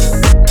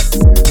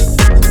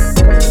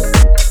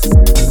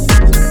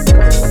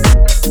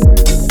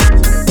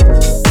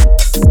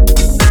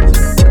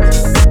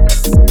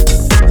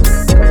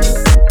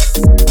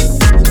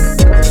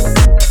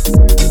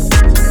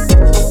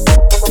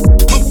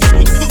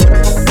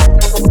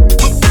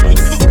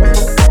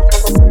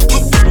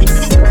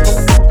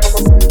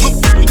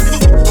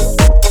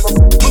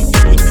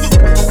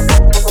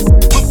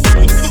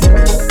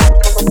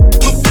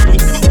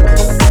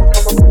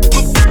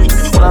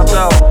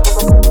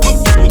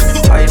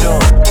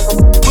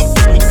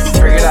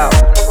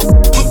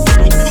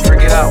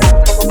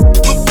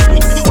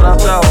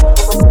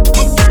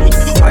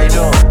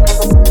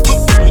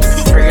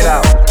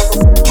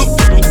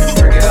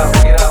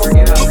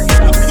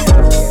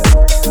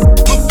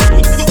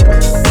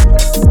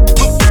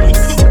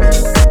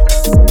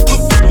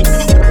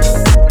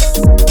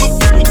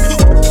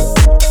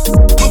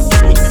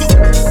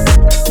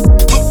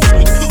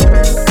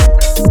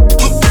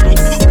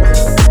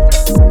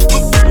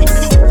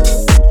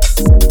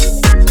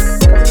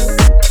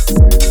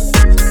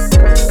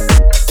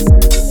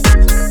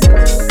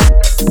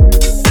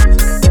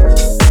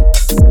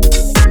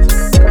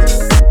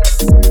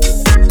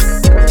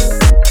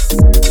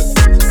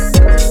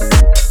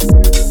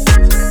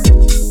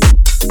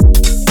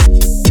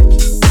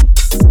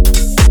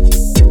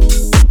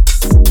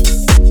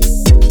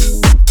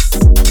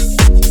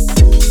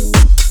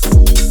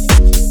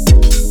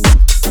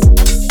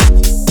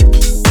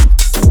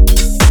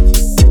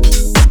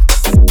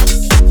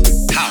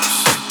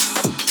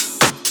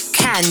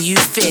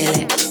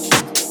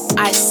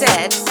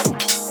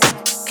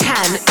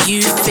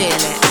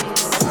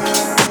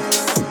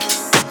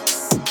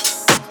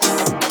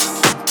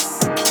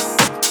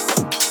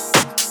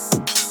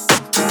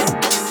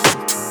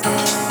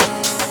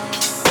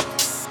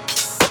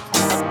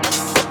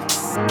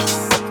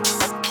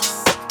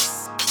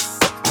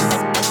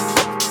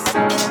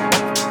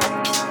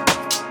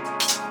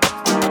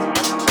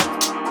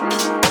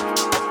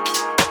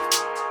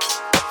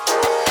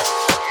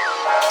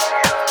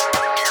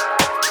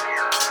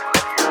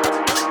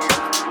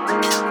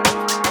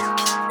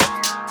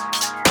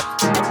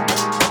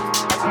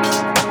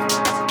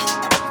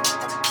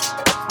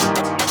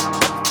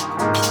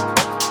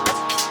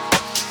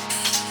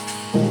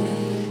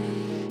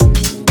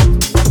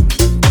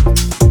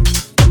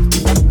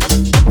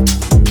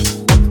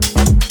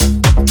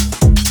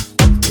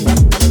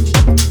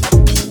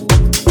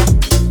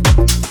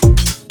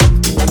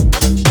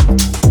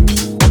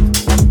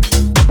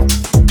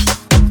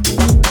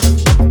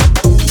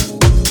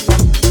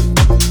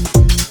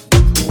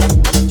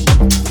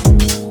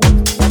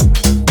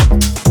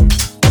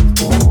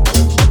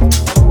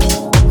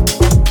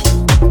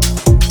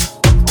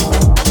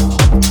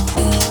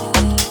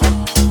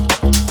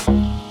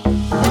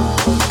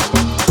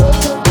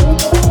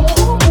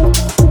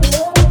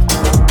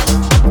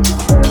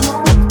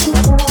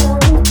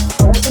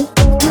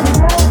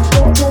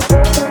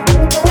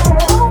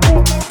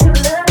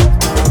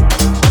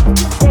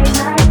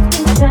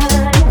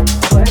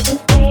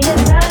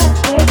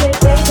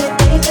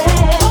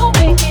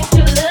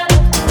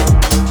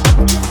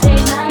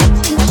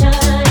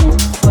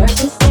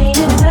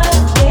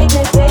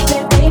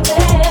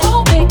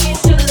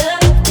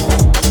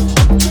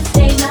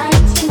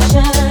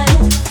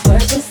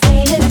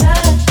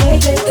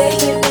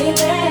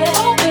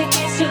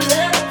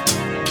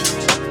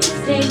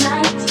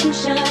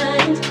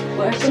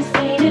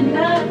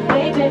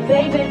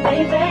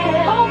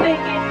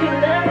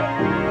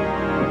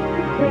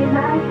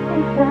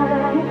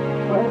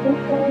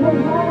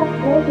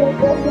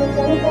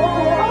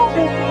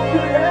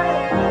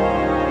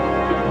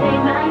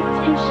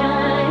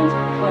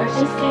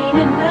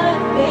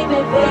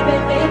 Baby, baby,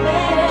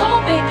 baby.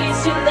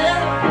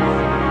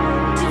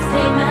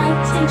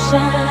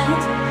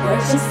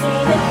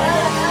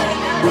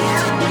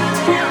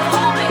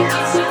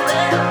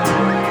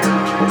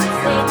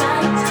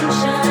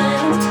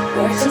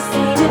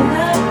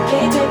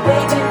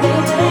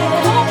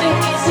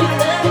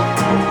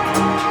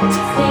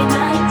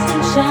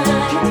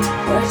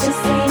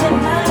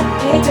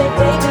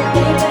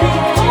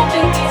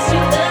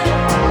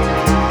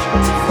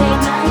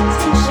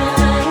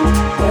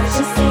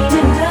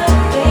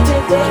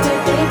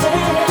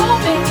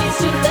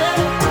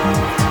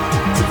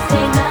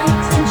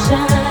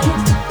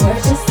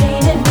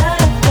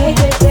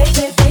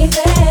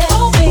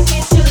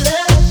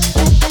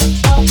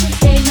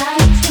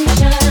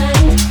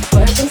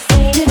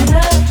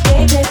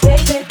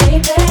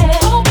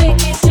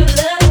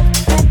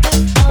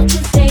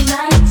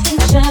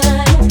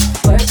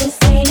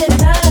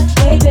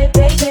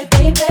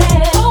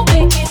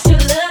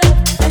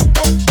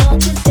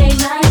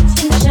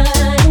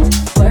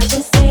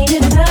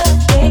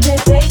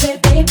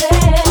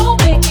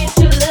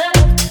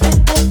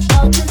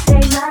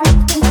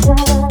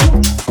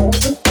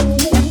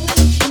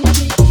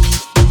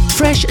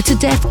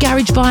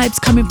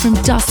 Vibes coming from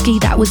Dusky.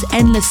 That was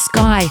Endless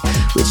Sky,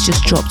 which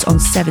just dropped on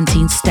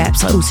 17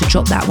 Steps. I also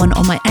dropped that one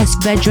on my S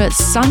Vedra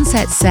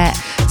Sunset set.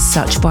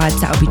 Such vibes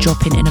that will be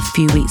dropping in a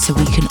few weeks so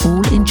we can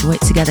all enjoy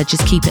it together.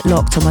 Just keep it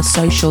locked on my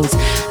socials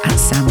at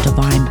Sam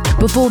Divine.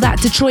 Before that,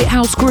 Detroit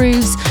House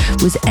Grooves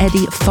was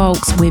Eddie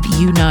Folks with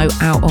You Know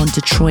out on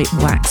Detroit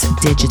Wax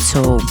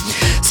Digital.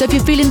 So if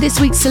you're feeling this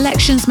week's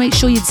selections, make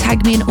sure you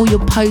tag me in all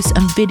your posts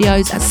and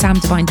videos at Sam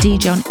Divine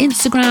DJ on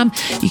Instagram.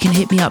 You can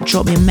hit me up,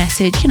 drop me a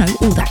message,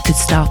 all that good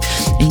stuff,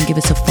 and you can give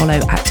us a follow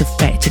at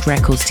Defected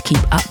Records to keep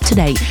up to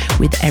date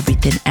with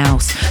everything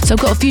else. So I've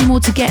got a few more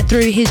to get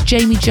through. Here's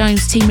Jamie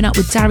Jones teaming up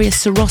with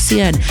Darius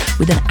Sarosian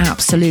with an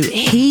absolute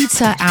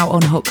heater out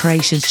on Hot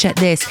Creations. Check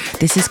this.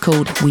 This is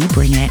called We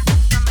Bring It.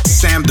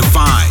 Sam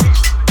Divine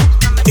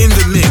in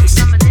the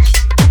mix.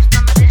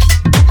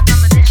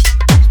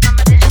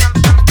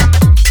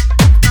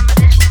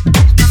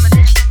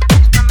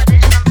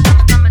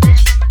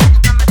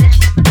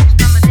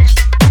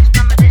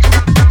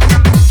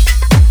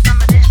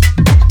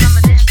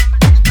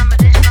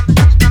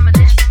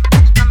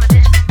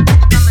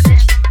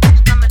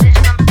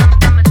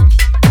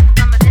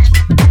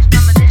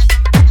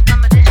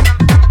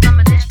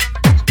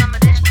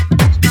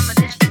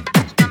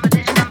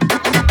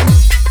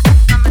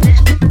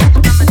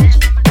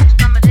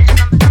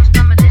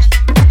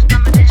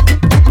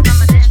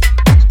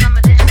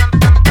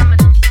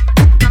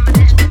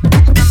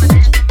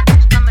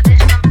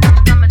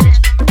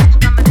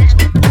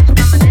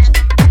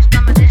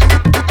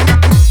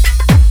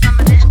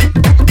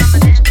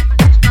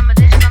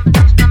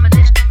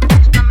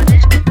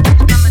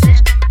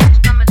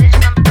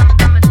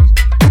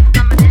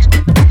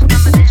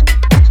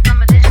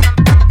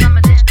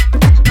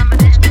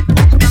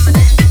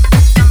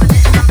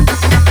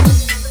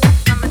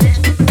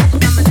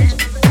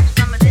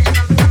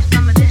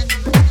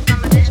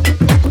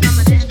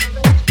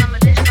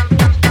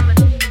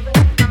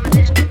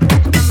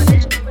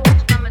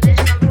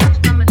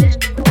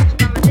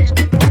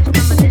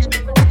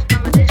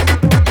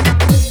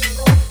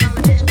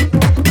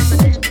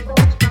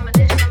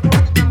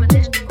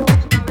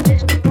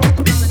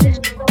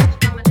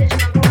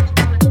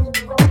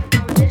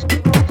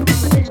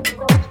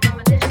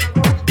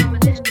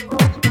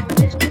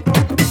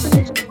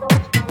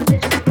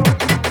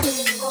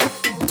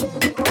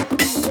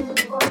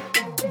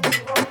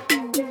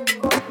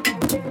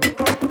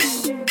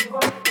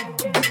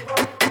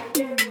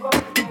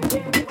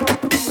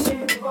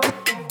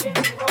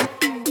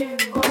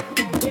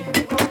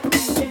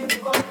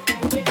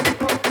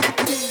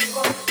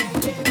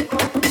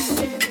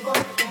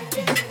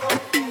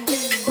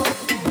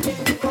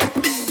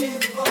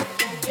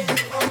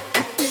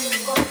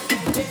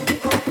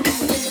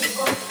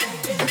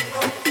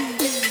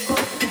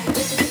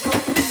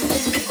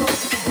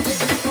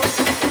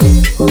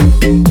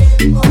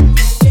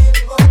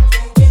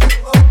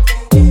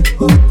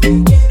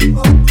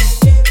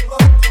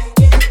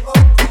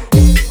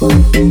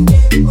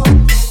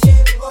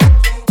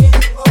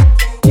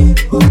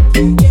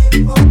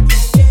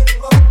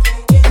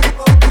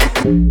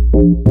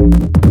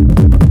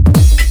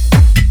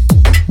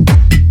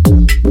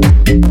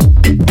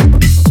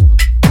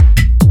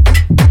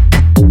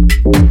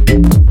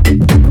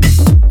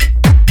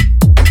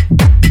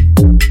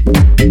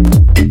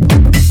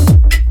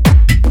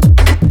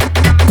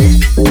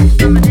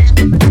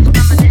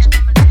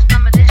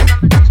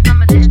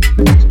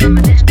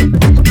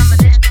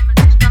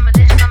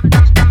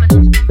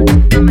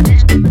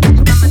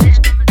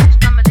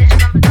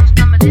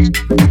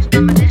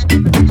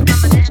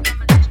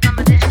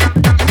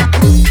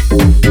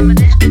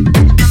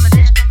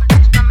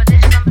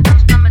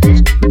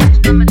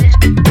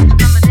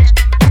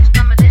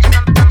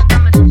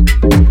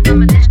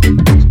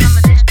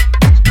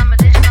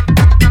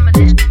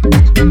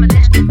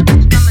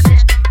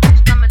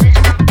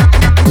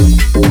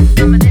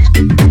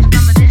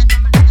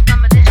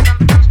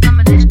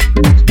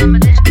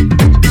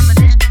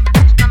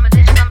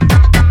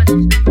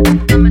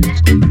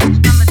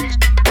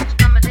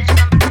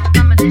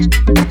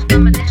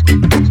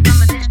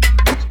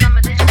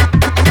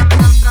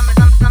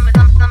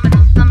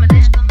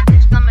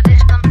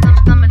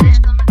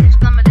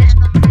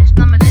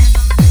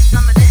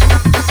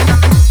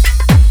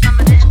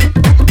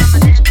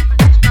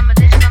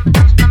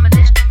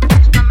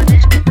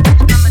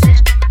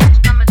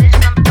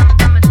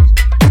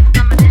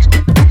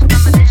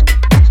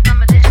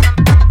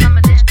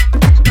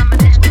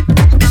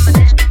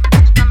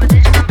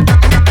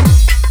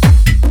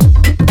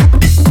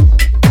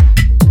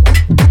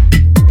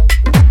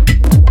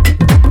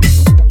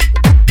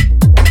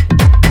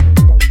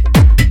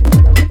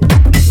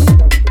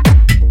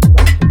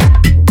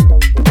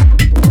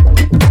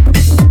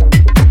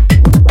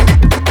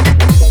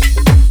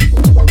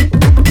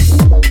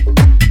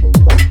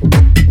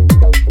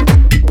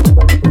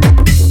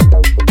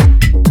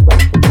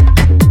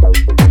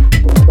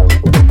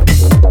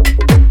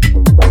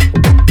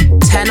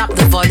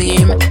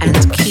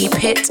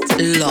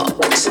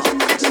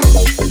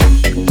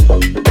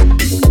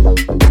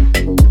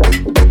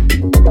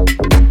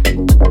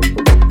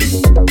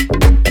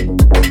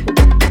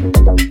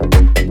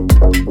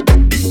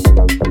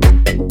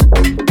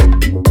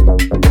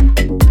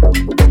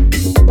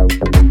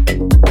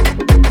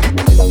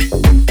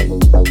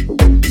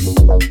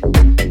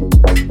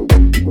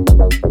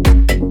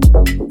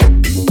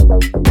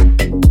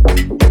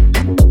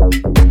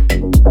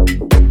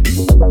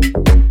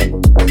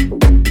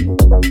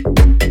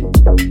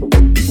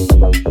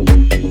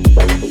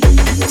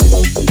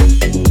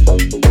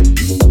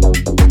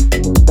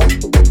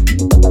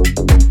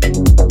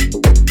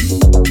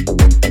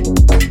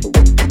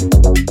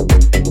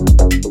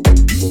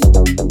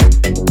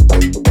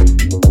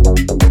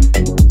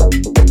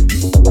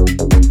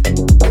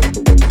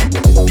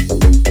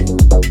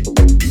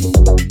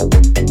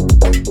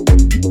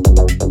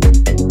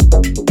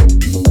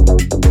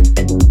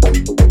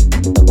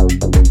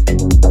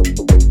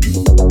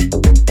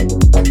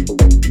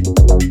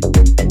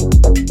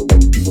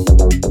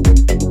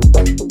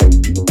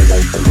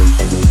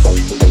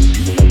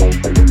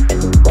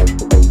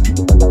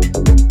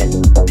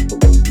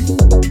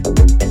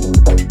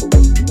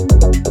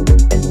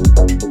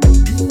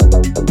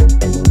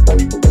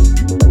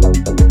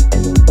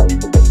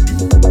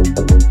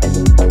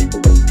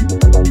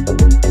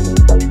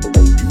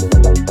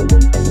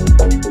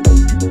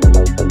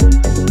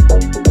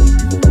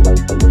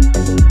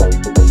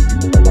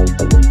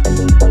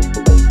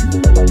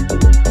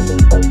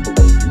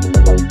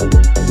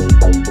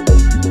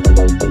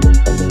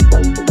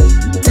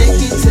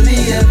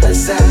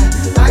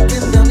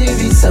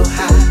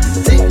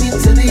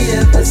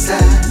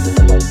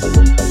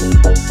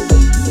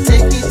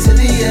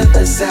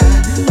 other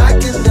side. I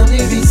can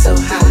only reach so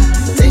high.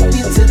 Take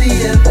me to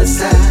the other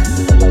side.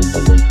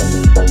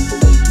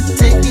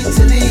 Take me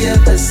to the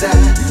other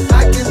side.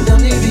 I can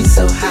only reach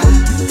so high.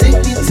 Take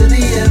me to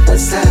the other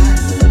side.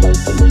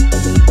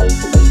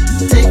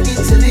 Take me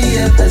to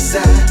the other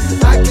side.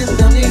 I can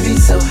only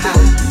reach so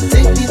high.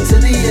 Take me to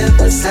the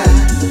other side.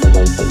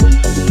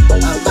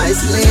 I'm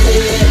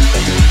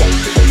isolated.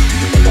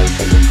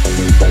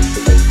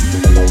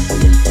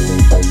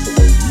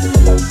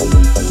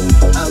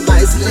 I'm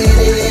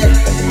isolated.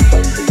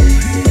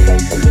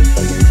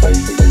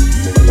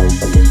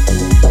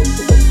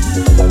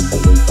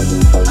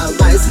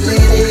 I'm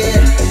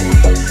isolated.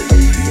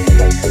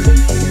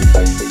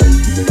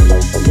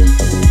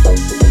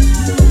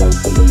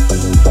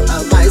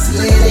 I'm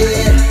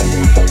isolated.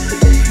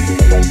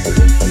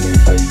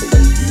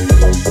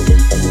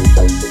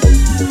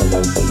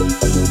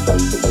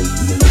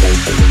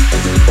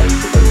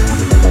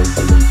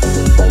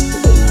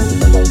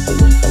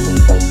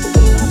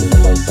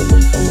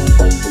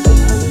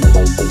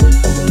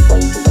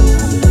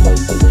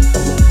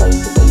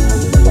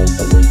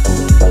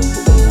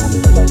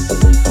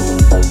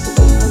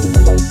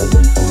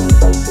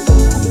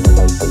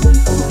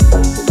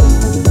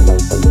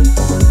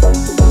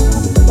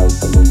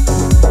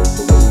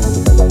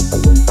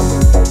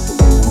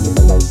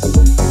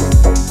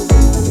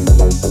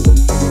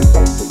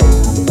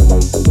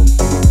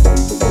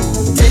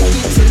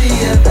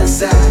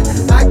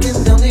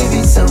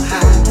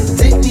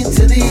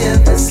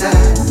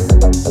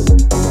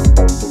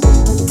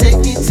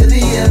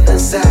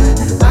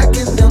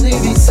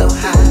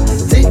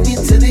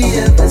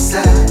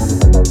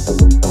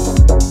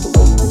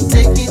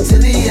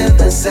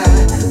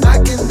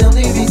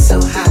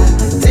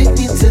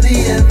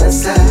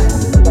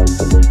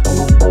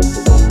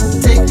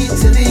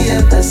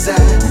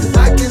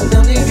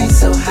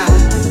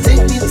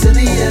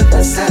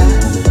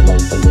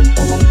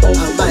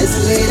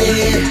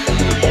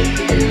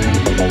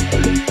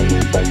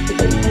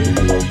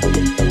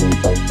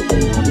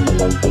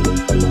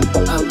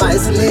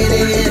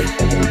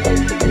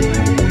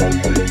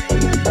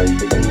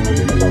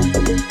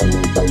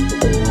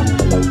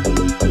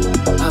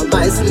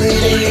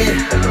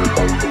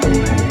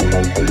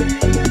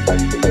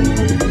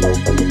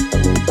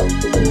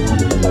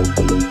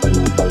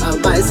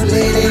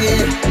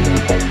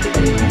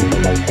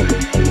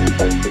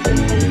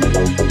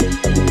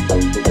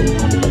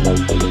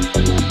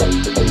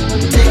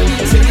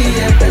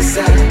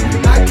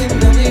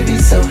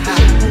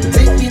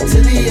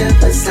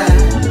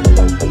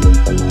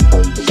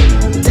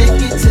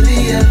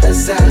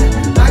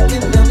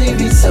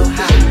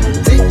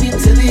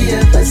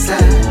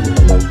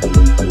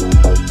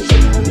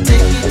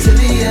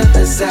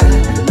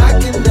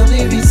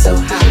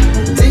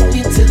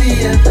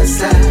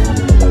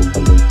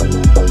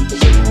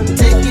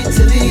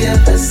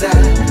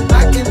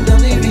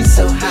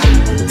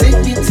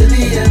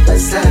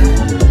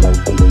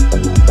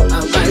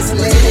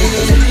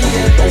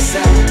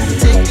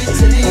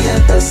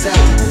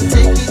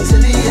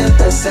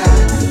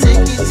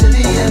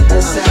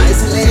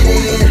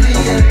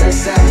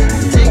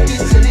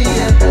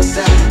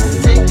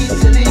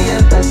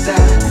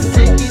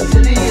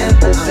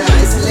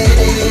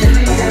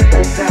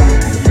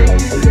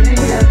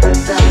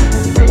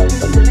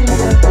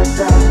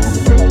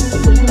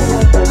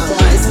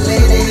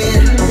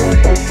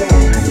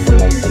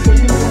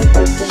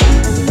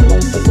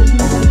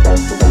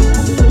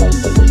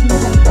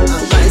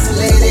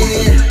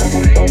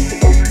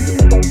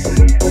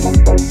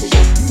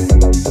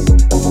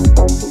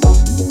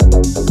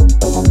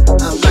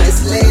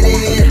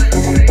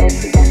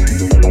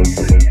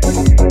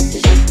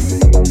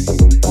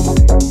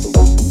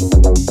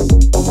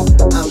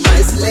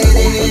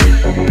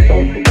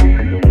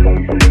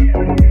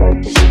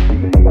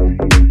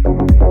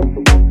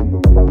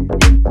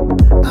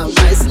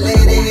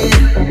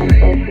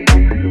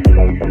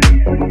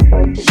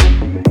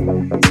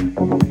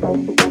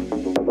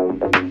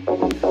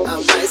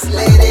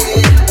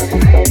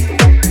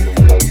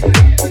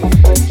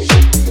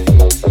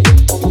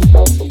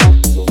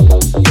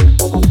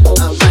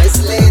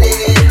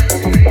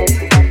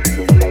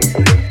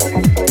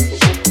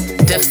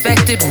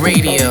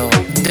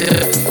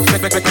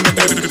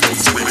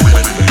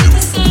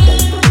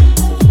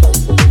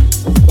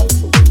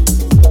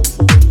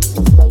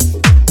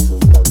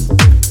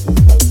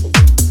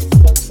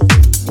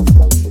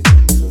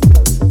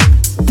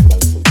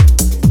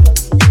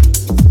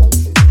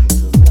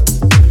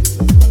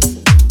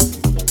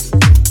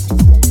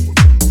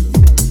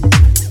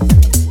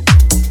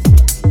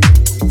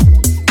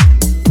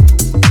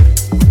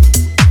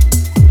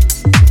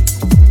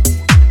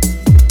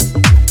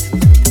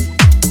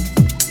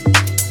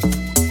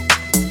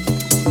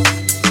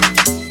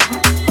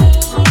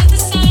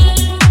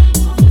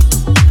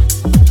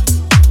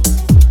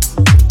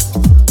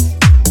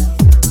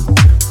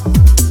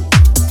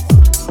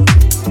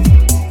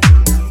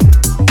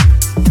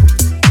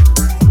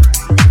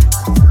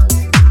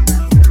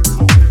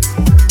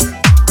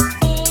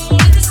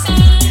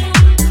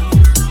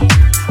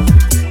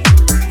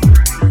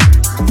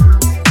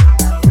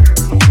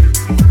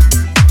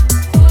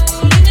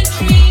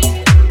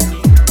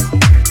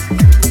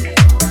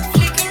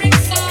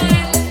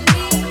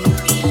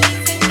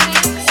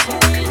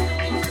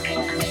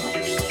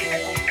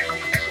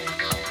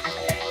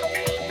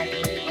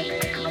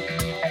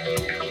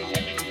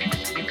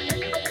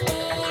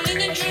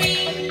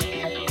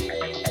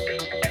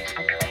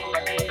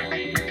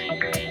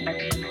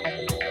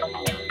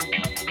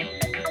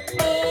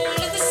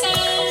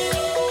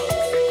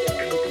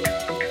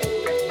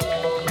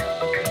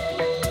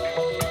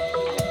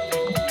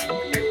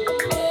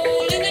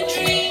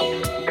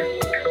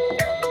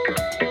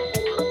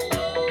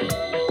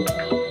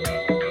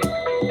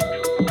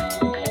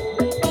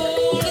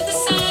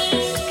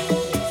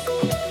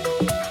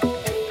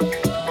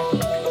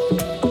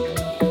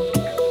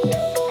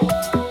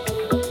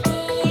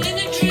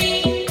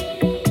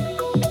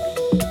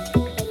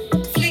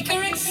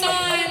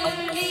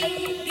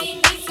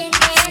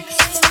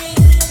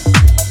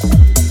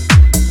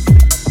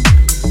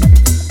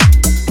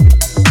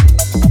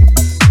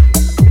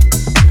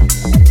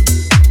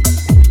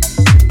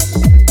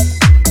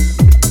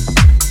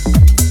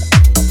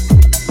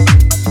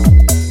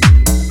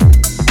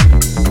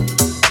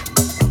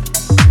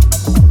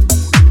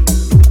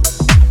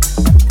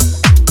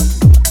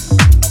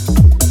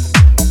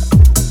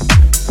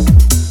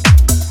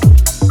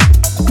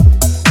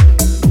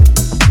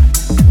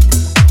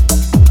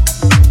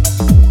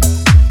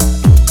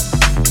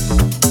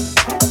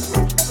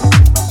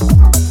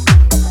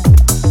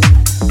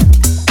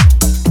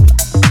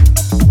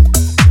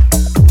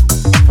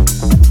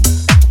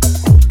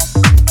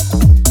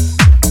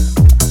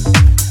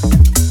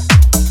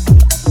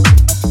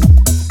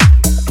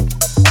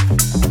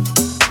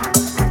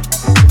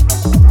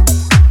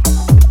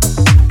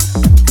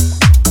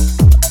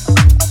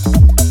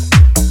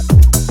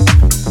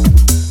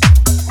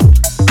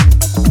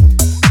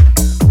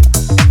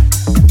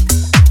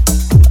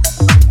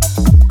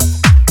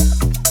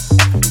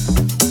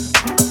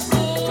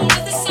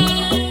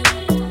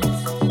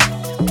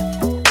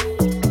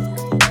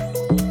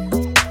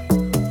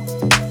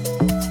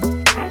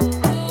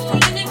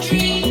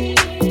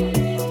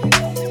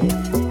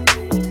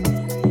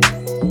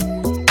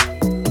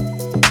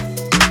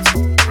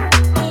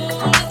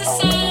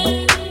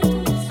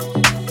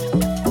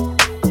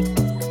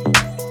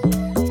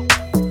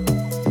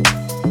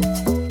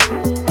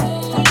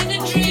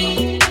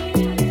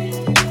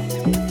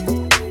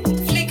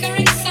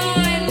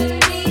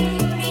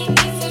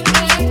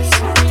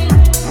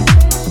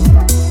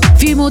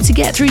 more to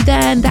get through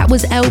then. That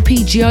was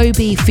LP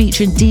Joby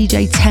featuring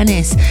DJ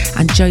Tennis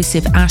and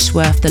Joseph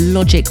Ashworth, the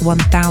Logic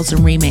 1000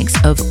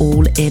 remix of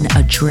All in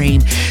a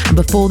Dream. And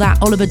before that,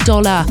 Oliver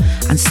Dollar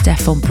and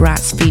Stefan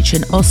Bratz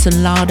featuring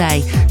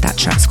Osunlade. That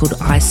track's called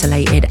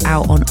Isolated,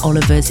 out on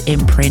Oliver's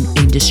imprint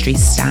Industry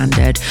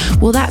Standard.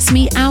 Well, that's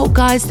me out,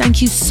 guys.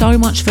 Thank you so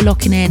much for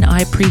locking in. I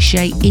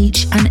appreciate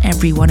each and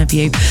every one of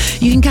you.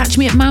 You can catch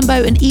me at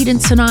Mambo and Eden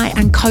tonight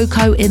and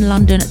Coco in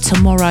London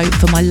tomorrow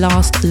for my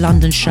last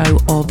London show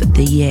of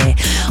the year.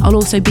 I'll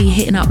also be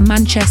hitting up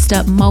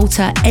Manchester,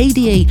 Malta,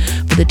 ADE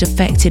for the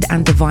Defected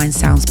and Divine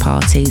Sounds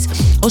parties.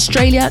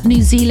 Australia,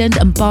 New Zealand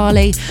and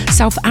Bali,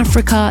 South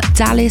Africa,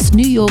 Dallas,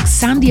 New York,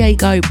 San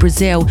Diego,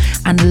 Brazil,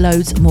 and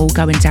loads more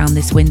going down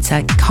this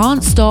winter.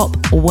 Can't stop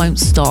or won't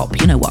stop.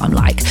 You know what I'm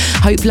like.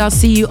 Hopefully I'll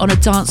see you on a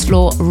dance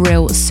floor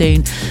real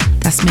soon.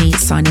 That's me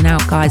signing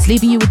out, guys.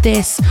 Leaving you with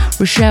this,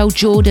 Rochelle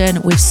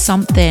Jordan with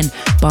Something,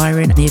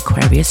 Byron the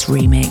Aquarius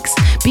remix.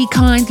 Be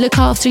kind, look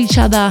after each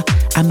other,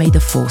 and may the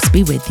force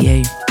be with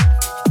you.